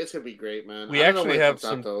gonna be great, man. We actually have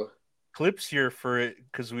some clips here for it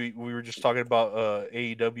because we were just talking about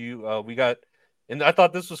AEW. We got, and I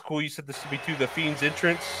thought this was cool. You said this would be the Fiend's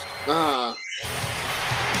entrance.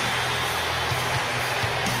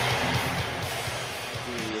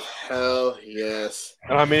 Dude, hell yes.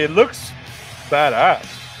 I mean, it looks badass.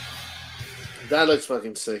 That looks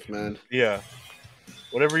fucking sick, man. Yeah.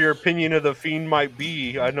 Whatever your opinion of the Fiend might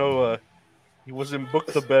be, I know he wasn't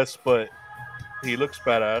booked the best, but he looks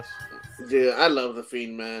badass. Dude, I love the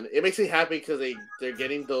Fiend, man. It makes me happy because they're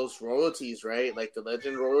getting those royalties, right? Like the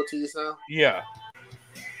Legend royalties now. Yeah.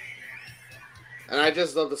 And I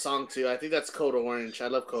just love the song too. I think that's Code Orange. I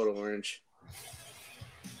love Code Orange.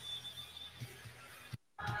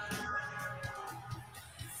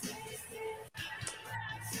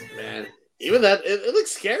 Man, even that it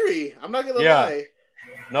looks scary. I'm not gonna lie.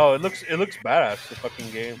 No, it looks badass. The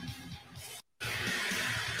fucking game.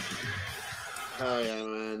 Oh yeah,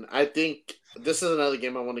 man. I think this is another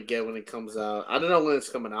game I want to get when it comes out. I don't know when it's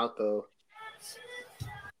coming out though.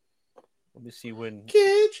 Let me see when.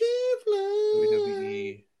 Can't you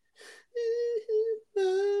fly?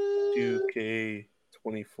 WWE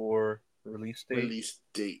 2K24 release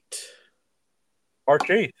date. March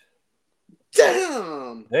 8th.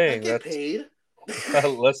 Damn! Dang, I get paid.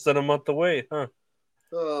 Less than a month away, huh?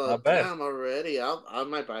 Oh, not bad. Damn, already. I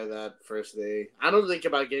might buy that first day. I don't think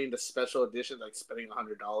about getting the special edition, like spending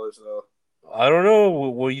 $100 though. I don't know.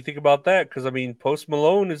 What do you think about that? Because I mean, Post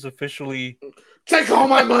Malone is officially take all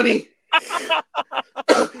my money.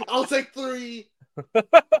 I'll take 3.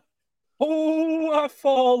 Oh, I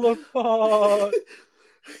fall apart.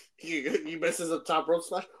 He messes up top rope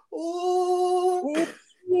splash. Oh,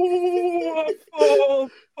 I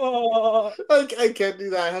fall apart. I can't do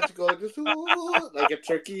that. I have to go like this, like a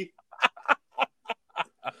turkey.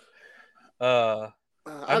 I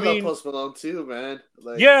love Post Malone too, man.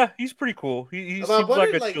 Like, yeah, he's pretty cool. He seems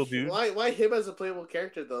like a chill dude. Why him as a playable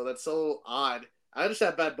character though? That's so odd. I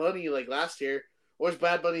understand Bad Bunny like last year. Where's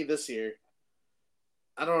Bad Bunny this year?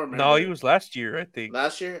 I don't remember. No, he was last year, I think.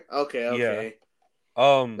 Last year? Okay.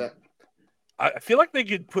 Yeah. I feel like they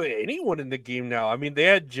could put anyone in the game now. I mean, they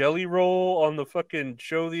had Jelly Roll on the fucking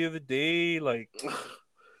show the other day. Like,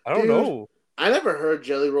 I don't know. I never heard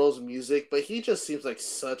Jelly Roll's music, but he just seems like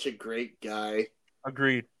such a great guy.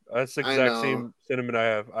 Agreed. That's the exact same sentiment I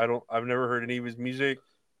have. I've never heard any of his music.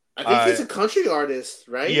 I think he's a country artist,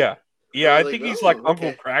 right? Yeah. Yeah, I think he's like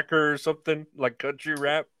Uncle Cracker or something, like country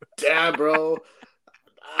rap. Damn, bro.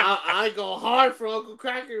 I go hard for Uncle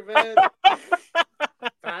Cracker, man.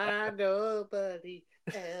 Find nobody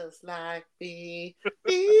else like me.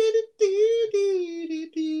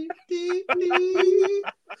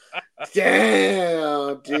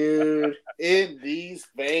 Damn, dude. In these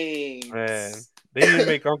veins. Man, they need to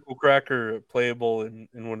make Uncle Cracker playable in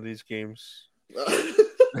one of these games.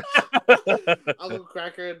 Uncle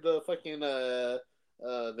Cracker and the fucking the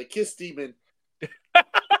Kiss Demon.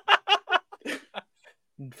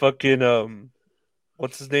 Fucking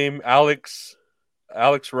what's his name? Alex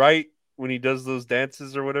Wright when he does those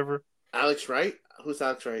dances or whatever. Alex Wright? Who's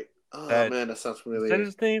Alex Wright? Oh man, that sounds familiar. Is that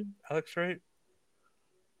his name? Alex Wright?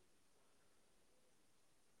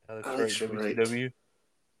 Alex Wright, WCW.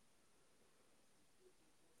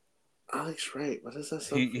 Alex Wright, what does that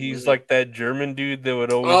sound? He's like that German dude that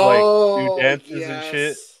would always like do dances and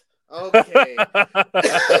shit. Okay.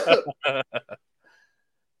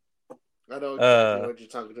 I know exactly what you're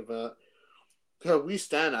talking about. We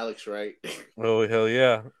stand Alex Wright. Oh hell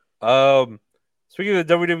yeah! Speaking of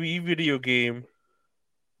the WWE video game,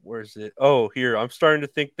 where is it? Oh, here. I'm starting to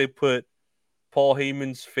think they put Paul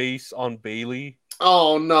Heyman's face on Bailey.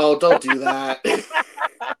 Oh no! Don't do that.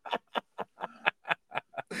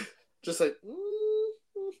 Just like, ooh,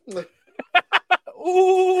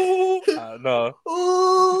 no.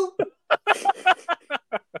 Ooh.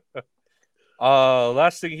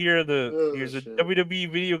 Last thing here, here's a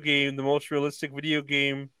WWE video game, the most realistic video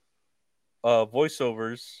game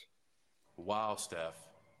voiceovers. Wow, Steph.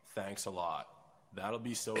 Thanks a lot. That'll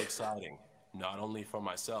be so exciting, not only for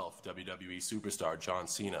myself, WWE superstar John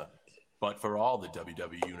Cena, but for all the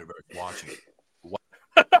WWE universe watching.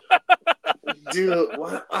 Dude,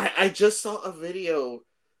 what? I just saw a video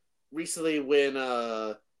recently when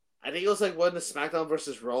I think it was like one of the SmackDown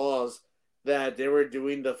versus Raws that they were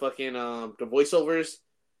doing the fucking the voiceovers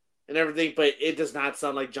and everything, but it does not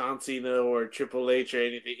sound like John Cena or Triple H or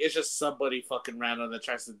anything. It's just somebody fucking random that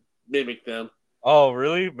tries to mimic them. Oh,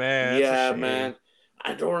 really, man? Yeah, man.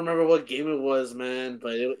 I don't remember what game it was, man,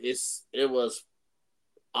 but it was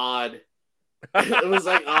odd. It was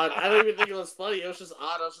like odd. I don't even think it was funny. It was just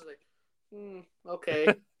odd. I was just like, okay.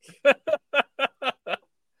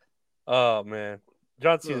 Oh man,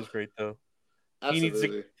 John Cena's great though.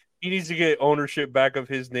 Absolutely. He needs to get ownership back of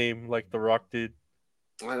his name like The Rock did.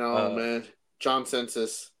 I know, man. John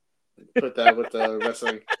Census. Put that with the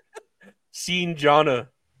wrestling. Scene Jonna.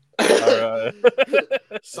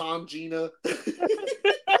 Songina.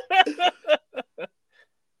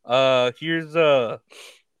 Here's a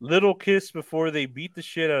little kiss before they beat the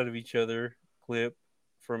shit out of each other clip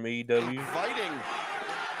from AEW. Fighting.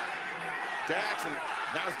 Dax, and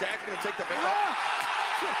now is Dax going to take the bait?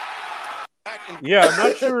 Yeah, I'm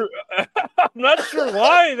not sure. I'm not sure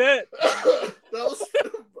why that was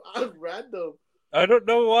random. I don't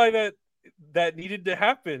know why that needed to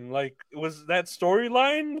happen. Like, was that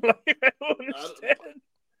storyline? Like, I don't understand.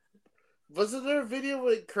 Wasn't there a video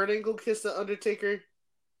when Kurt Angle kissed the Undertaker?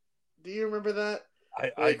 Do you remember that?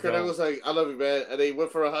 Kurt Angle was like, "I love you, man," and they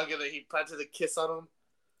went for a hug, and then he planted a kiss on him.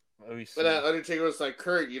 But that Undertaker was like,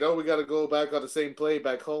 "Kurt, you know we got to go back on the same plane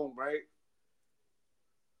back home, right?"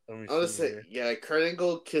 I'm gonna say, yeah, Kurt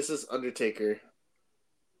Angle kisses Undertaker.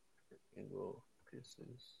 Angle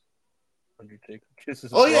kisses Undertaker.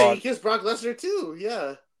 Kisses. Oh yeah, he kissed Brock Lesnar too.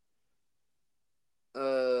 Yeah.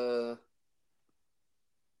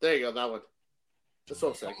 There you go, that one. Just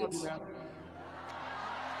 12 seconds.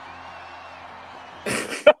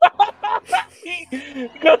 He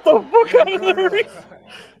got the fuck out of the ring.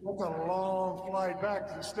 That's a long flight back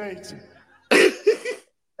to the States.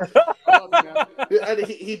 And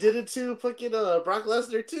he did it to fucking Brock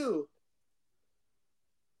Lesnar too.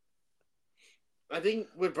 I think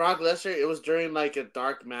with Brock Lesnar, it was during like a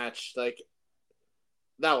dark match, like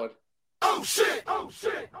that one. Oh shit! Oh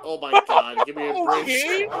shit! Oh my god! Give me a break.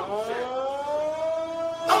 Okay.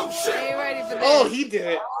 Oh shit! Are you ready for this? Oh, he did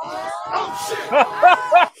it. Oh shit!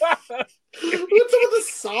 What's up with the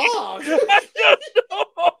song?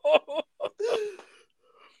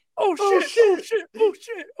 Oh shit! Oh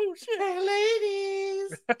shit! Oh shit! Hey,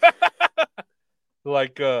 ladies.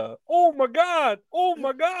 Like, oh my god!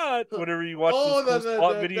 Whenever you watch those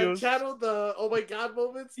spot videos, the channel, the oh my god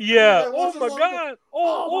moments. Yeah. Like, oh my god!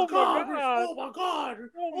 Oh my god! Oh my god!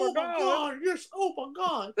 Oh my god! Yes! Oh my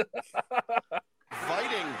god!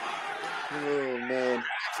 Fighting. Oh man!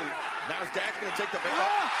 Now is Dax going to take the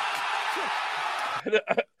bait?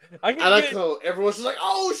 I like how everyone's just like,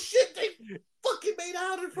 "Oh shit! They fucking made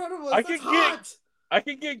out in front of us." I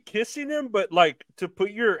can get kissing him, but like to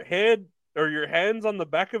put your head or your hands on the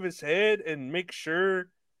back of his head and make sure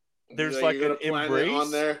there's like an embrace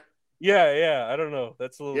on there. Yeah. I don't know.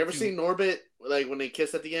 That's a little. You ever seen Norbit like when they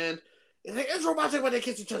kiss at the end? It's like it's romantic when they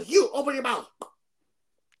kiss each other. You open your mouth.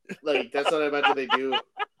 Like that's what I imagine they do.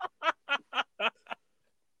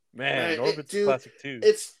 Man, Norbit's classic too.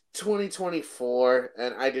 It's 2024,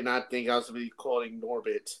 and I did not think I was going to be quoting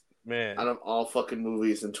Norbit. Man, out of all fucking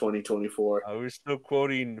movies in 2024, I was still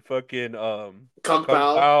quoting fucking Kung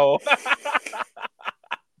Pao.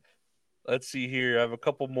 Let's see here. I have a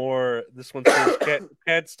couple more. This one says,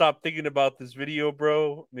 "Can't stop thinking about this video,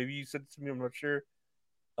 bro." Maybe you said it to me. I'm not sure.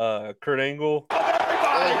 Kurt Angle.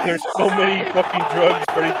 There's so many fucking drugs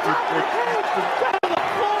running through.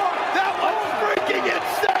 That was freaking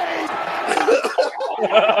insane!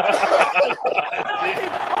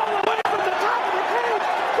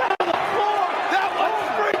 That was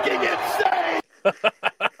freaking insane!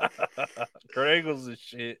 Kurt Angle's the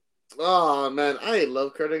shit. Oh man, I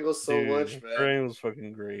love Kurt Angle so much, man. Kurt Angle's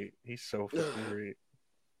fucking great. He's so fucking great.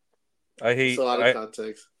 I hate. It's a lot of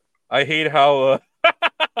context. I hate how.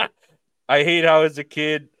 I hate how as a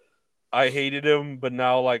kid, I hated him, but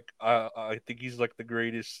now like I think he's like the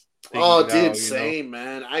greatest. Oh, dude, same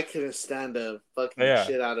man. I couldn't stand the fucking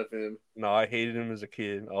shit out of him. No, I hated him as a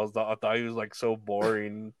kid. I thought he was like so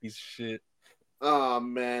boring, piece of shit. Oh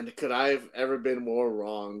man, could I have ever been more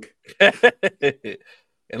wrong?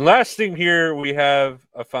 And last thing here we have,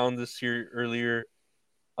 I found this here earlier.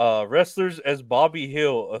 Wrestlers as Bobby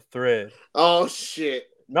Hill, a thread. Oh shit!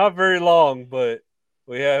 Not very long, but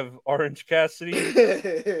we have Orange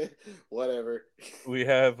Cassidy. Whatever. We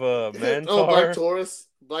have Mantar. Oh, Black Taurus.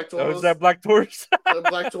 Black Taurus. Oh, is that Black Taurus?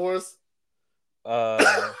 Black Taurus.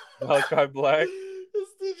 Malachi Black. This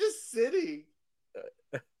dude just sitting.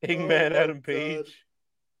 Hangman Adam Page.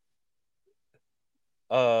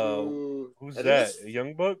 Who's that? A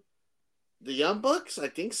Young Buck? The Young Bucks? I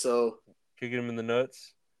think so. Kicking him in the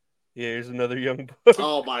nuts. Yeah, here's another Young Buck.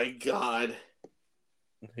 Oh my god.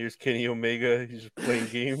 Here's Kenny Omega. He's just playing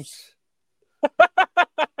games.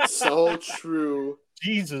 So true.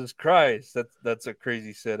 Jesus Christ. That's a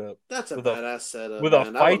crazy setup. That's a badass setup. With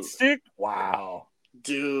a fight stick? Wow.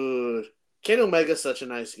 Dude. Kenny Omega's such a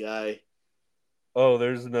nice guy. Oh,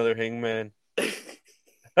 there's another Hangman.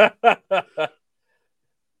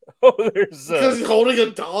 Oh, there's because he's holding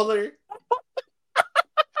 $1.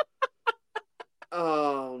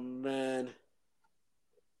 Oh man,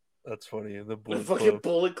 that's funny. The fucking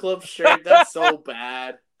Bullet Club shirt. That's so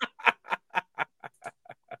bad.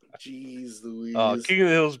 Jeez Louise. King of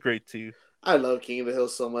the Hill's great too. I love King of the Hill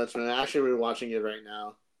so much, man. Actually, we're watching it right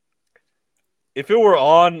now. If it were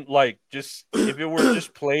on, like, if it were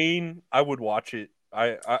just playing, I would watch it.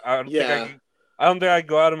 I don't think I'd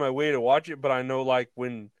go out of my way to watch it, but I know like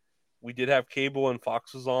when we did have cable and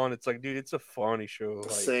Fox was on, it's like, dude, it's a funny show.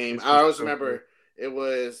 Like, same. I always remember it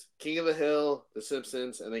was King of the Hill, The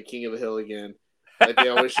Simpsons, and then King of the Hill again. Like they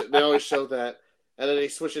always show that, and then they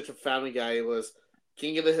switched it to Family Guy. It was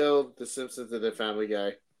King of the Hill, The Simpsons, and then Family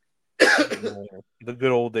Guy. The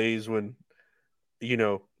good old days when,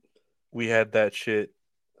 we had that shit,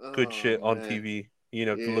 good shit on TV.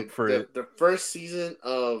 To look for it. The first season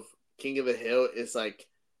of King of the Hill is like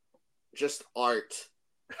just art.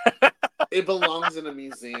 It belongs in a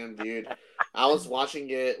museum, dude. I was watching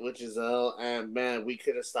it with Giselle, and man, we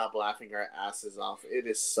couldn't stop laughing our asses off. It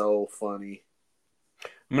is so funny.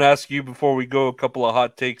 I'm gonna ask you before we go a couple of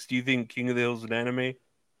hot takes. Do you think King of the Hill is an anime?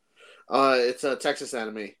 It's a Texas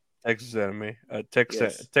anime. Texas anime.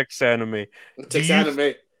 Texas anime.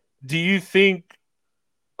 Anime. Do you think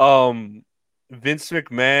Vince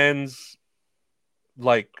McMahon's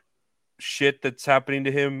like shit that's happening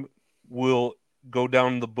to him will go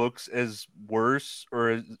down the books as worse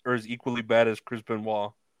or as equally bad as Chris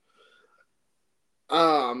Benoit?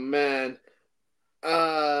 Oh man,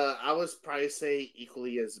 I would probably say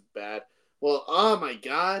equally as bad. Well, oh my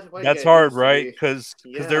god, that's hard, right? Because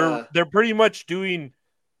they're pretty much doing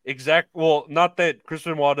not that Chris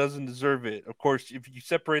Benoit doesn't deserve it. Of course, if you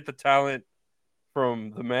separate the talent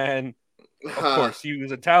from the man, of course he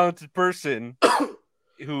was a talented person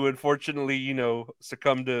who unfortunately,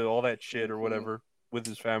 succumbed to all that shit or whatever with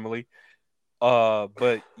his family.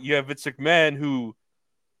 But you have Vince McMahon who,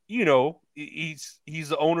 he's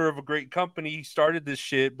the owner of a great company. He started this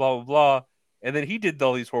shit, blah, blah, blah. And then he did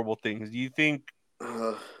all these horrible things. Do you think,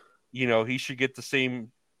 he should get the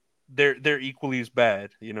same, they're equally as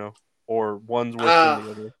bad, or one's worse than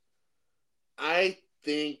the other? I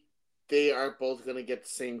think they are both going to get the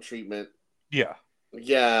same treatment. Yeah.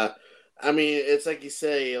 Yeah. I mean, it's like you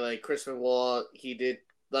say, like Chris Benoit, he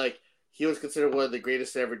was considered one of the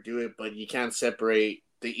greatest to ever do it, but you can't separate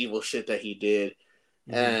the evil shit that he did.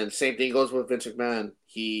 Mm-hmm. And same thing goes with Vince McMahon.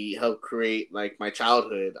 He helped create like my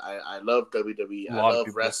childhood. I love WWE. I love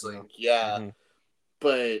wrestling. Yeah. Mm-hmm.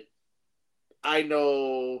 But I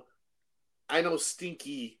know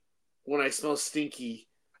stinky when I smell stinky.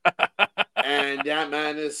 And that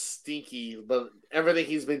man is stinky. But everything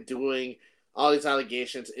he's been doing, all these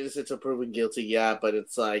allegations, innocent until proven guilty, yeah, but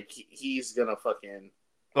it's like he's gonna fucking.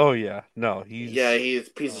 Oh yeah, no, he's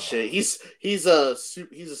a piece of shit. He's a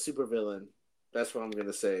super villain. That's what I'm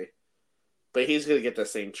gonna say. But he's gonna get that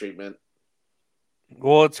same treatment.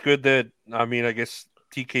 Well, it's good that I guess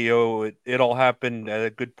TKO it all happened at a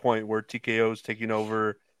good point where TKO is taking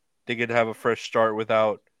over. They could have a fresh start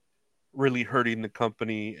without really hurting the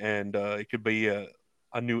company, and it could be a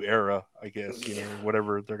new era, I guess.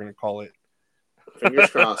 Whatever they're gonna call it. Fingers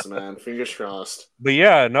crossed, man. Fingers crossed. But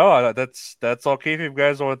yeah, no, that's all kayfabe,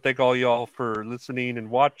 guys. I want to thank all y'all for listening and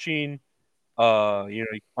watching. You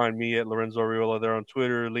can find me at Lorenzo Ariola there on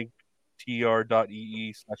Twitter,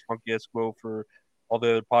 linktr.ee/funkyesquo for all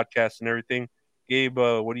the other podcasts and everything. Gabe,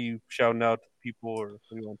 what are you shouting out to people, or what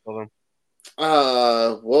do you want to tell them?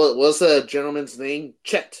 What's the gentleman's name?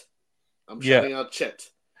 Chet. I'm shouting out Chet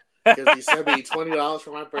because he sent me $20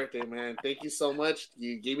 for my birthday, man. Thank you so much.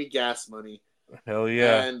 You gave me gas money. Hell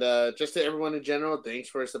yeah. And just to everyone in general, thanks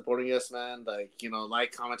for supporting us, man. Like,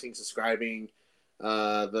 commenting, subscribing,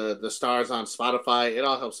 the stars on Spotify. It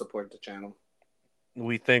all helps support the channel.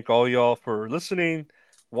 We thank all y'all for listening,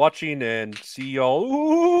 watching, and see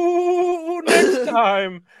y'all next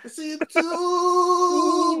time. See you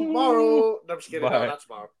tomorrow. No, I'm just kidding. Bye. No, not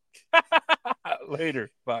tomorrow. Later.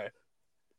 Bye.